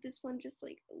so this one just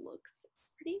like looks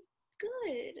pretty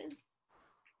good.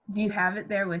 Do you have it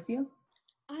there with you?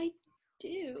 I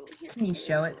do. Here, Can you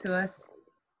show it to us?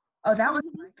 Oh, that one's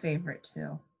my favorite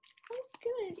too. Oh,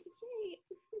 good. Yay.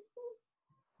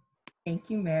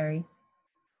 Thank you, Mary.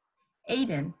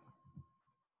 Aiden.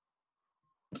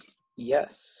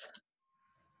 Yes.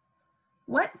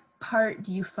 What part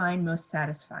do you find most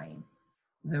satisfying?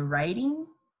 The writing,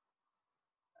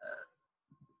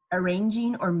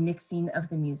 arranging, or mixing of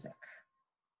the music?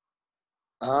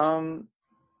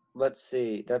 Let's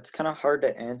see. That's kind of hard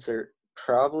to answer.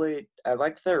 Probably, I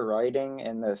liked the writing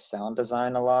and the sound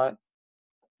design a lot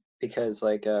because,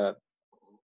 like,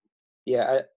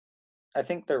 yeah, I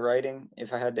think the writing,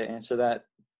 if I had to answer that,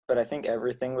 but I think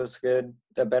everything was good.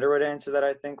 The better way to answer that,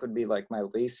 I think, would be like my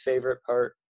least favorite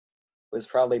part was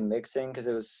probably mixing because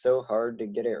it was so hard to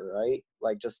get it right,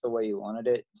 like just the way you wanted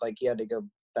it. Like you had to go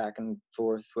back and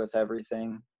forth with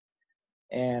everything.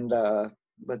 And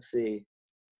let's see.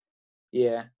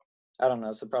 Yeah, I don't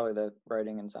know. So probably the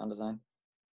writing and sound design.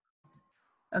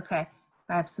 Okay. If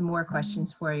I have some more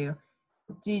questions for you.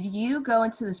 Did you go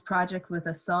into this project with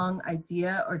a song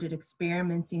idea, or did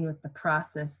experimenting with the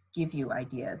process give you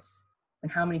ideas?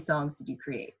 And how many songs did you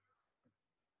create?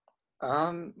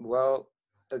 Well,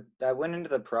 I went into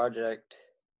the project,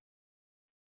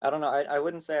 I don't know, I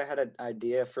wouldn't say I had an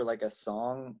idea for like a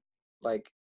song,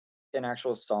 like an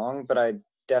actual song, but I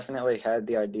definitely had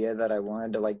the idea that I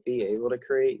wanted to like be able to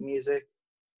create music.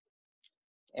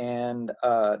 And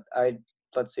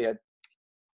let's see,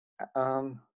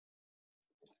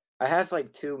 I have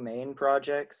like two main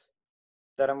projects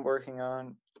that I'm working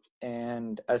on,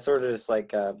 and I sort of just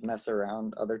like mess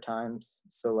around other times.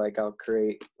 So like I'll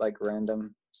create like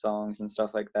random songs and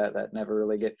stuff like that that never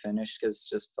really get finished because it's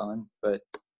just fun. But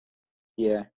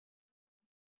yeah.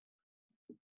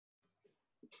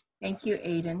 Thank you,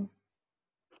 Aiden.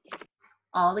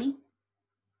 Ollie?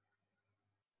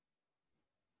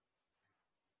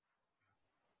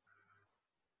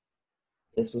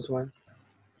 This was one.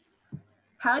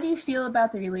 How do you feel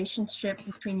about the relationship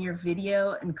between your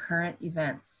video and current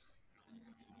events?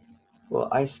 Well,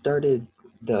 I started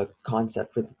the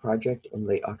concept for the project in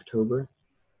late October,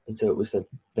 and so it was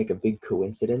like a big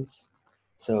coincidence.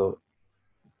 So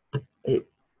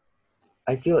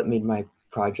I feel it made my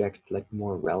project like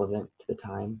more relevant to the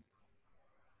time,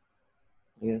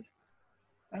 I guess.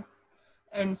 Okay.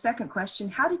 And second question,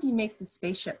 how did you make the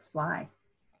spaceship fly?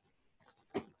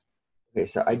 Okay,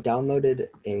 so I downloaded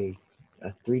a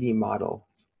 3D model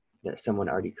that someone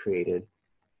already created,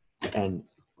 and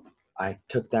I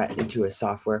took that into a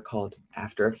software called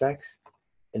After Effects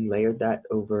and layered that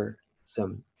over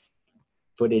some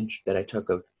footage that I took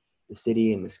of the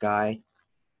city and the sky.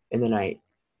 And then I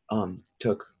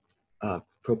took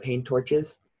propane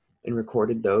torches and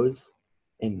recorded those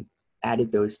and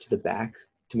added those to the back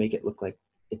to make it look like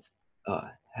it's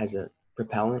has a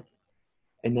propellant.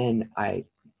 And then I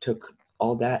took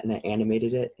all that and I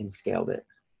animated it and scaled it.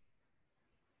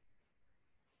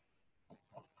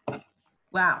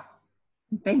 Wow,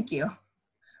 thank you.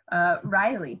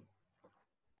 Riley.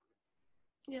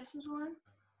 Yes, Ms. Warren?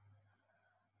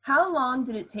 How long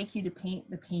did it take you to paint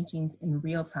the paintings in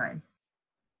real time?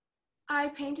 I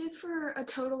painted for a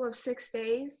total of 6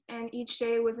 days, and each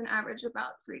day was an average of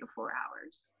about 3 to 4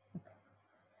 hours.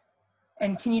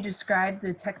 And can you describe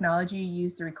the technology you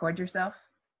used to record yourself?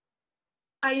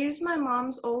 I used my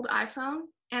mom's old iPhone,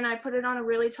 and I put it on a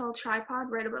really tall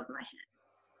tripod right above my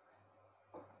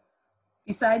head.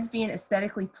 Besides being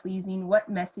aesthetically pleasing, what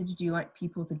message do you want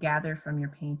people to gather from your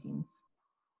paintings?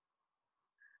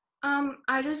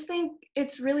 I just think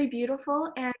it's really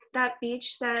beautiful, and that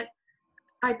beach that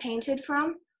I painted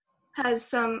from has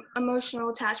some emotional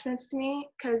attachments to me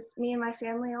because me and my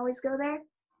family always go there,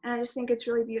 and I just think it's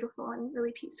really beautiful and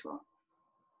really peaceful.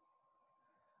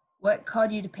 What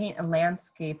called you to paint a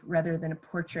landscape rather than a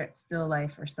portrait, still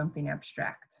life, or something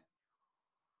abstract?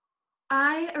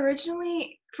 I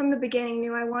originally, from the beginning,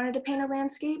 knew I wanted to paint a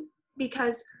landscape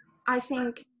because I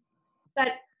think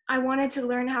that I wanted to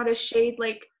learn how to shade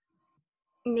like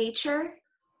nature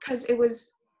because it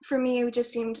was, for me, it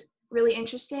just seemed really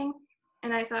interesting,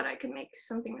 and I thought I could make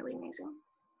something really amazing.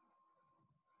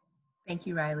 Thank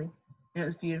you, Riley. It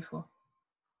was beautiful.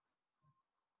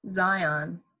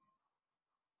 Zion.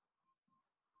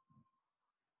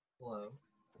 Hello.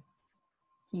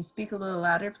 Can you speak a little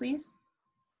louder, please?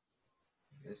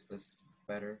 Is this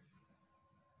better?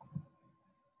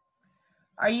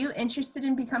 Are you interested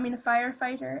in becoming a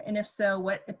firefighter? And if so,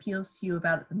 what appeals to you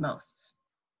about it the most?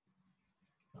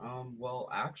 Well,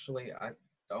 actually, I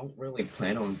don't really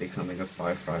plan on becoming a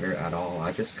firefighter at all.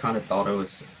 I just kind of thought it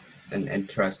was an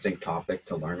interesting topic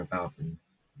to learn about, and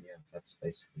yeah, that's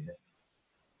basically it.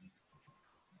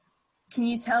 Can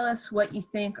you tell us what you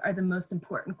think are the most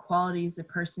important qualities a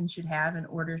person should have in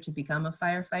order to become a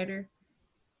firefighter?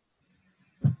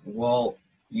 Well,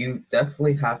 you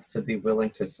definitely have to be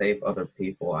willing to save other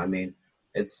people. I mean,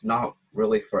 it's not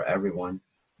really for everyone.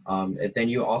 And then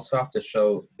you also have to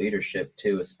show leadership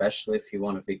too, especially if you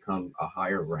want to become a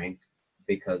higher rank,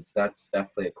 because that's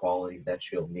definitely a quality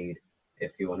that you'll need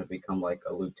if you want to become like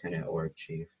a lieutenant or a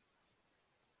chief.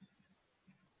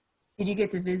 Did you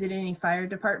get to visit any fire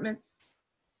departments?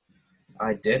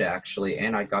 I did actually,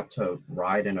 and I got to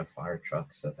ride in a fire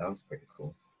truck, so that was pretty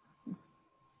cool.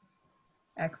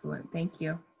 Excellent, thank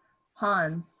you.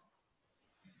 Hans.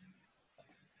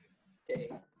 Okay.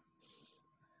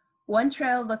 One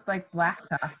trail looked like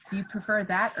blacktop. Do you prefer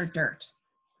that or dirt?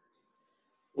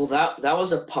 Well, that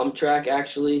was a pump track,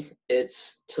 actually.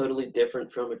 It's totally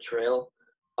different from a trail.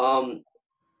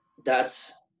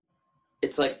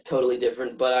 It's like totally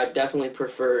different, but I definitely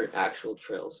prefer actual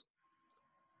trails.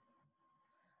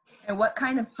 And what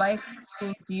kind of bike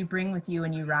tools do you bring with you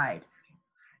when you ride?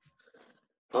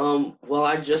 Well,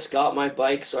 I just got my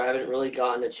bike, so I haven't really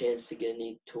gotten a chance to get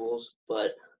any tools,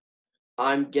 but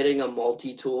I'm getting a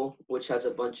multi-tool, which has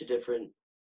a bunch of different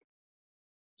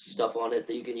stuff on it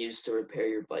that you can use to repair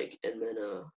your bike, and then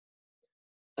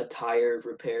a tire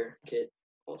repair kit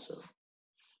also.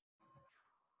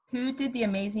 Who did the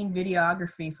amazing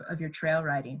videography of your trail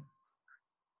riding?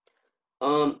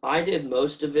 I did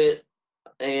most of it,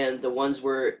 and the ones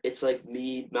where it's like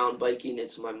me mountain biking,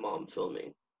 it's my mom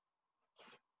filming.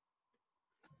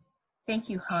 Thank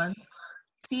you, Hans.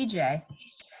 CJ.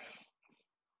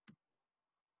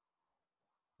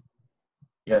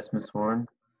 Yes, Miss Warren.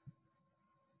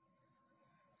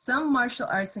 Some martial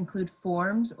arts include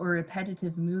forms or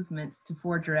repetitive movements to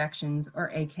 4 directions,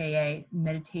 or AKA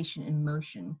meditation in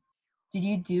motion. Did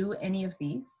you do any of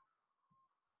these?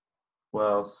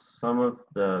 Well, some of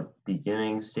the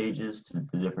beginning stages to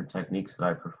the different techniques that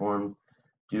I performed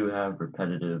do have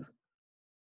repetitive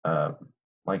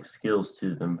like skills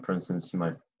to them. For instance, you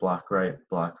might block right,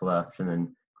 block left, and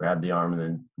then grab the arm and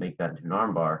then make that into an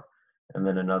arm bar. And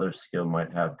then another skill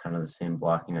might have kind of the same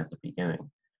blocking at the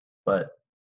beginning. But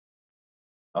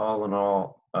all in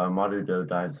all, Marudo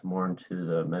dives more into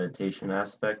the meditation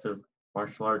aspect of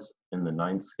martial arts in the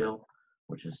 9th skill,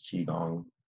 which is Qigong.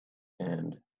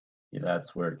 And yeah,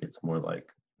 that's where it gets more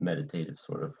like meditative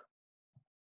sort of.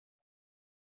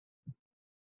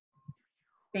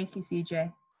 Thank you,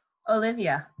 CJ.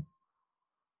 Olivia.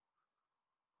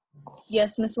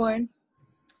 Yes, Miss Warren.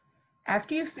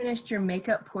 After you finished your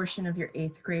makeup portion of your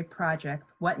 8th grade project,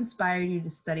 what inspired you to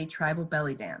study tribal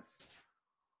belly dance?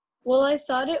 Well, I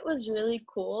thought it was really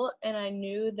cool, and I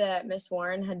knew that Miss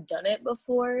Warren had done it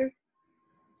before.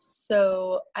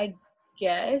 So I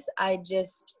guess I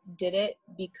just did it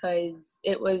because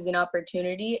it was an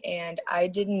opportunity, and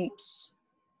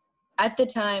at the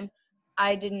time,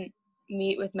 I didn't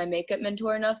meet with my makeup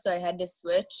mentor enough, so I had to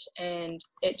switch, and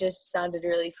it just sounded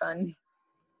really fun.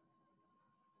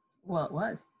 Well, it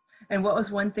was. And what was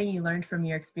one thing you learned from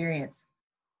your experience?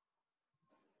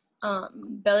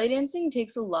 Belly dancing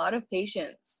takes a lot of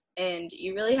patience, and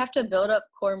you really have to build up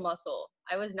core muscle.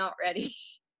 I was not ready.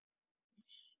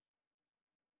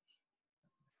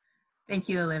 Thank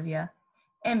you, Olivia.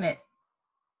 Emmett.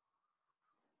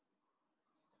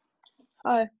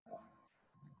 Hi.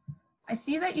 I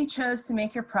see that you chose to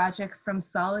make your project from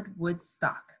solid wood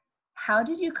stock. How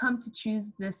did you come to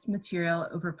choose this material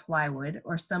over plywood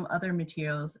or some other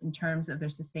materials in terms of their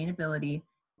sustainability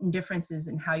and differences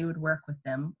in how you would work with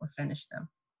them or finish them?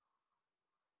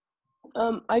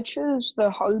 I chose the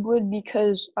hardwood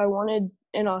because I wanted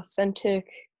an authentic,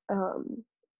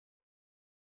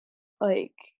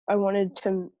 I wanted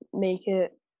to make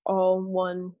it all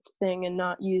one thing and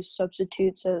not use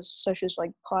substitutes such as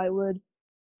like plywood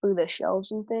for the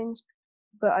shelves and things.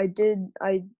 But I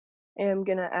am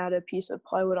gonna add a piece of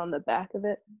plywood on the back of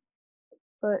it.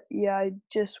 But yeah, I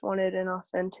just wanted an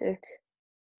authentic,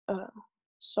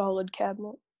 solid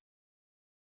cabinet.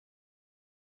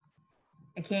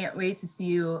 I can't wait to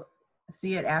see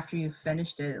it after you've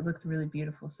finished it. It looked really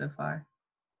beautiful so far.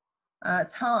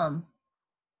 Tom,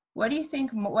 what do you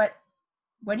think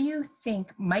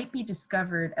might be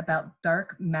discovered about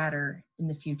dark matter in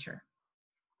the future?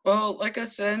 Well, like I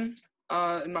said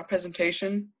in my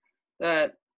presentation,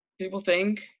 that people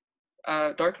think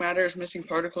dark matter is missing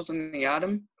particles in the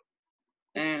atom,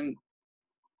 and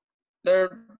there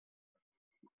are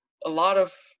a lot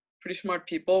of pretty smart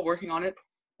people working on it,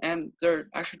 and they're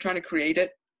actually trying to create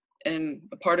it in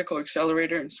a particle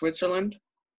accelerator in Switzerland.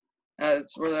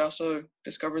 It's where they also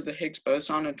discovered the Higgs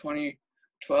boson in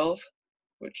 2012,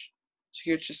 which is a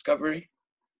huge discovery.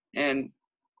 And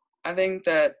I think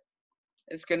that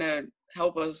it's going to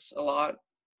help us a lot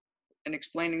in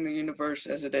explaining the universe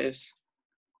as it is,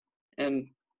 and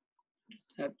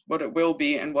what it will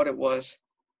be and what it was.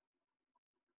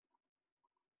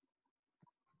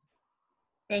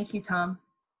 Thank you, Tom.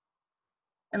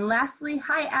 And lastly,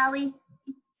 hi, Allie.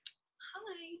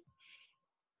 Hi.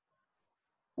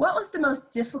 What was the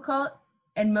most difficult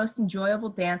and most enjoyable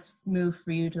dance move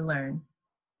for you to learn?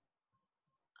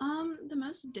 The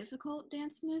most difficult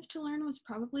dance move to learn was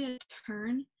probably a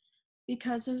turn,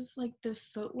 because of like the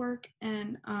footwork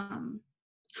and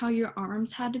how your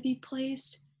arms had to be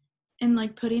placed, and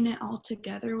like putting it all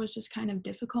together was just kind of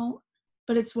difficult,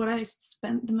 but it's what I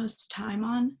spent the most time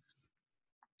on.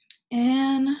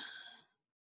 And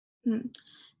the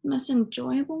most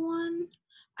enjoyable one,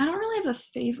 I don't really have a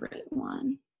favorite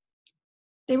one.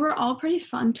 They were all pretty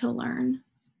fun to learn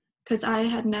because I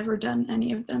had never done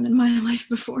any of them in my life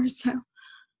before, so.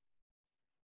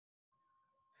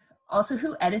 Also,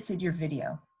 who edited your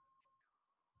video?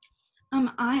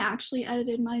 I actually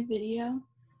edited my video,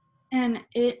 and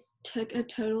it took a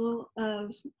total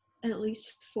of at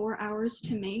least 4 hours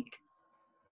to make,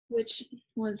 which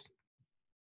was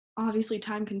obviously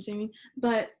time consuming,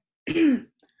 but it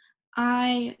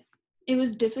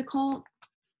was difficult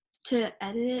to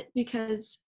edit it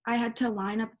because I had to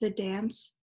line up the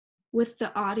dance with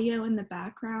the audio in the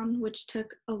background, which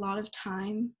took a lot of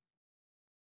time.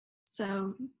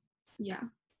 So, yeah.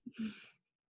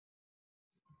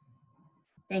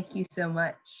 Thank you so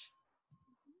much.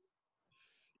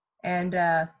 And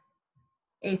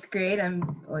 8th grade,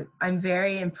 I'm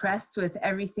very impressed with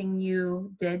everything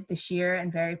you did this year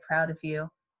and very proud of you.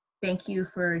 Thank you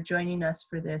for joining us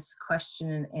for this question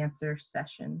and answer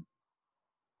session.